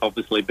 This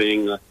obviously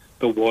being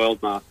the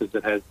World Masters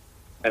that has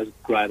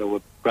greater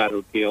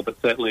appeal,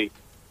 but certainly,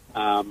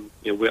 I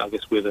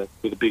guess we're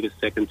the biggest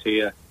second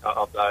tier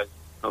of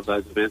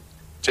those events.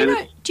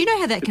 Do you know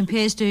how that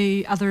compares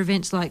to other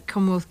events like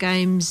Commonwealth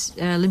Games,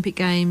 Olympic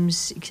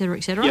Games, etc.,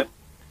 etc.? Yep.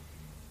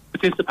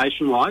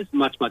 Participation-wise,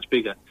 much, much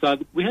bigger. So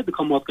we had the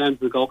Commonwealth Games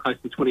in the Gold Coast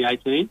in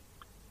 2018,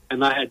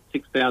 and they had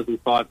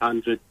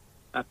 6,500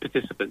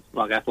 participants,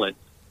 like athletes.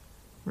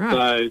 Right.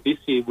 So this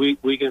year we're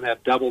going to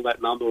have double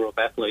that number of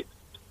athletes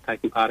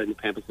taking part in the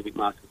Pan Pacific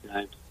Masters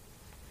Games.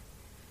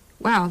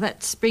 Wow,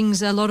 that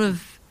brings a lot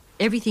of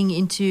everything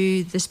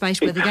into the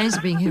space where the games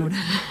are being held.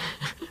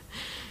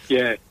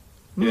 Yeah.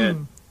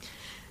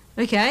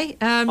 Okay.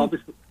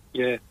 Obviously,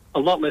 a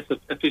lot less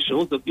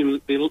officials.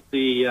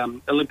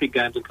 The Olympic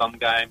Games and Common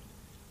Games,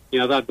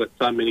 they've got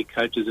so many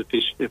coaches,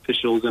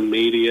 officials and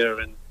media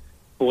and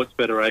sports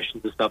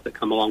federations and stuff that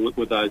come along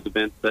with those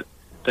events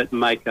that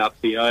make up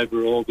the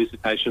overall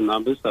visitation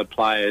numbers, so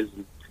players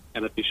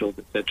and officials,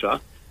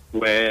 etc.,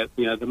 where,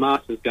 the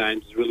Masters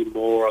Games is really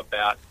more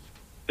about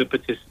the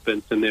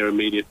participants and their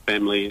immediate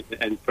family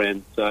and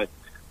friends. So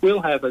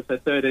we'll have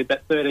about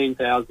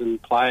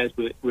 13,000 players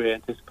we're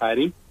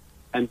anticipating,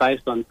 and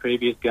based on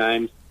previous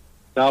games,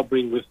 they'll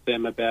bring with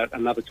them about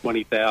another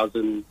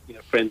 20,000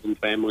 friends and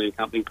family and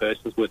accompanying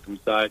persons with them.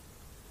 So,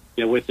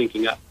 we're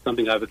thinking up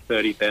something over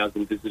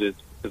 30,000 visitors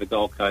to the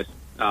Gold Coast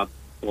for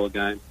the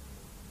game.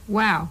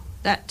 Wow,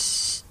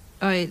 that's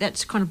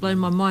kind of blown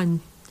my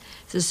mind.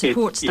 The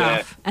support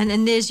staff, and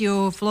then there's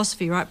your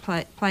philosophy, right?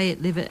 Play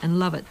it, live it, and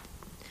love it.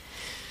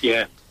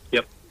 Yeah.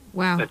 Yep.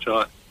 Wow. That's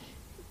right.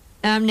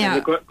 Now, and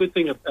the good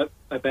thing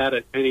about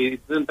it, Penny, is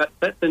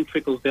that then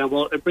trickles down.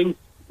 Well, it brings,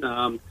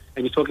 and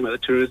you're talking about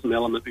the tourism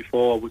element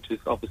before, which is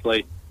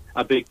obviously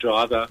a big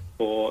driver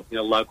for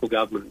local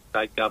government and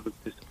state governments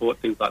to support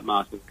things like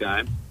Masters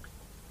Games.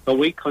 But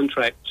we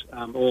contract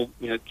all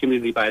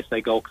community-based,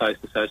 say, Gold Coast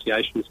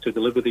associations to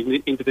deliver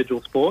the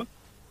individual sport.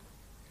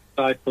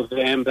 So for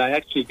them, they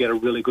actually get a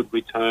really good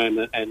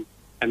return and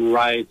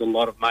raise a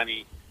lot of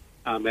money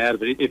out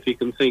of it. If you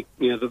can think,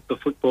 the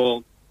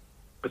football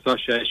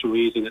association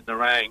we're using at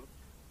Nerang,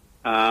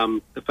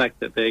 the fact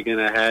that they're going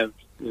to have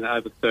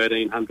over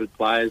 1,300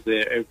 players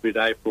there every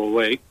day for a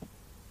week,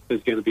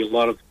 there's going to be a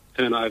lot of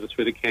turnover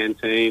through the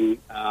canteen,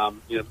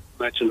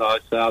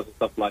 merchandise sales and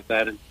stuff like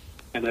that, and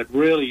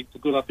it's a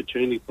good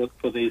opportunity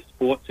for these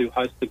sports to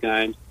host the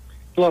games.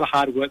 It's a lot of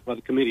hard work by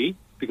the committee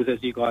because,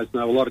 as you guys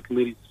know, a lot of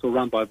committees are still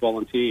run by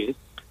volunteers.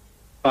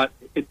 But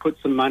it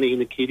puts some money in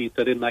the kiddies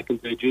so then they can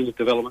do junior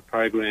development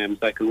programs,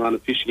 they can run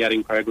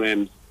officiating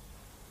programs,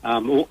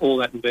 all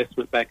that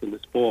investment back in the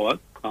sport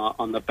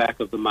on the back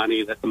of the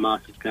money that the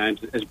Masters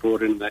Games has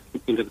brought into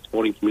the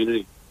sporting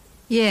community.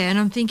 Yeah, and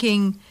I'm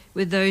thinking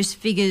with those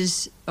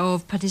figures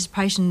of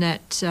participation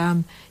that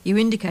you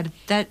indicated,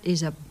 that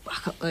is a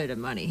bucket load of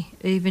money,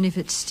 even if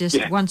it's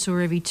just once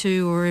or every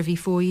 2 or every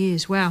 4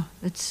 years. Wow,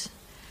 it's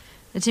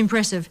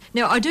impressive.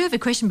 Now, I do have a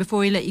question before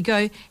we let you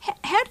go.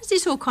 How does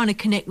this all kind of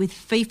connect with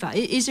FIFA?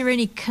 Is there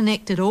any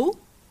connect at all?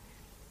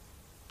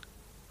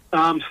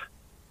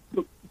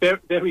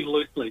 Very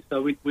loosely.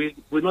 So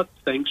we're not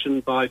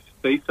sanctioned by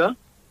FIFA,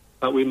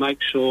 but we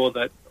make sure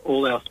that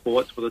all our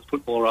sports, whether it's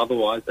football or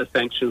otherwise, are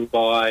sanctioned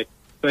by,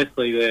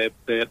 firstly,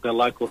 their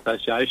local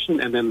association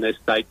and then their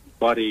state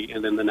body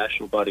and then the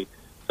national body.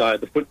 So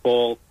the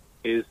football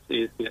is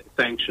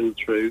sanctioned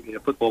through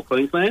Football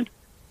Queensland,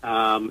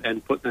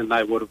 and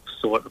they would have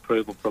sought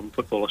approval from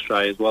Football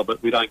Australia as well,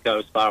 but we don't go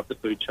as far up the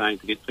food chain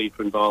to get FIFA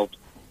involved.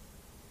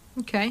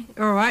 Okay,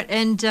 all right.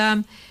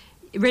 And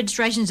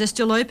registrations are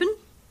still open?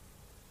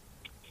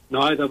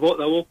 No, they've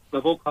all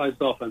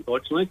closed off,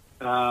 unfortunately,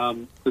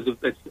 because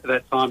it's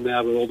that time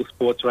now where all the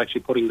sports are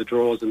actually putting the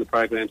draws and the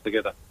programs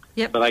together.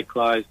 Yep. So they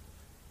closed,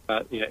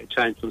 it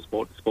changed from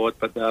sport to sport,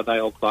 but they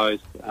all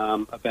closed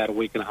about a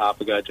week and a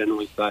half ago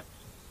generally. So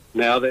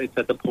now that it's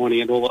at the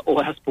pointy end,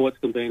 all our sports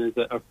conveners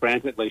are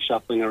frantically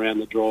shuffling around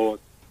the draws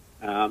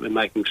and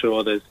making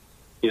sure there's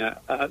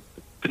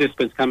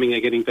participants coming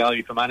and getting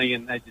value for money.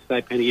 And as you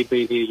say, Penny, you've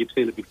been here, you've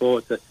seen it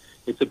before.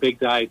 It's a big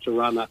day to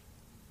run a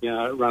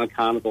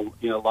carnival,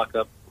 like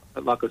a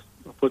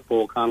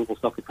football carnival,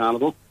 soccer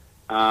carnival,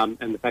 and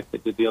the fact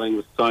that you're dealing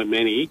with so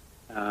many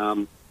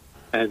and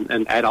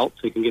adults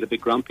who can get a bit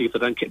grumpy if they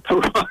don't get the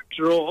right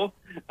draw,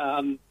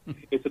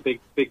 it's a big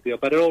deal.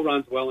 But it all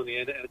runs well in the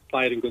end, and it's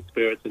played in good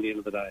spirits in the end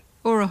of the day.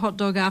 Or a hot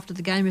dog after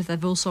the game if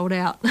they've all sold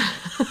out.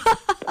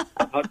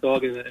 A hot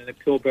dog and a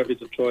cool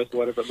beverage of choice,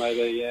 whatever it may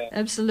be, yeah.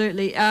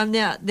 Absolutely.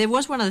 Now, there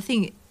was one other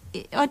thing.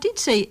 I did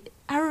see,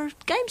 are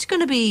games going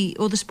to be,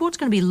 or the sport's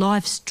going to be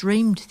live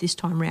streamed this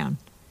time round?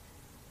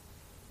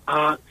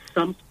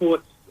 Some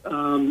sports,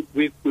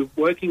 we're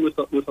working with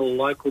a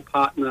local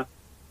partner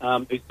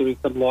who's doing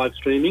some live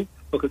streaming.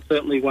 Look, it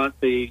certainly won't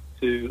be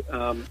to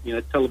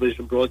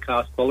television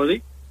broadcast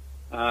quality,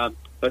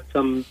 but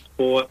some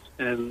sports,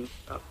 and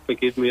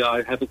forgive me,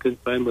 I haven't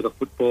confirmed whether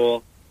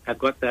football have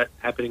got that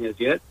happening as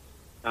yet.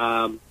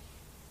 It's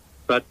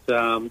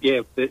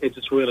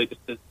just really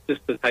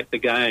just to take the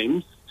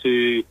games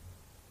to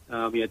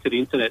the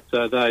internet,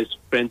 so those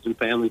friends and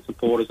family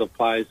supporters of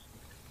players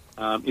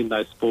in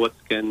those sports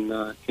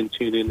can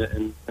tune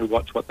in and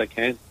watch what they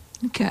can.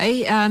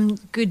 Okay,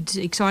 good,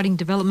 exciting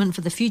development for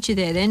the future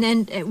there then.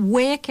 And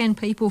where can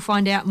people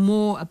find out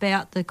more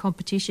about the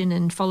competition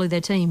and follow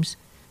their teams?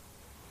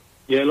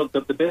 Yeah, look,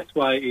 the best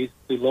way is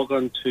to log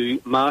on to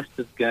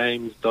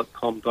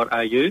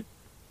mastersgames.com.au, which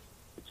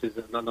is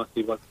a nice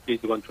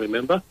easy one to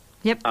remember.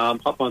 Yep.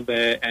 Hop on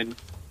there and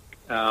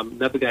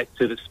navigate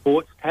to the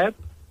sports tab.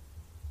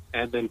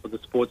 And then for the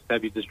sports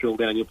tab, you just drill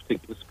down your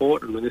particular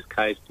sport. And in this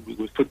case,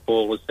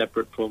 football is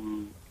separate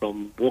from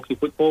walking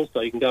football. So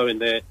you can go in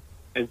there,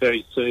 and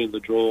very soon the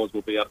draws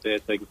will be up there,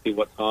 so you can see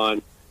what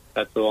time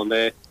that's all on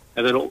there.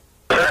 And then, also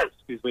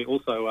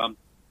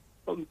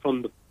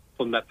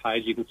from that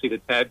page, you can see the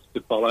tabs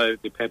to follow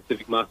the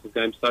Pacific Masters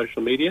Games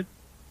social media.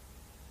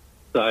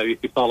 So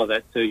if you follow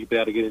that too, you'll be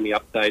able to get any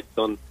updates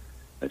on,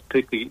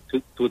 particularly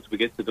towards we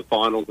get to the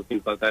finals and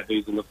things like that,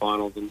 who's in the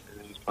finals and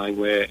who's playing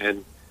where,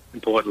 and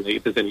importantly,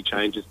 if there's any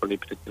changes for any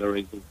particular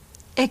reason.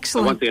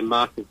 Excellent. So once again,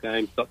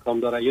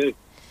 mastersgames.com.au.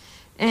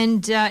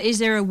 And is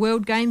there a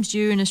World Games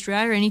due in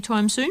Australia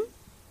anytime soon?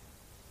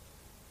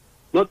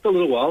 Not for a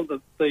little while.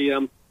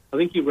 I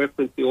think you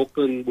referenced the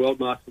Auckland World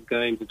Masters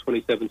Games in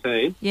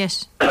 2017.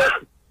 Yes.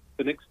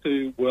 The next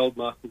two World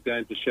Masters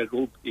Games are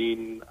scheduled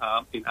in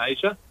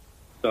Asia.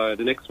 So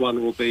the next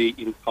one will be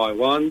in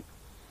Taiwan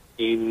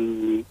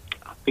in,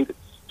 I think it's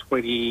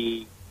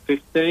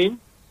 2015.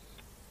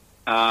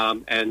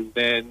 And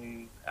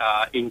then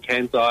in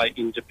Kansai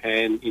in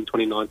Japan in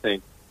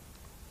 2019.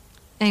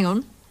 Hang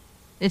on.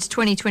 It's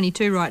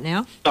 2022 right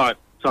now. Sorry,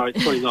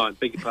 it's 29.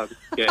 Beg your pardon.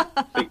 Yeah,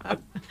 beg your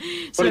pardon.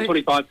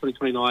 2025,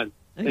 2029.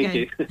 Thank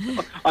you.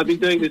 I've been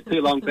doing this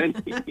too long, Ben.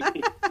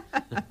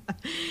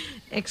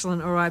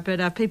 Excellent. All right,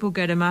 but people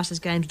go to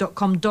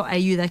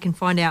mastersgames.com.au. They can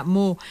find out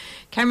more.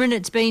 Cameron,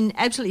 it's been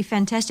absolutely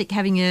fantastic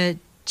having a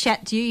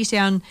chat to you. You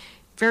sound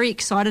very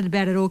excited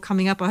about it all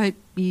coming up. I hope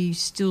you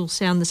still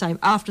sound the same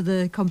after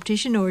the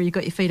competition, or you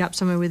got your feet up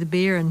somewhere with a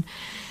beer and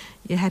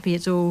you're happy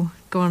it's all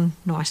gone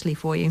nicely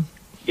for you.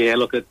 Yeah,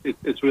 look,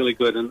 it's really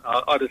good, and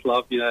I just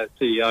love,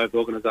 CEO of the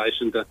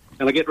organisation,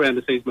 and I get around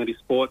to see as many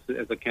sports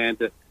as I can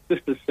to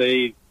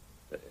see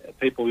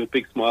people with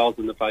big smiles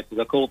on their faces.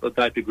 I call it the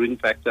dopey grin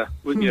factor.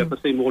 If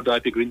I see more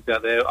dopey grins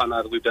out there, I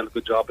know that we've done a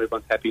good job.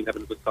 Everyone's happy and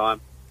having a good time.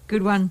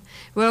 Good one.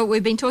 Well,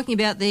 we've been talking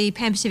about the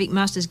Pan Pacific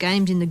Masters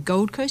Games in the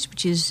Gold Coast,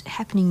 which is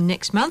happening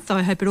next month.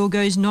 I hope it all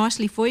goes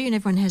nicely for you and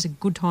everyone has a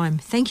good time.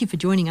 Thank you for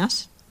joining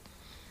us.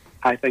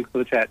 Hey, thanks for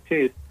the chat.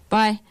 Cheers.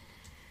 Bye.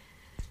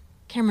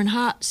 Cameron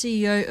Hart,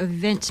 CEO of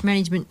Events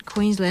Management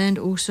Queensland,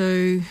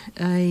 also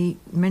a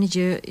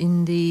manager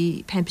in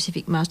the Pan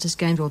Pacific Masters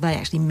Games, or they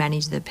actually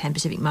manage the Pan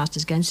Pacific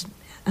Masters Games.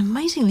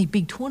 Amazingly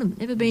big tournament.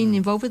 Never been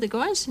involved with it,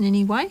 guys, in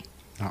any way?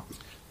 No.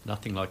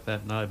 Nothing like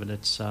that, no, but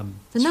it's... the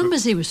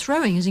numbers he was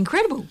throwing is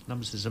incredible.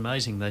 Numbers is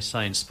amazing. They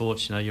say in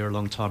sports, you're a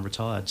long time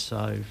retired,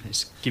 so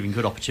it's giving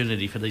good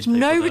opportunity for these people.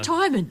 No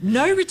retirement.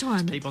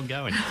 Keep on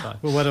going. So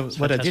well,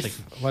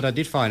 what I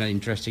did find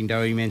interesting,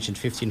 though, you mentioned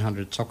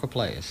 1,500 soccer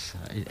players.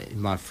 In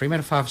my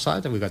Fremantle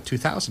five-side, we've got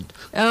 2,000.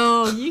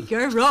 Oh, you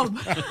go, Rob.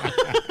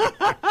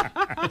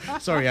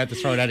 Sorry, I had to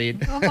throw that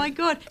in. Oh, my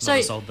God. So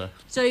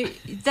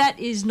that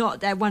is not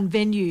that one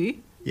venue,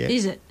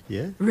 is it?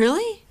 Yeah.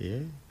 Really? Yeah.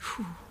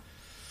 Whew.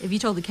 Have you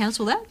told the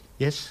council that?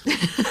 Yes.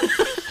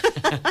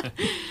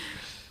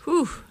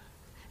 Whew.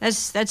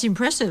 That's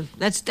impressive.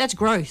 That's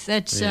growth.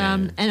 That's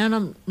and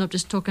I'm not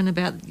just talking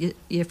about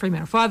your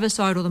Fremantle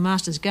five-a-side or the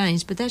Masters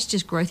Games, but that's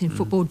just growth in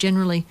football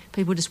generally.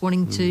 People just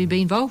wanting to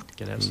be involved.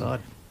 Get outside.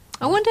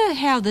 I wonder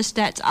how the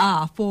stats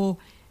are for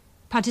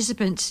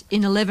participants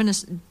in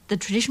the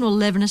traditional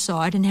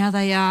 11-a-side, and how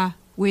they are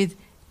with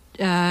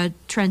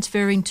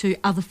transferring to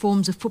other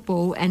forms of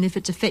football, and if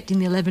it's affecting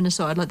the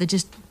 11-a-side, like they're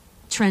just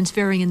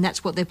transferring and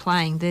that's what they're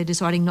playing. They're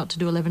deciding not to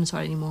do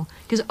 11-a-side anymore.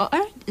 Because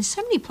there's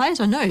so many players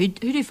I know who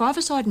do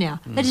 5-a-side now.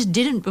 They just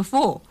didn't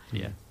before.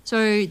 Yeah.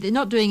 So they're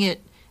not doing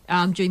it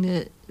during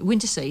the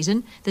winter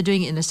season. They're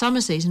doing it in the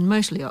summer season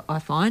mostly, I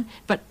find.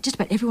 But just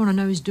about everyone I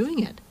know is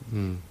doing it.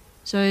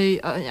 So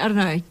I don't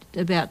know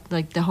about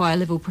like the higher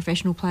level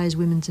professional players,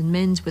 women's and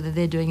men's, whether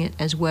they're doing it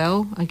as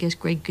well. I guess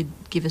Greg could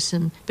give us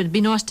some. But it'd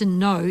be nice to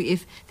know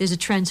if there's a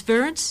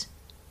transference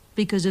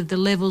because of the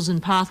levels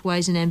and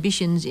pathways and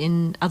ambitions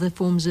in other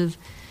forms of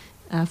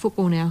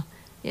football now.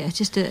 Yeah, it's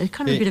just a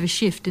kind of a bit of a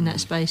shift in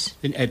that space.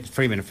 At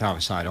Fremantle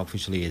five-a-side,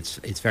 obviously,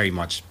 it's very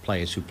much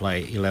players who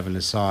play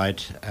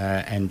 11-a-side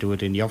and do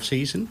it in the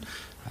off-season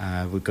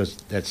because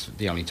that's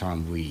the only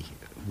time we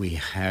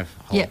have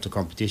hold the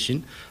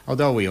competition.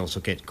 Although we also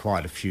get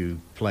quite a few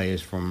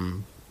players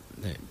from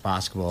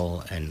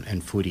basketball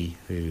and footy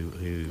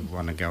who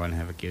want to go and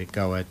have a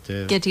go at...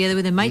 get together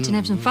with their mates and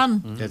have some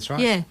fun. That's right.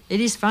 Yeah,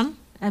 it is fun.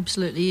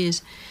 Absolutely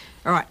is.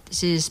 All right,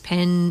 this is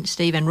Pen,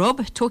 Steve and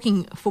Rob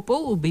talking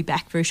football. We'll be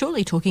back very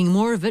shortly talking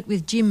more of it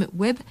with Jim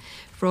Webb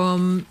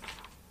from...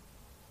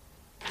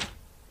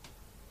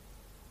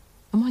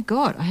 Oh, my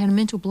God, I had a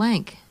mental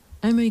blank.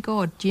 Oh, my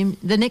God, Jim.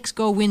 The Next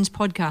Goal Wins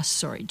podcast.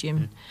 Sorry,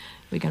 Jim.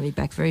 We're going to be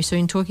back very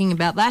soon talking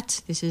about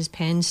that. This is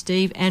Pen,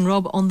 Steve and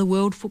Rob on the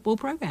World Football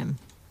Program.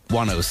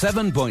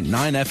 107.9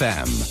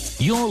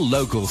 FM, your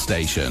local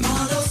station.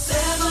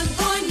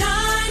 107.9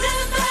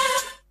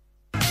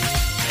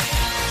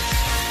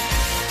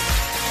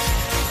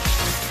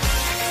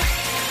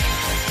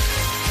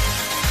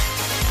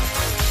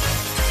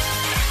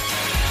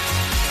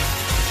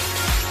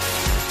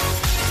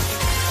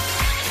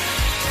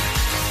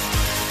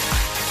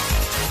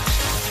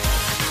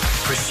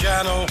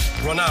 Cristiano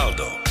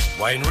Ronaldo,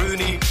 Wayne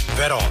Rooney,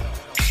 Veron.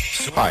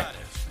 Hi,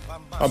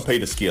 I'm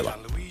Peter Skeeler.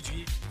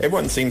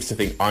 Everyone seems to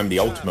think I'm the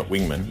ultimate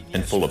wingman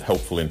and full of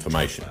helpful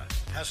information.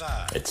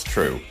 It's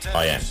true,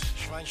 I am.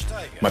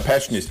 My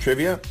passion is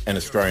trivia and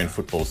Australian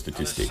football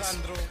statistics.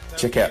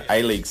 Check out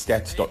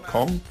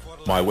aleaguestats.com,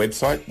 my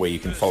website where you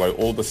can follow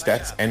all the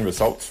stats and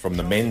results from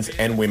the men's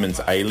and women's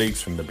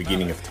A-Leagues from the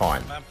beginning of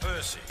time,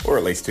 or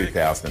at least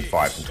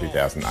 2005 and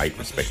 2008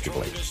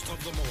 respectively.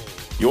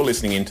 You're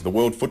listening into the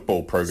World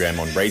Football Program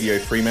on Radio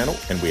Fremantle,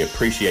 and we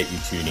appreciate you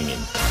tuning in.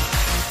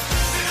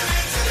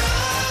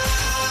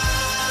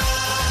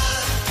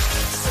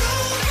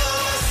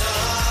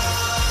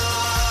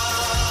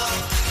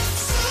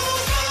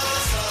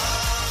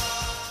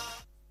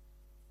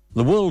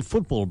 The World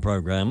Football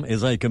Program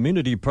is a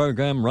community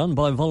program run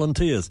by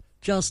volunteers,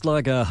 just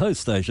like our host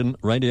station,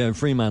 Radio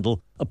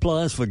Fremantle,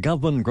 applies for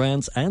government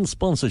grants and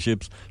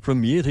sponsorships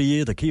from year to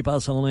year to keep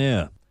us on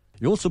air.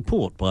 Your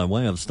support by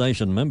way of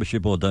station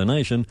membership or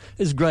donation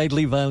is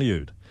greatly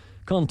valued.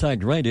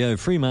 Contact Radio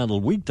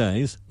Fremantle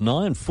weekdays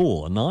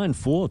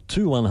 9494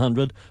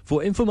 2100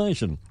 for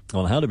information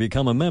on how to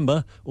become a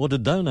member or to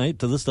donate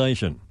to the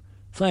station.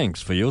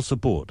 Thanks for your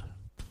support.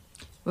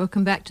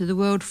 Welcome back to the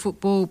World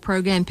Football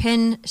Program.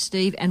 Penn,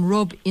 Steve and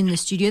Rob in the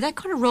studio. That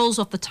kind of rolls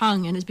off the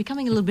tongue and it's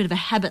becoming a little bit of a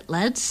habit,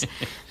 lads.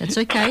 That's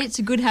okay. It's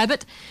a good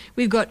habit.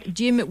 We've got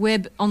Jim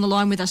Webb on the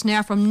line with us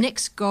now from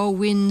Next Goal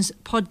Wins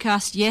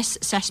podcast. Yes,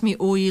 sass me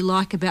all you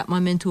like about my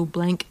mental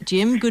blank.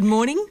 Jim, good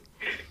morning.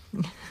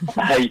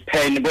 Hey,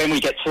 Penn, when we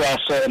get to our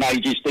certain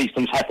ages, these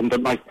things happen,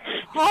 don't they?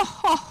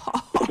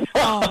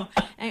 Oh,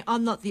 and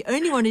I'm not the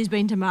only one who's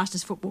been to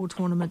Masters football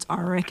tournaments,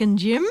 I reckon,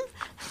 Jim.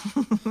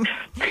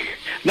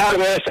 No,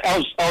 I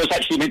was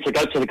actually meant to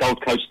go to the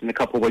Gold Coast in a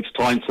couple of weeks'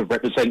 time to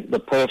represent the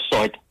Perth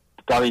side,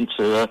 going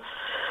to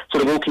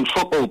the walking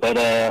football, but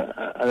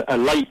a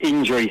late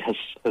injury has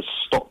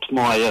stopped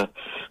my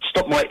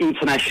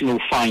international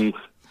fame.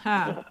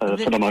 For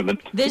the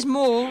moment. There's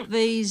more.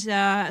 These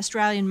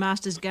Australian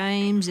Masters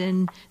Games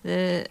and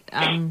the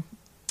Pan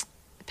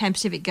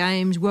Pacific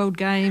Games, World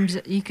Games.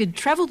 You could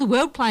travel the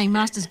world playing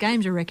Masters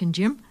Games, I reckon,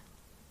 Jim.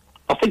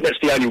 I think that's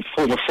the only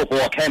form of football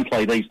I can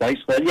play these days.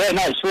 But yeah,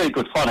 no, it's really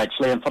good fun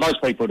actually. And for those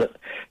people that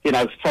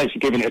fancy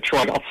giving it a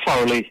try, I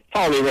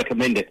thoroughly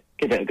recommend it.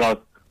 Give it a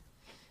go.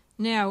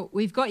 Now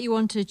we've got you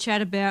on to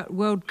chat about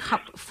World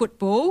Cup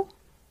football.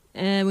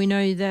 We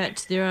know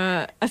that there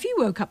are a few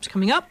World Cups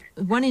coming up,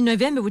 one in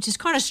November, which is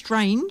kind of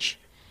strange.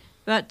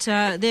 But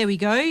there we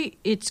go.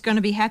 It's going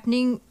to be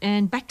happening.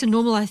 And back to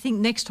normal, I think,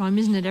 next time,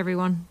 isn't it,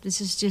 everyone?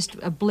 This is just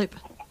a blip,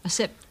 a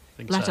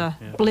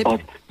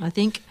blip, I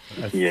think.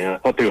 Yeah,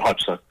 I do hope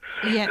so.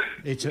 Yeah,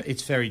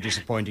 it's very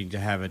disappointing to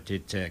have it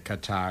at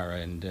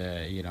Qatar, and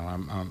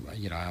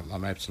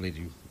I'm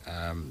absolutely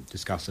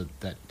disgusted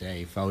that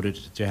they voted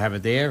to have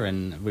it there,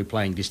 and we're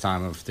playing this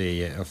time of the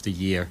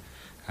year.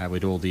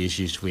 With all the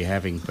issues we're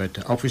having.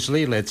 But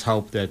obviously, let's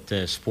hope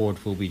that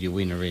sport will be the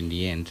winner in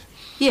the end.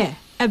 Yeah,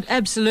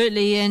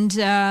 absolutely. And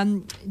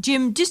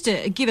Jim, just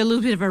to give a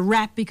little bit of a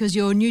wrap, because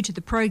you're new to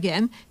the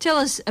program, tell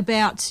us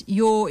about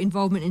your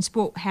involvement in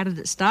sport. How did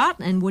it start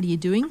and what are you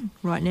doing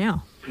right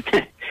now?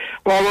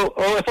 well,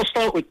 if I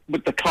start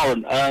with the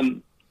current,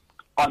 I'm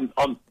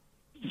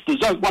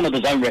one of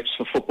the zone reps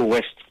for Football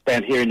West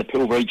down here in the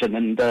Peel region,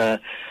 and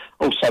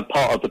also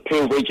part of the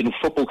Peel Regional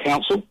Football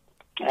Council.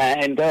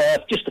 And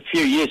just a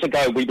few years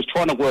ago, we were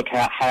trying to work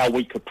out how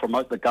we could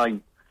promote the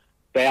game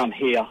down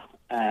here.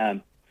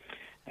 And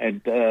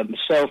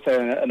myself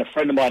and a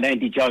friend of mine,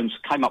 Andy Jones,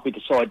 came up with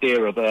this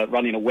idea of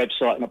running a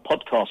website and a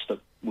podcast that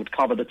would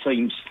cover the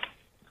teams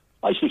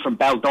basically from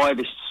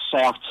Baldivis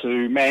south to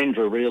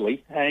Mandurah,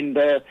 really. And,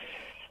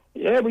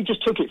 we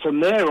just took it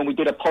from there, and we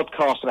did a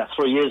podcast about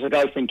 3 years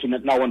ago thinking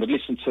that no one would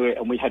listen to it,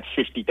 and we had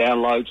 50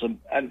 downloads.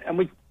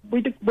 And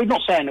we're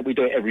not saying that we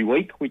do it every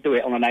week. We do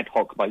it on an ad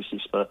hoc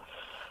basis, but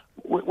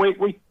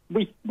we've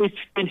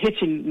been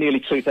hitting nearly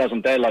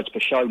 2,000 downloads per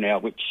show now,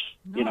 which,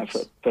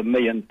 nice. For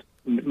me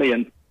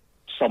and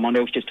someone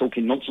else just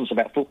talking nonsense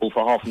about football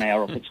for half an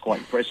hour, I think it's quite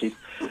impressive.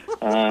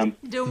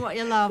 Doing what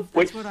you love,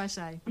 that's what I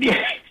say.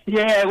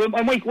 Yeah,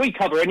 and we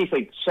cover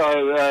anything.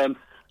 So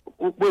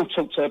we'll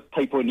talk to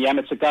people in the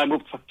amateur game, we'll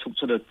talk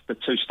to the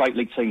two state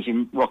league teams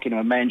in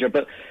Rockingham and Mandurah,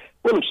 but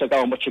we'll also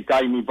go and watch a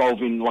game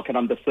involving like an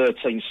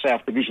under-13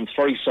 South Division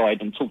 3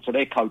 side and talk to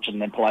their coach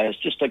and their players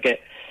just to get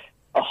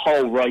a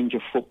whole range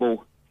of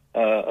football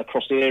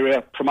across the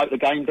area, promote the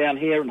game down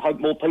here and hope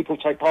more people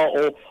take part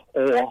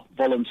or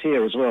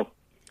volunteer as well.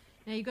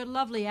 Now, you've got a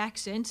lovely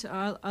accent.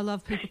 I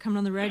love people coming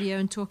on the radio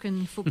and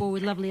talking football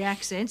with lovely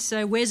accents.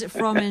 So where's it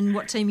from and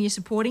what team are you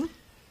supporting?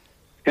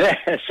 Yeah,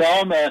 so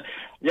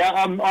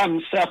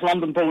I'm South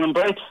London born and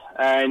bred,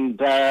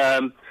 and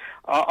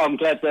I'm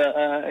glad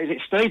that, is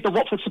it Steve, the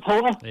Watford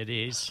supporter? It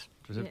is.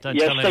 Yeah,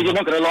 Steve, you're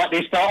not going to like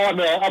this, but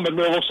I'm a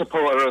Millwall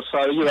supporter,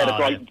 so you had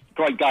a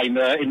great game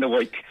in the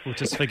week. We'll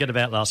just forget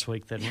about last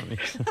week then, won't we?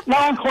 No,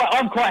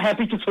 I'm quite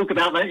happy to talk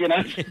about that,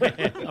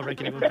 Yeah, I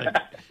reckon it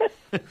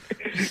would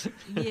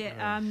be.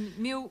 Yeah,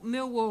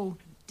 Millwall,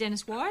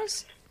 Dennis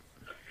Wise.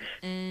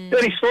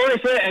 Dennis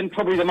Wise, and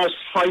probably the most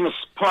famous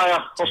player,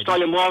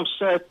 Australian-wise,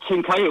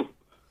 Tim Cahill.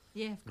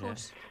 Yeah, of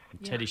course.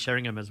 Yeah. Teddy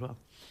Sheringham as well.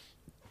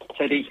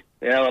 Teddy,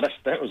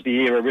 that was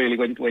the era really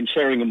when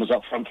Sheringham was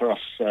up front for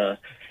us.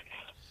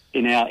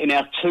 In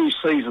our 2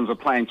 seasons of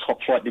playing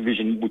top flight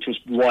division, which was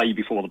way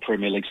before the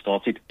Premier League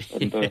started,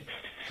 and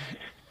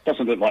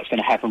doesn't look like it's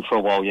going to happen for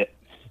a while yet.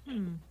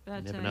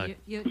 But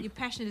you're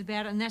passionate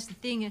about it, and that's the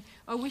thing.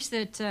 I wish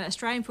that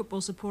Australian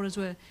football supporters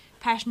were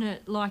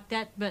passionate like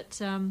that,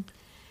 but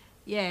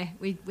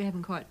we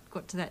haven't quite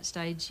got to that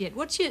stage yet.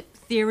 What's your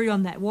theory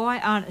on that? Why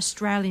aren't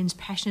Australians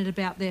passionate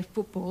about their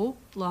football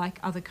like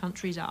other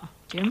countries are,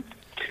 Jim?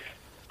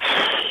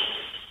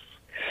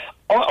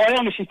 I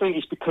honestly think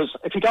it's because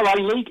if you go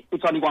A-League,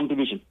 it's only one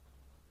division.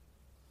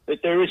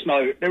 There is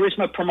no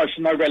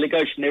promotion, no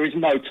relegation. There is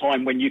no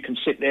time when you can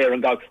sit there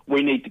and go,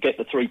 we need to get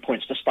the 3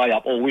 points to stay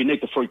up, or we need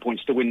the 3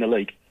 points to win the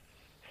league.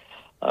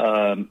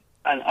 And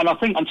I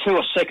think until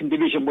a second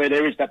division where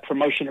there is that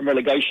promotion and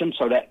relegation,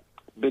 so that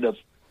bit of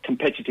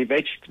competitive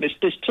edge,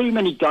 there's too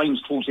many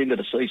games towards the end of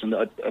the season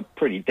that are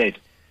pretty dead.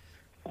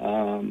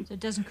 So it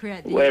doesn't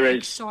create the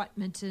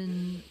excitement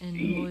and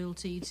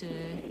loyalty to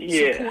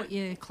support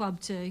your club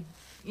to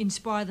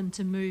inspire them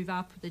to move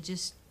up. They're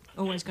just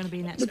always going to be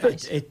in that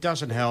space. It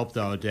doesn't help,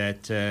 though,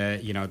 that,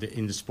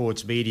 in the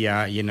sports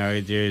media,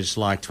 there's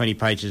like 20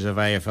 pages of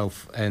AFL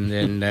and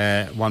then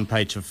one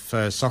page of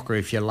soccer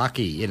if you're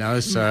lucky,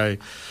 so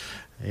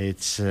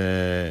it's,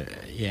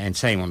 and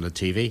same on the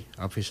TV,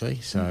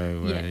 obviously,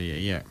 so,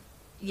 yeah.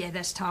 Yeah,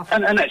 that's tough.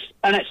 And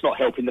that's not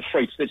helping the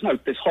free. There's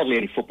hardly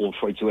any football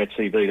free to air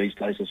TV these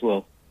days as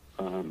well.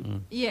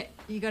 Yeah,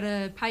 you got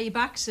to pay your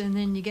bucks and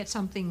then you get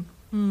something.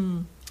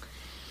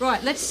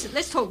 Right,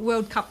 let's talk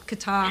World Cup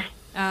Qatar,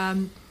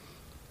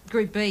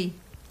 Group B.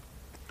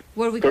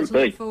 What have we got to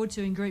look forward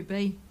to in Group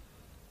B?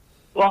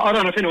 Well, I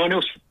don't know if anyone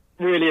else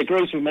really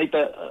agrees with me,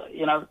 but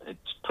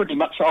it's pretty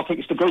much. I think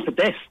it's the group of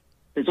death.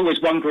 There's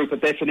always one group of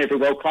death in every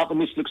World Cup,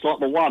 and this looks like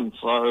the one.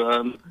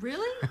 So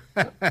really,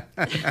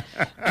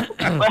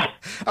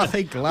 I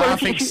think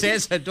laughing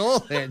says it all,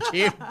 there,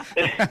 Jim.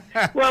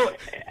 Well,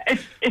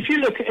 if you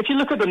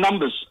look at the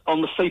numbers on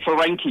the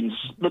FIFA rankings,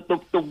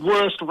 the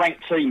worst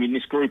ranked team in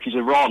this group is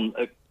Iran,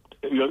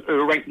 who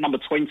are ranked number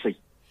 20.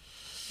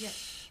 Yeah.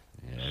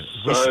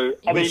 So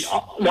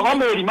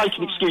I'm already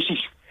making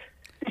excuses.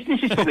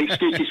 This is probably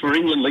excuses for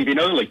England leaving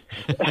early.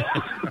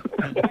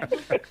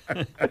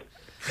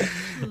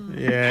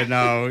 Yeah,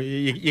 no,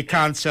 you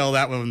can't sell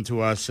that one to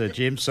us,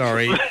 Jim.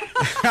 Sorry.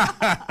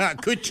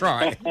 Good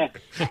try.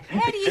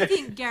 How do you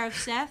think Gareth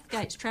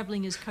Southgate's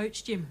travelling as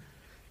coach, Jim?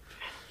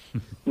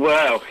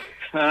 Well,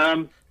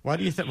 why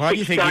do you think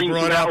he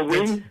brought up?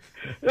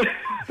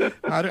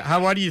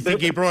 Why do you think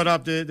he brought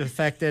up the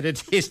fact that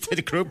it is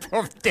the group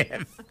of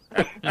death?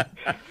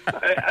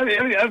 I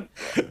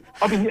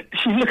mean,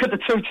 if you look at the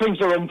two teams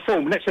that are on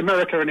form. That's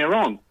America and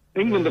Iran.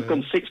 England have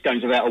gone 6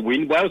 games without a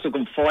win. Wales have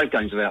gone 5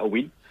 games without a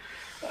win.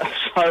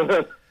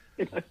 So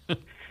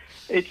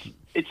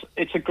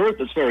it's a group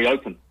that's very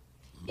open.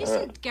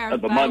 Isn't Gareth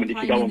at the Bale moment, if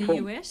you go playing on in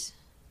form. the US?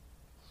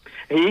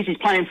 He is. He's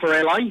playing for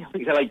LA. I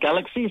think it's LA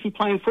Galaxy. Is he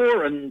playing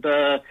for? And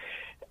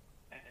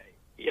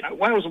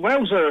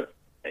Wales are.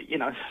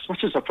 As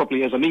much as I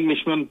probably, as an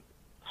Englishman,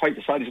 hate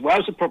to say this,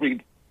 Wales are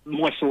probably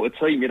my sort of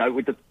team.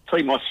 With the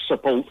team I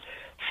support,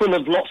 full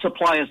of lots of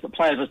players that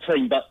play as a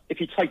team. But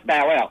if you take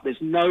Bow out,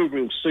 there's no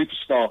real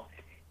superstar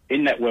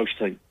in that Welsh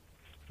team.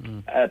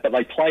 But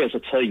they play as a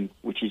team,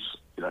 which is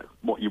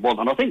what you want.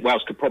 And I think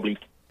Wales could probably,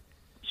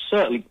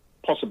 certainly,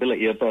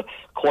 possibility of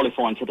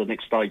qualifying to the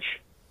next stage.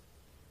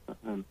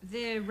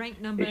 They're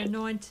ranked number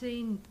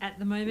 19 at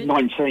the moment.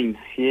 19,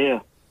 yeah.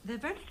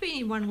 They've only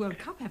been in one World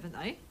Cup, haven't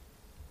they?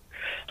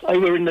 They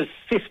were in the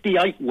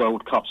 58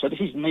 World Cup, so this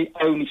is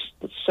only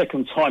the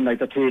second time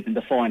they've appeared in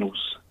the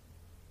finals.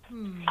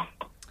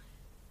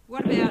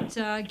 What about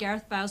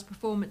Gareth Bale's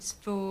performance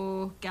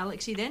for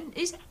Galaxy then?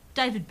 Is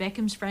David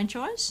Beckham's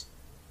franchise?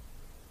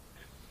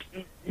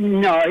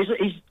 No,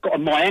 he's got a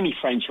Miami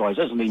franchise,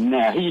 hasn't he?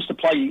 Now he used to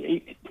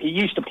play. He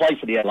used to play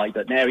for the LA,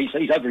 but now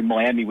he's over in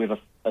Miami with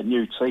a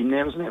new team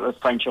now, isn't it? A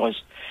franchise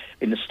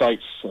in the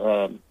States,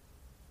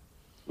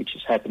 which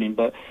is happening.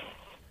 But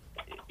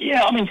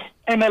yeah, I mean,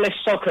 MLS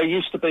soccer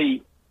used to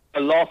be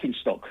a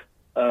laughingstock,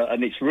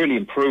 and it's really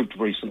improved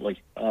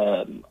recently.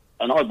 And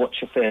I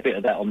watch a fair bit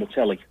of that on the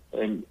telly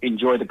and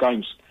enjoy the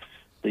games.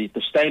 The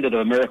standard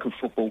of American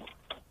football.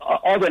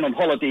 I went on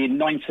holiday in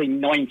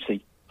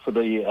 1990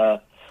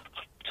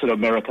 to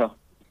America,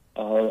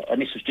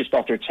 and this was just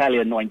after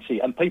Italia 90,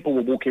 and people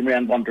were walking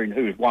around wondering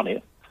who had won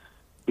it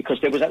because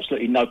there was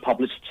absolutely no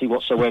publicity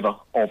whatsoever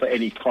of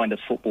any kind of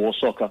football or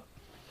soccer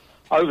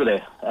over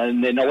there.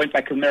 And then I went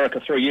back to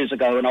America 3 years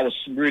ago, and I was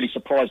really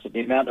surprised at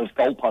the amount of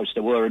goalposts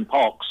there were in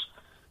parks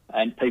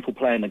and people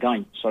playing the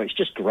game. So it's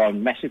just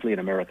grown massively in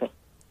America.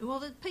 Well,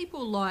 the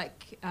people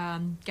like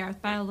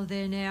Gareth Bale are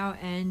there now,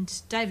 and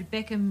David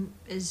Beckham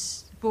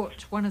has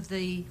bought one of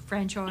the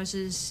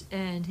franchises,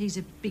 and he's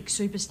a big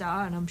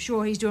superstar, and I'm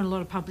sure he's doing a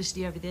lot of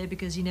publicity over there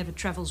because he never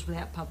travels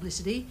without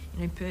publicity,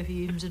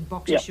 perfumes and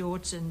boxer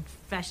shorts and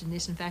fashion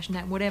this and fashion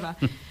that and whatever.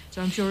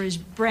 So I'm sure his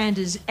brand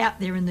is out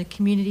there in the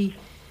community.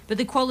 But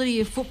is the quality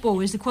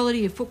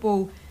of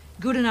football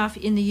good enough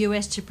in the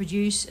US to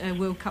produce a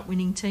World Cup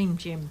winning team,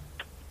 Jim?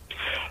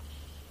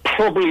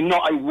 Probably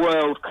not a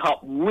World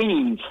Cup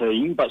winning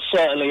team, but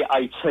certainly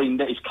a team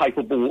that is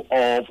capable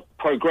of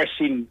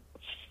progressing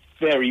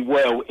very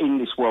well in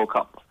this World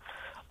Cup.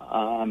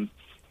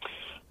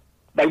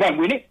 They won't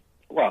win it.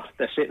 Well,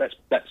 that's it.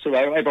 That's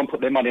everyone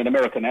put their money in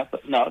America now.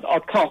 But no, I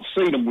can't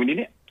see them winning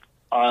it.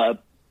 But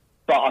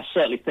I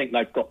certainly think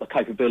they've got the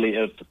capability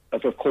of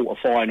a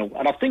quarter-final.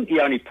 And I think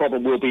the only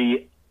problem will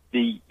be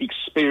the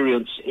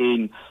experience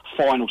in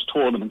finals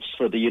tournaments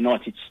for the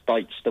United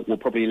States that will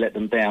probably let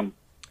them down.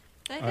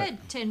 They've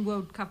had 10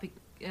 World Cup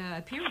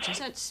appearances.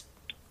 That's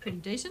pretty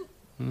decent.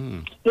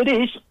 It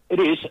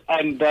is,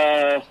 and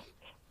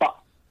but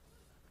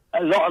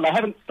a lot of they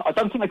haven't. I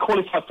don't think they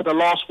qualified for the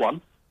last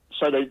one.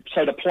 So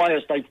the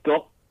players they've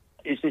got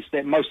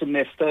most of them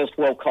their first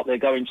World Cup they're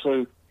going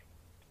to.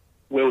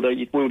 Will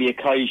the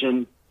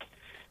occasion?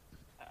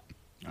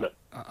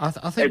 I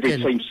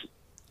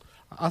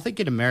think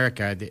in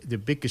America the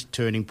biggest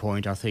turning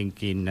point I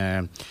think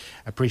in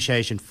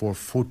appreciation for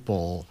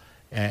football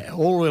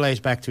all relates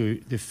back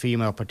to the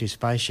female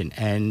participation.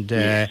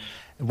 And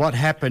what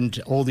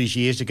happened all these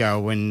years ago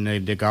when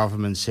the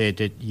government said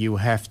that you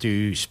have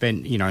to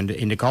spend,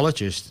 in the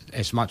colleges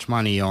as much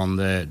money on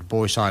the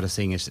boy side of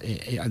things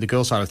as the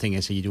girl side of things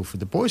as you do for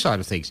the boy side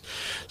of things.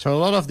 So a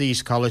lot of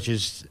these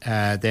colleges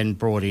then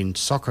brought in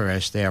soccer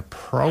as their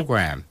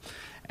program.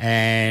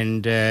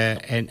 And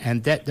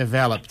that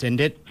developed, and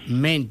that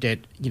meant that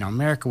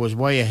America was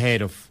way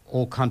ahead of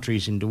all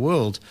countries in the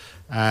world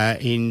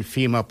in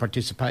female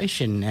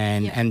participation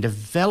and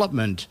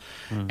development.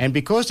 And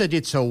because they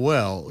did so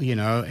well,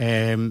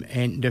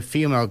 and the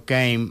female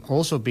game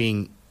also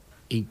being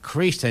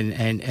increased,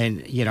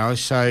 and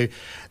so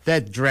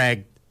that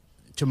dragged,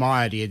 to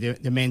my idea,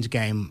 the men's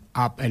game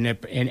up, and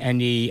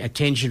the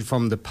attention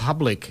from the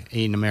public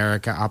in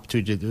America up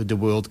to the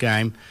world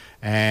game.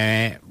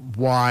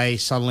 Why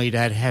suddenly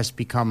that has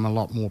become a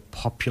lot more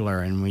popular,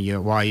 and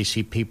why you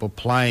see people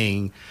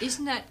playing.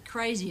 Isn't that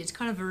crazy? It's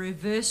kind of a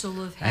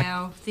reversal of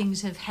how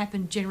things have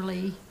happened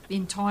generally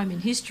in time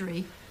in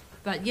history.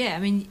 But yeah, I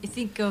mean, you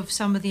think of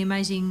some of the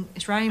amazing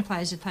Australian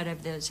players that played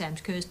over there. Sam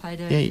Kerr's played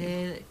over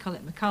there.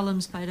 Colette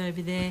McCullum's played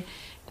over there.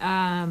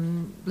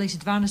 Lisa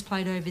Devanas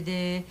played over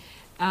there.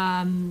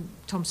 Tom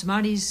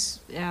Samani's,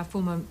 our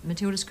former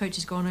Matildas coach,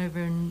 has gone over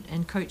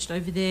and coached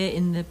over there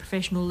in the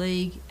professional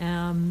league,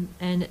 and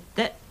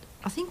that,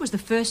 I think, was the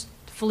first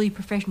fully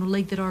professional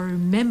league that I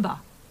remember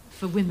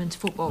for women's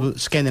football. Well,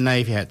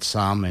 Scandinavia had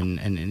some,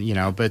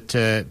 but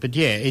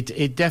yeah,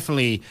 it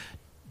definitely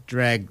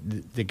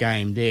dragged the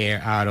game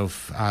there out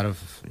of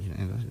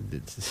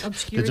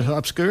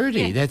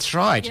obscurity. Yeah. That's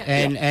right.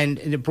 And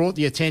it brought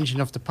the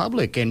attention of the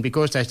public, and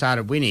because they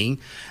started winning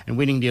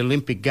the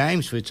Olympic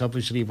Games, which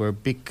obviously were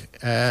big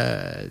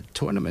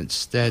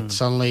tournaments, that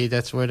suddenly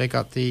that's where they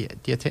got the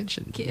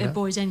attention.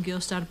 Boys and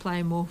girls started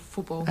playing more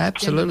football.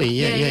 Absolutely.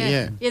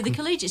 Yeah. The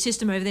collegiate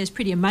system over there is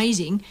pretty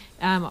amazing.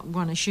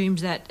 One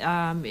assumes that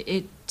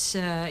it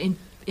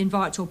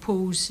invites or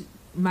pulls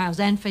males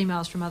and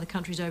females from other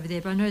countries over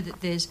there, but I know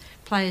that there's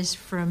players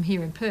from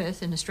here in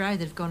Perth in Australia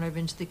that have gone over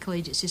into the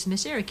collegiate system.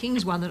 Sarah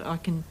King's one that I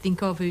can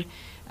think of, who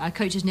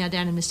coaches now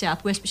down in the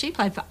southwest, but she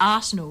played for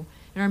Arsenal.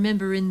 And I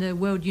remember in the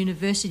World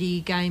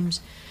University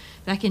Games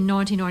back in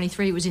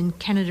 1993, it was in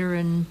Canada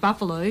and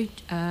Buffalo,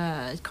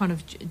 kind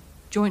of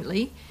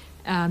jointly,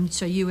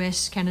 so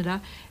US,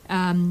 Canada.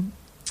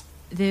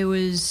 There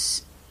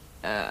was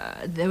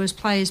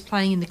players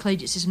playing in the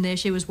collegiate system there.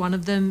 She was one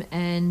of them,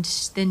 and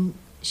then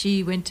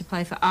she went to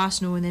play for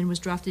Arsenal and then was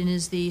drafted in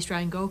as the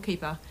Australian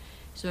goalkeeper.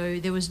 So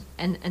there was,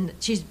 and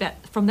she's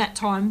from that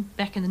time,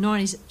 back in the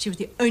 90s, she was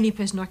the only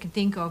person I can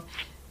think of.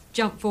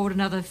 Jump forward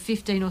another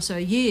 15 or so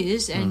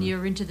years and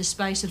you're into the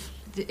space of,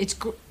 it's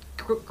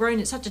grown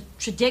at such a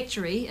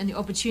trajectory, and the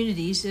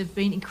opportunities have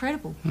been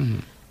incredible.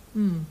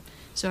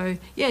 So,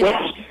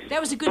 that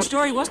was a good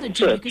story, wasn't it,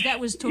 Jim? Because that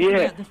was talking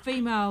about the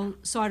female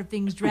side of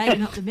things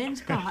dragging up the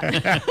men's part.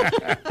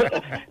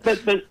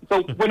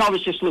 but when I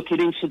was just looking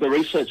into the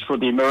research for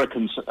the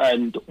Americans,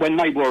 and when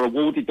they were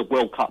awarded the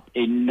World Cup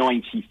in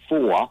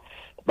 '94,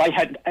 they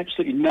had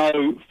absolutely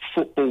no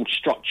football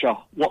structure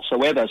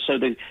whatsoever. So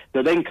the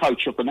then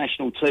coach of the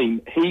national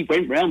team, he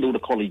went round all the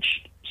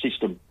college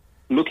system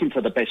looking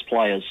for the best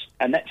players,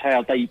 and that's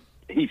how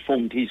he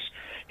formed his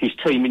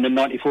team in the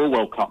 '94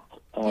 World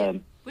Cup.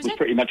 Was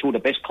pretty much all the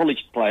best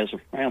college players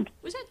around.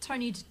 Was that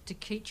Tony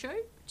DeCiccio?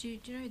 Do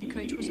you know who the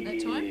coach was at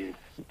that time?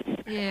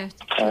 Yeah.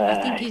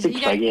 I think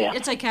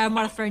it's okay, I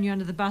might have thrown you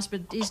under the bus,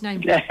 but his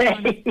name was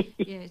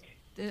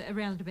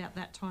around about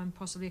that time,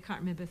 possibly. I can't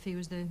remember if he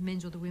was the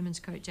men's or the women's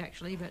coach,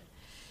 actually, but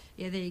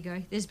yeah, there you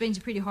go. There's been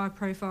some pretty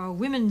high-profile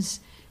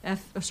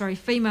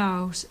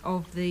females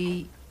of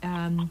the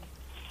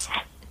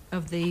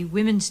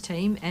women's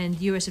team, and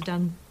the US have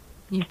done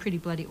pretty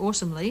bloody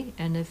awesomely,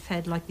 and they've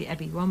had like the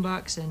Abby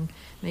Wambachs and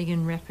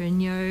Megan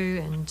Rapinoe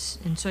and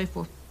so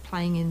forth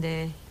playing in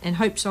there, and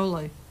Hope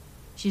Solo.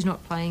 She's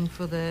not playing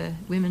for the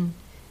women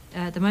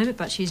at the moment,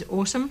 but she's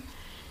awesome.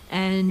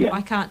 And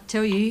I can't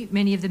tell you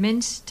many of the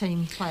men's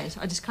team players.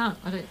 I just can't.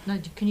 I don't know.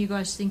 Can you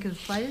guys think of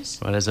players?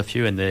 Well, there's a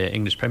few in the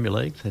English Premier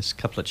League. There's a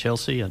couple at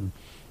Chelsea and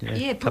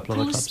a couple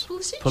of other clubs.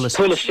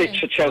 Pulisic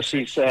for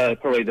Chelsea's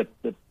probably the.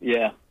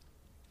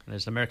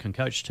 There's an American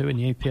coach too in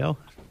the EPL.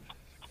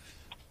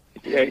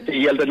 Yeah,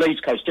 the Leeds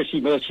coach,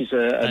 Jesse Murch, is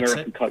an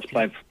American coach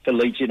playing for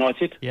Leeds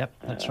United. Yep,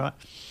 that's right.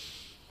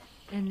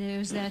 And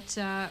there's that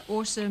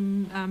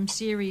awesome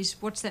series.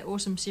 What's that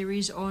awesome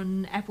series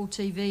on Apple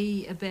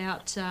TV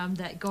about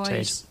that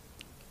guy's...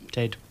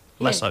 Ted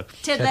Lasso.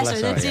 Ted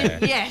Lasso, that's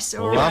it. Yes,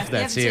 all right. Love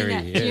that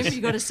series. Yes.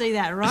 You've got to see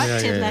that,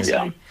 right? Ted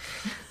Lasso.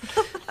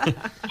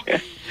 Yeah.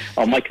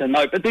 I'll make a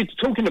note. But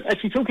talking of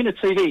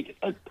TV,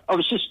 I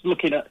was just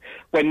looking at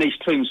how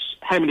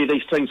many of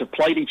these teams have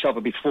played each other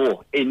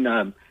before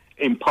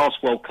in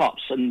past World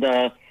Cups,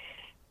 and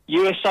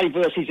USA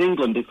versus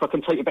England. If I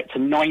can take you back to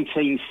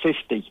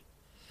 1950,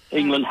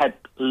 England had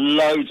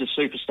loads of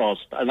superstars,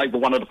 and they were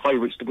one of the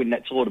favourites to win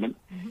that tournament.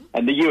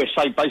 And the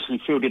USA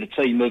basically fielded a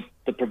team of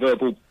the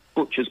proverbial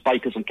butchers,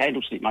 bakers and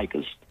candlestick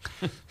makers,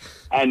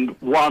 and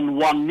won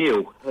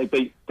 1-0. They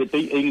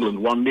beat England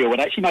 1-0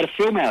 and actually made a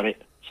film out of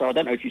it. So I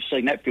don't know if you've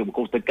seen that film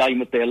called The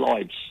Game of Their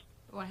Lives.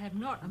 Oh, I have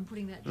not. I'm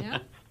putting that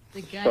down.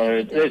 The Game So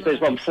of Their there's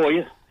one for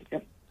you.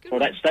 Yep. Well,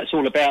 that's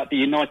all about the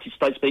United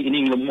States beating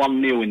England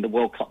 1-0 in the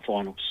World Cup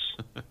finals.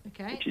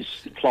 Okay. Which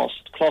is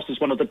classed as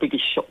one of the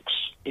biggest shocks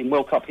in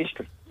World Cup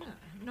history. Oh,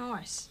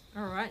 nice.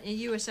 All right. And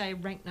USA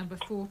ranked number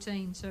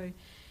 14, so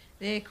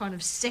they're kind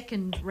of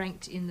second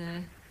ranked in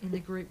the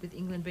group, with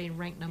England being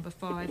ranked number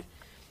 5.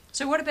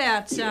 So what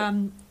about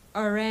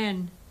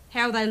Iran?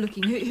 How are they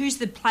looking? Who's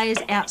the players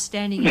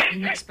outstanding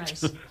in that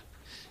space?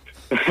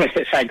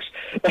 Thanks.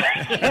 They've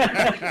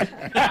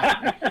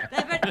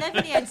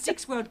only had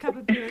 6 World Cup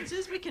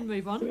appearances. We can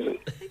move on.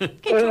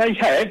 They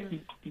have,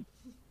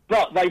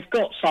 but they've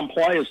got some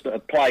players that are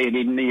playing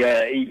in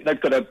the.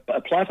 They've got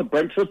a player for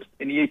Brentford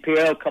in the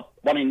EPL Cup,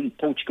 one in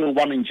Portugal,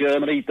 one in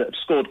Germany, that have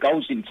scored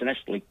goals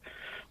internationally.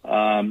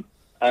 And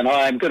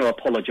I am going to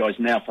apologise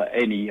now for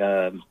any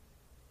of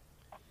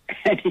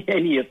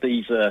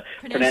these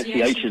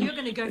pronunciations. You're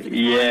going to go for the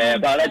yeah,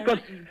 but they've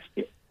got.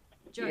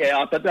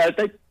 Yeah, but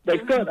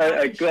they've got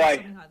a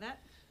guy. Like that.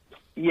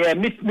 Yeah,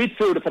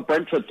 midfielder for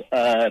Brentford,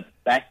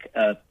 back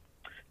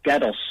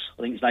Gados,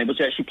 I think his name was.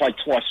 He actually played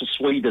twice for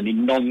Sweden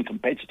in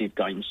non-competitive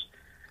games.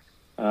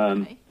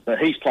 But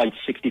he's played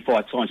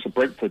 65 times for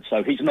Brentford,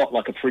 so he's not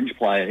like a fringe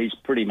player. He's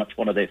pretty much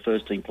one of their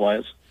first-team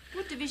players.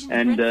 What division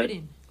is Brentford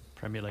in?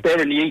 Premier League.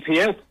 They're in the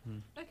EPL.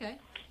 Okay.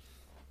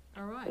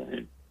 All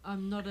right.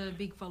 I'm not a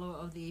big follower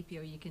of the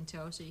EPL, you can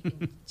tell, so you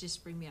can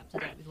just bring me up to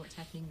date with what's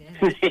happening there.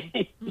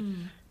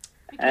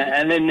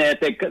 And then their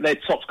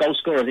top goal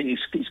scorer, I think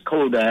he's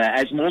called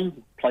Asmon,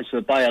 plays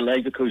for Bayer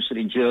Leverkusen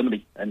in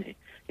Germany, and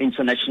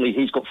internationally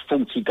he's got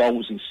 40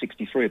 goals in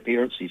 63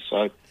 appearances.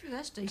 So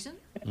that's decent.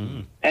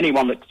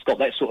 Anyone that's got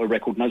that sort of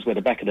record knows where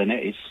the back of the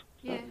net is.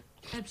 Yeah,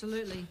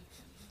 absolutely.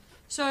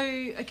 So,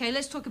 okay,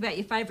 let's talk about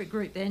your favourite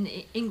group then,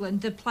 England,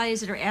 the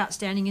players that are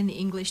outstanding in the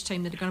English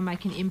team that are going to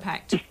make an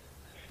impact.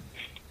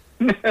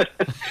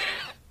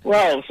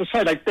 Well, as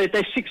I say,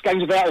 they're 6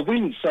 games without a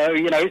win, so,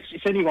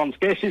 it's anyone's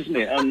guess, isn't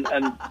it? And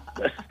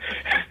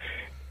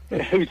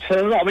who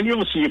turns up? I mean,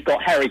 obviously you've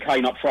got Harry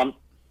Kane up front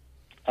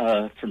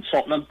from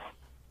Tottenham,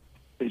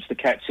 who's the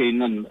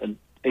captain, and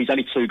he's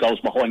only 2 goals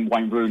behind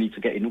Wayne Rooney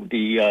to get in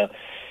the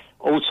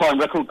all-time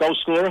record goal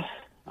scorer.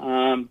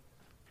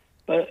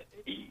 But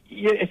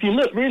if you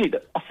look, really,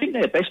 I think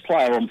their best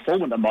player on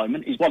form at the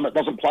moment is one that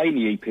doesn't play in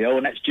the EPL,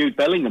 and that's Jude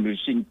Bellingham,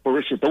 who's in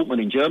Borussia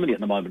Dortmund in Germany at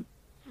the moment.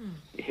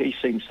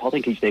 I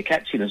think he's their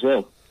captain as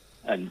well,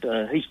 and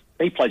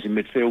he plays in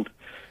midfield.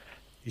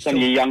 He's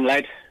only a young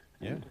lad,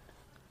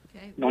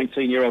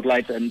 19-year-old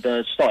lad, and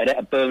started out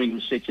at Birmingham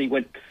City,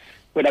 went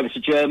over to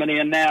Germany,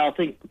 and now I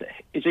think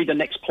is he the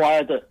next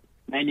player that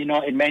Man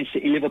United, Man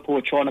City, Liverpool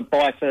are trying to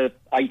buy for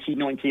 80,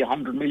 90,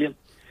 100 million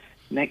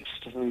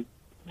next.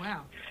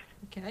 Wow.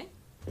 Okay.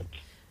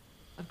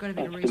 I've got a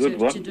bit of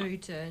research to do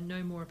to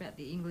know more about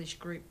the English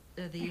group,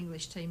 the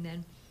English team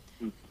then.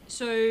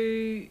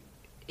 So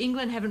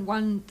England haven't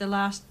won the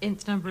last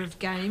nth number of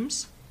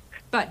games,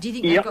 but do you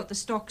think they've got the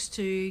stocks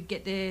to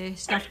get their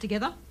stuff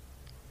together?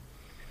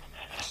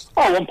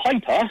 Oh, on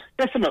paper,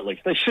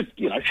 definitely. They should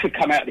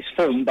come out of this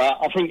form, but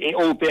I think it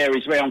all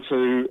varies round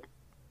to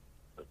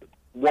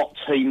what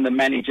team the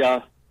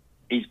manager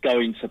is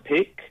going to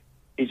pick.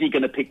 Is he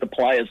going to pick the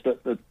players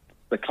that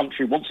the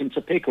country wants him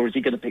to pick, or is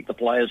he going to pick the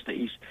players that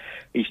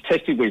he's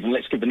tested with? And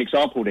let's give an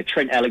example there.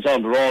 Trent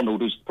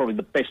Alexander-Arnold, who's probably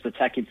the best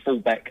attacking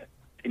fullback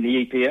in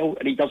the EPL,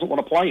 and he doesn't want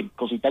to play him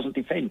because he doesn't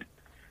defend.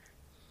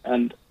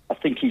 And I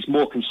think he's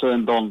more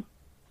concerned on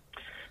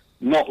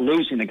not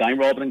losing a game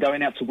rather than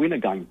going out to win a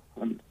game.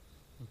 And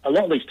a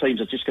lot of these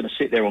teams are just going to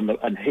sit there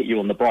and hit you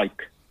on the break.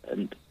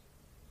 And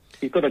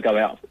you've got to go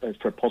out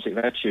for a positive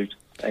attitude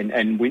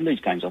and win these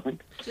games, I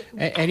think.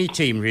 Any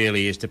team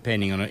really is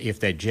depending on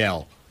if they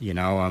gel.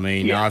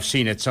 I've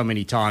seen it so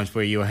many times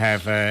where you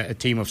have a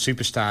team of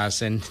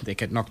superstars and they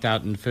get knocked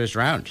out in the first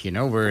round,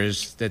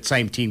 whereas that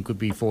same team could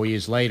be 4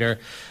 years later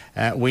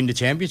win the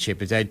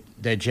championship. If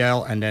they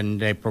gel and then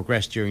they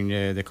progress during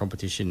the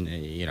competition,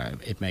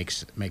 it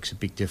makes a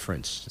big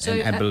difference. So,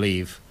 and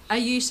believe. Are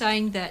you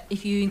saying that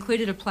if you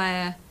included a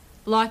player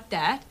like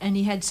that and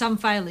he had some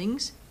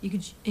failings, you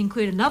could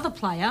include another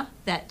player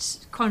that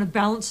kind of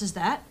balances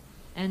that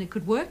and it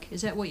could work?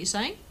 Is that what you're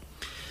saying?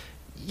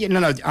 Yeah,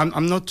 no,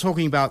 I'm not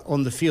talking about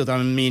on the field.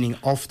 I'm meaning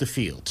off the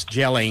field,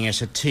 gelling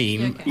as a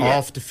team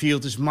off the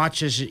field as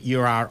much as you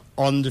are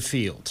on the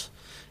field.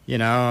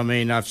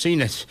 I've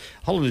seen it.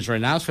 Holland is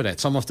renowned for that.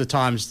 Some of the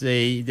times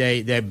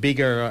they're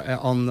bigger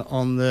on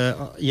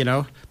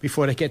the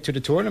before they get to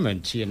the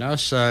tournament.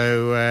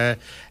 So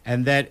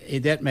and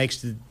that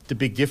makes the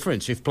big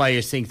difference. If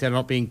players think they're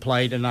not being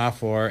played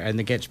enough, and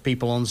it gets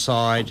people on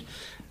side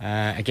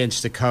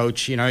against the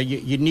coach,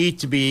 you need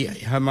to be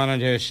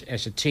harmonious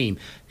as a team.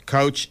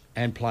 Coach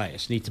and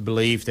players need to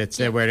believe that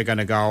they're where they're going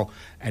to go,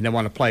 and they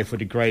want to play for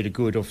the greater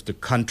good of the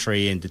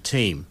country and the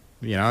team.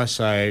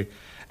 So,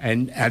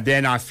 And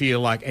then I feel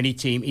like any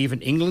team,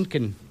 even England,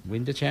 can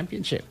win the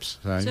championships.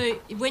 So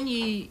when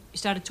you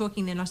started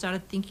talking then, I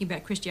started thinking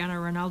about Cristiano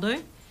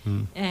Ronaldo.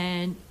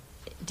 And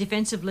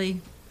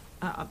defensively,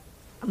 I'm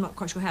not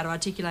quite sure how to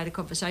articulate a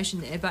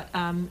conversation there, but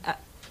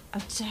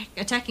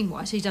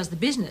attacking-wise, he does the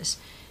business.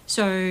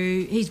 So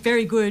he's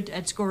very good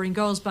at scoring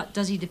goals, but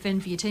does he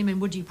defend for your team?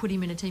 And would you put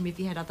him in a team if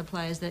you had other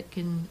players that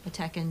can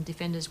attack and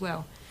defend as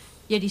well?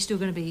 Yet he's still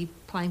going to be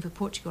playing for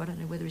Portugal. I don't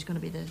know whether he's going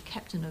to be the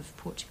captain of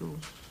Portugal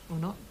or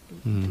not.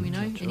 Do we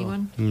know?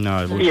 Anyone?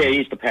 No. Yeah,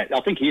 he's the captain.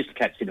 I think he is the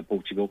captain of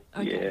Portugal.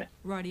 Okay. Yeah.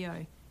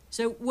 Rightio.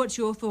 So what's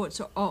your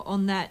thoughts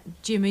on that,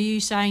 Jim? Are you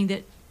saying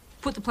that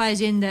put the players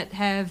in that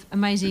have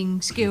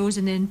amazing skills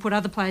and then put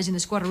other players in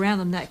the squad around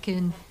them that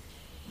can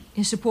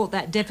support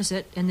that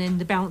deficit and then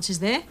the balance is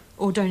there,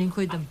 or don't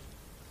include them?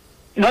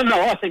 No,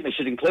 I think they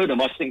should include them.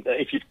 I think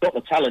that if you've got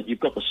the talent, you've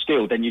got the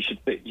skill, then you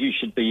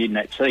should be in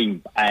that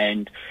team.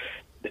 And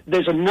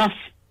there's enough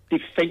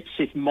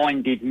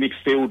defensive-minded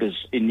midfielders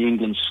in the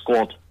England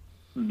squad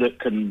that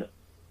can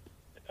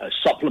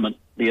supplement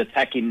the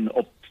attacking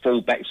of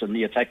full-backs and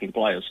the attacking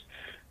players.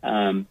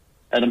 And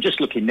I'm just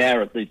looking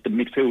now at the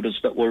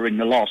midfielders that were in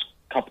the last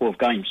couple of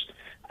games,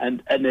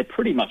 and they're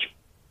pretty much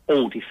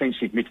all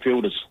defensive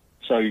midfielders.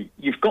 So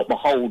you've got the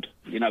hold,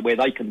 where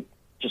they can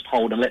just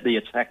hold and let the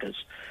attackers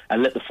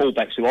and let the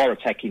full-backs who are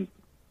attacking,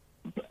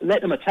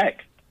 let them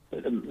attack.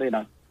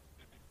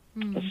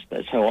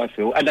 That's how I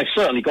feel. And they've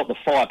certainly got the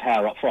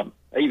firepower up front.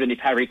 Even if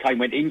Harry Kane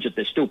went injured,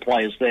 there's still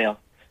players there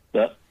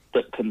that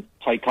can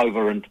take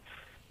over. And,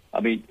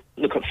 I mean,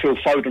 look at Phil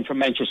Foden from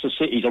Manchester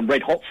City. He's on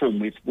red-hot form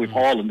with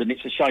Haaland, and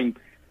it's a shame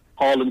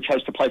Haaland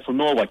chose to play for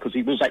Norway because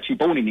he was actually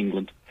born in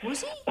England.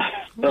 Was he?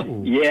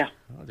 Yeah.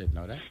 I didn't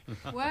know that.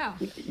 Wow.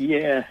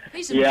 Yeah.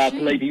 He's a I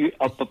machine.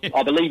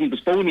 believe he was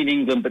born in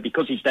England, but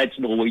because his dad's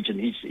Norwegian,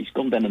 he's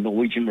gone down the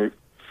Norwegian route.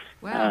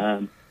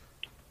 Wow.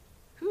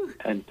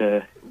 And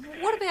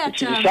what about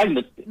it's a shame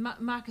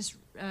that Marcus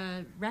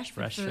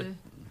Rashford for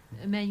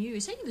Man U?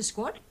 Is he in the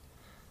squad?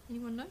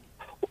 Anyone know?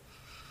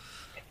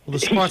 Well, the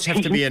squads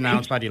have to be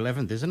announced by the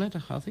 11th, isn't it?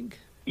 I think.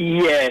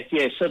 Yeah.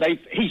 So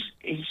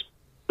he's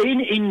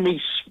been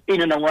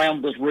in and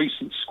around the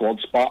recent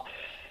squads, but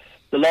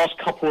the last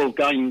couple of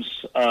games,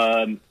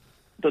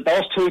 the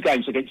last two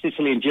games against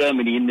Italy and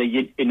Germany in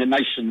the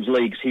Nations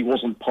Leagues, he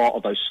wasn't part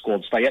of those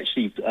squads. They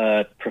actually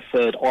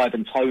preferred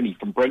Ivan Toney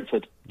from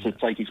Brentford to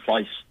take his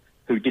place,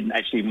 who didn't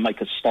actually even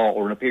make a start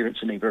or an appearance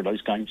in either of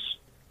those games.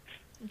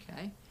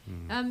 Okay.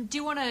 Do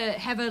you want to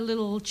have a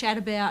little chat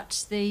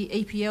about the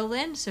EPL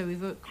then? So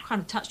we've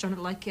kind of touched on it,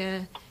 like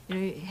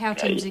how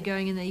teams are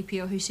going in the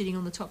EPL, who's sitting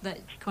on the top,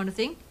 that kind of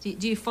thing.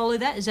 Do you follow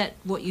that? Is that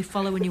what you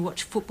follow when you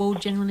watch football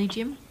generally,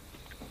 Jim?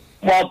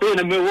 Well, being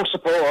a Millwall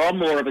supporter, I'm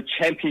more of a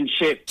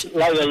championship,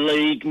 lower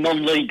league,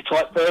 non-league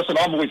type person.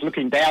 I'm always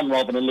looking down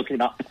rather than looking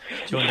up.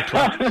 Join the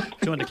club.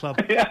 Join the club.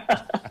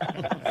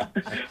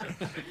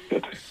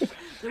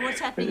 So what's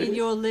happening in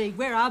your league?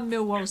 Where are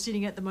Millwall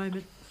sitting at the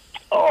moment?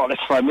 Oh,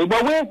 that's fine.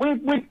 Well,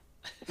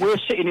 we're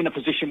sitting in a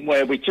position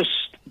where we're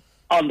just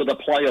under the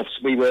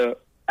playoffs. We were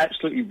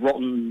absolutely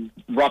rotten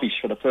rubbish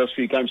for the first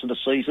few games of the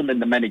season. Then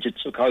the manager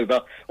took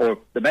over, or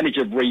the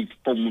manager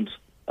reformed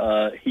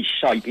his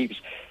shape. He was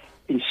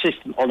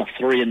insistent on a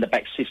 3 in the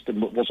back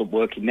system that wasn't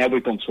working. Now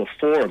we've gone to a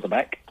 4 at the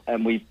back,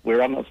 and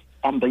we're on an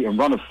unbeaten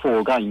run of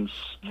 4 games.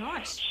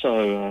 Nice.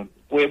 So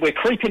we're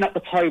creeping up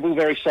the table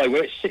very slow.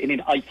 We're sitting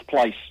in 8th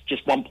place,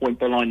 just 1 point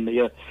behind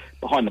the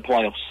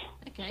playoffs.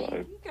 Okay, so,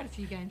 you've got a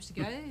few games to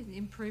go.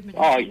 Improvement.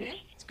 Yeah.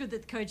 It's good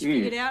that the coach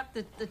figured out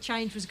that the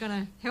change was going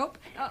to help.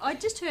 I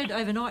just heard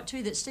overnight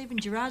too that Steven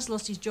Gerrard's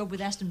lost his job with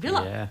Aston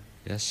Villa. Yeah.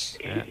 Yes.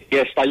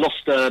 Yes, they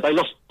lost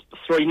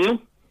 3-0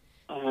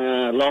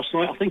 last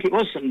night, I think it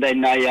was, and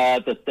then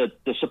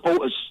the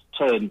supporters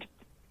turned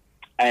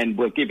and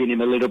were giving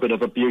him a little bit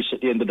of abuse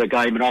at the end of the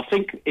game. And I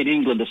think in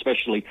England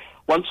especially,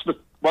 once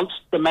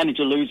the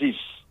manager loses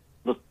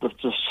the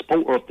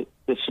support of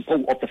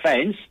the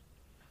fans,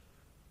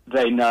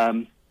 then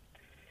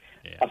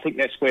I think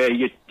that's where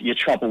your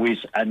trouble is,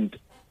 and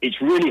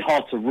it's really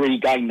hard to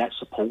regain that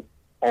support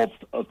of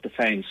the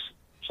fans.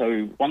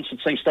 So once the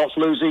team starts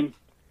losing,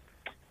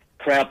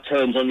 crowd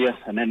turns on you,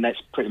 and then that's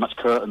pretty much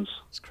curtains.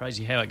 It's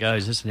crazy how it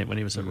goes, isn't it? When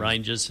he was at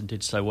Rangers and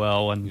did so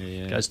well,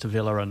 and goes to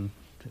Villa and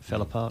it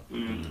fell apart.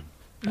 And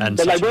But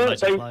such they a were,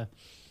 major player.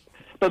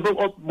 But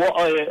what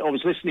I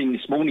was listening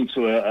this morning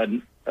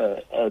to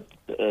a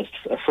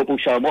football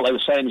show, and what they were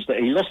saying is that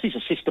he lost his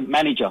assistant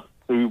manager,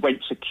 who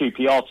went to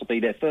QPR to be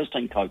their first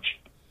team coach,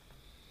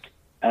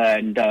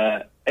 and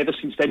ever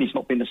since then he's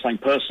not been the same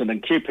person.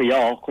 And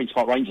QPR, Queen's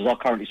Park Rangers, are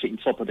currently sitting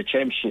top of the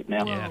championship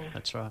now. Yeah,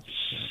 that's right.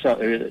 So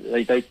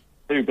they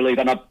do believe,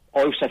 and I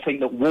also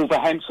think that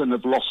Wolverhampton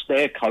have lost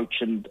their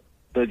coach, and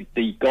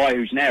the guy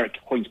who's now at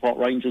Queen's Park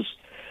Rangers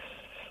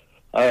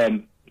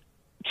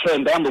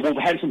turned down the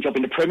Wolverhampton job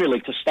in the Premier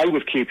League to stay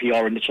with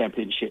QPR in the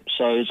Championship.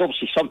 So there's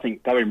obviously something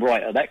going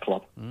right at that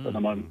club at the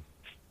moment.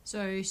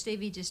 So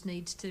Stevie just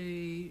needs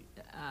to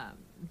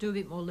do a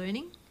bit more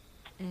learning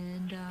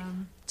and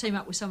team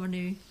up with someone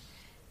who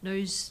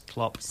knows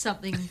Klopp.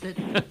 something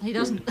that he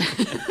doesn't.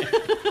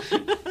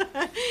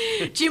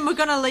 Jim, we're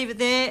going to leave it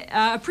there.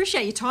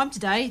 Appreciate your time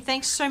today.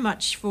 Thanks so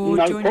much for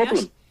joining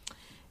us.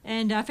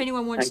 And if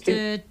anyone wants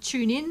to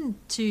tune in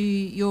to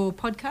your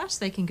podcast,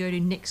 they can go to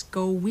Next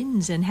Goal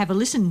Wins and have a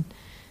listen.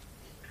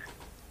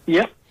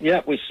 Yeah.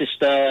 It's just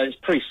it's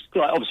pretty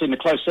obviously in the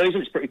close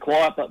season. It's pretty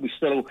quiet, but we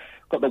still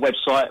got the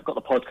website, got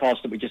the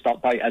podcast that we just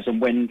update as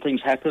and when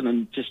things happen,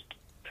 and just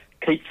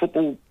keep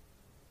promoting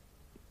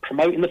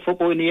the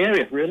football in the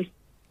area. Really,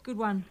 good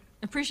one.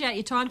 Appreciate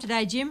your time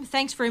today, Jim.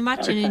 Thanks very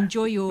much, and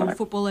enjoy your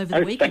football over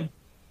the weekend.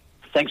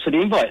 Thanks for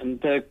the invite,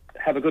 and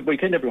have a good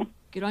weekend, everyone.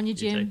 Good on you,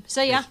 Jim.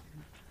 See ya.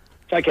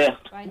 Take care.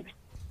 Bye.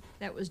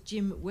 That was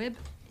Jim Webb.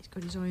 He's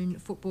got his own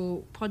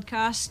football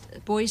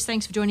podcast. Boys,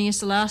 thanks for joining us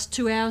the last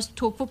 2 hours to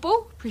talk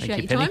football.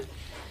 Appreciate your time.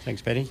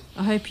 Thanks, Betty.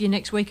 I hope your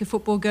next week of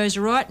football goes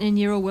all right, and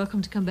you're all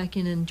welcome to come back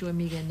in and join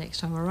me again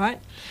next time, all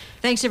right?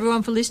 Thanks,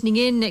 everyone, for listening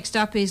in. Next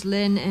up is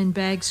Len and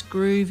Bags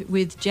Groove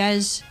with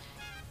Jazz.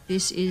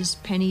 This is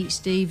Penny,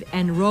 Steve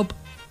and Rob.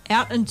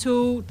 Out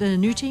until the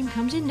new team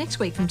comes in next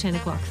week from 10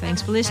 o'clock.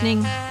 Thanks for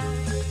listening.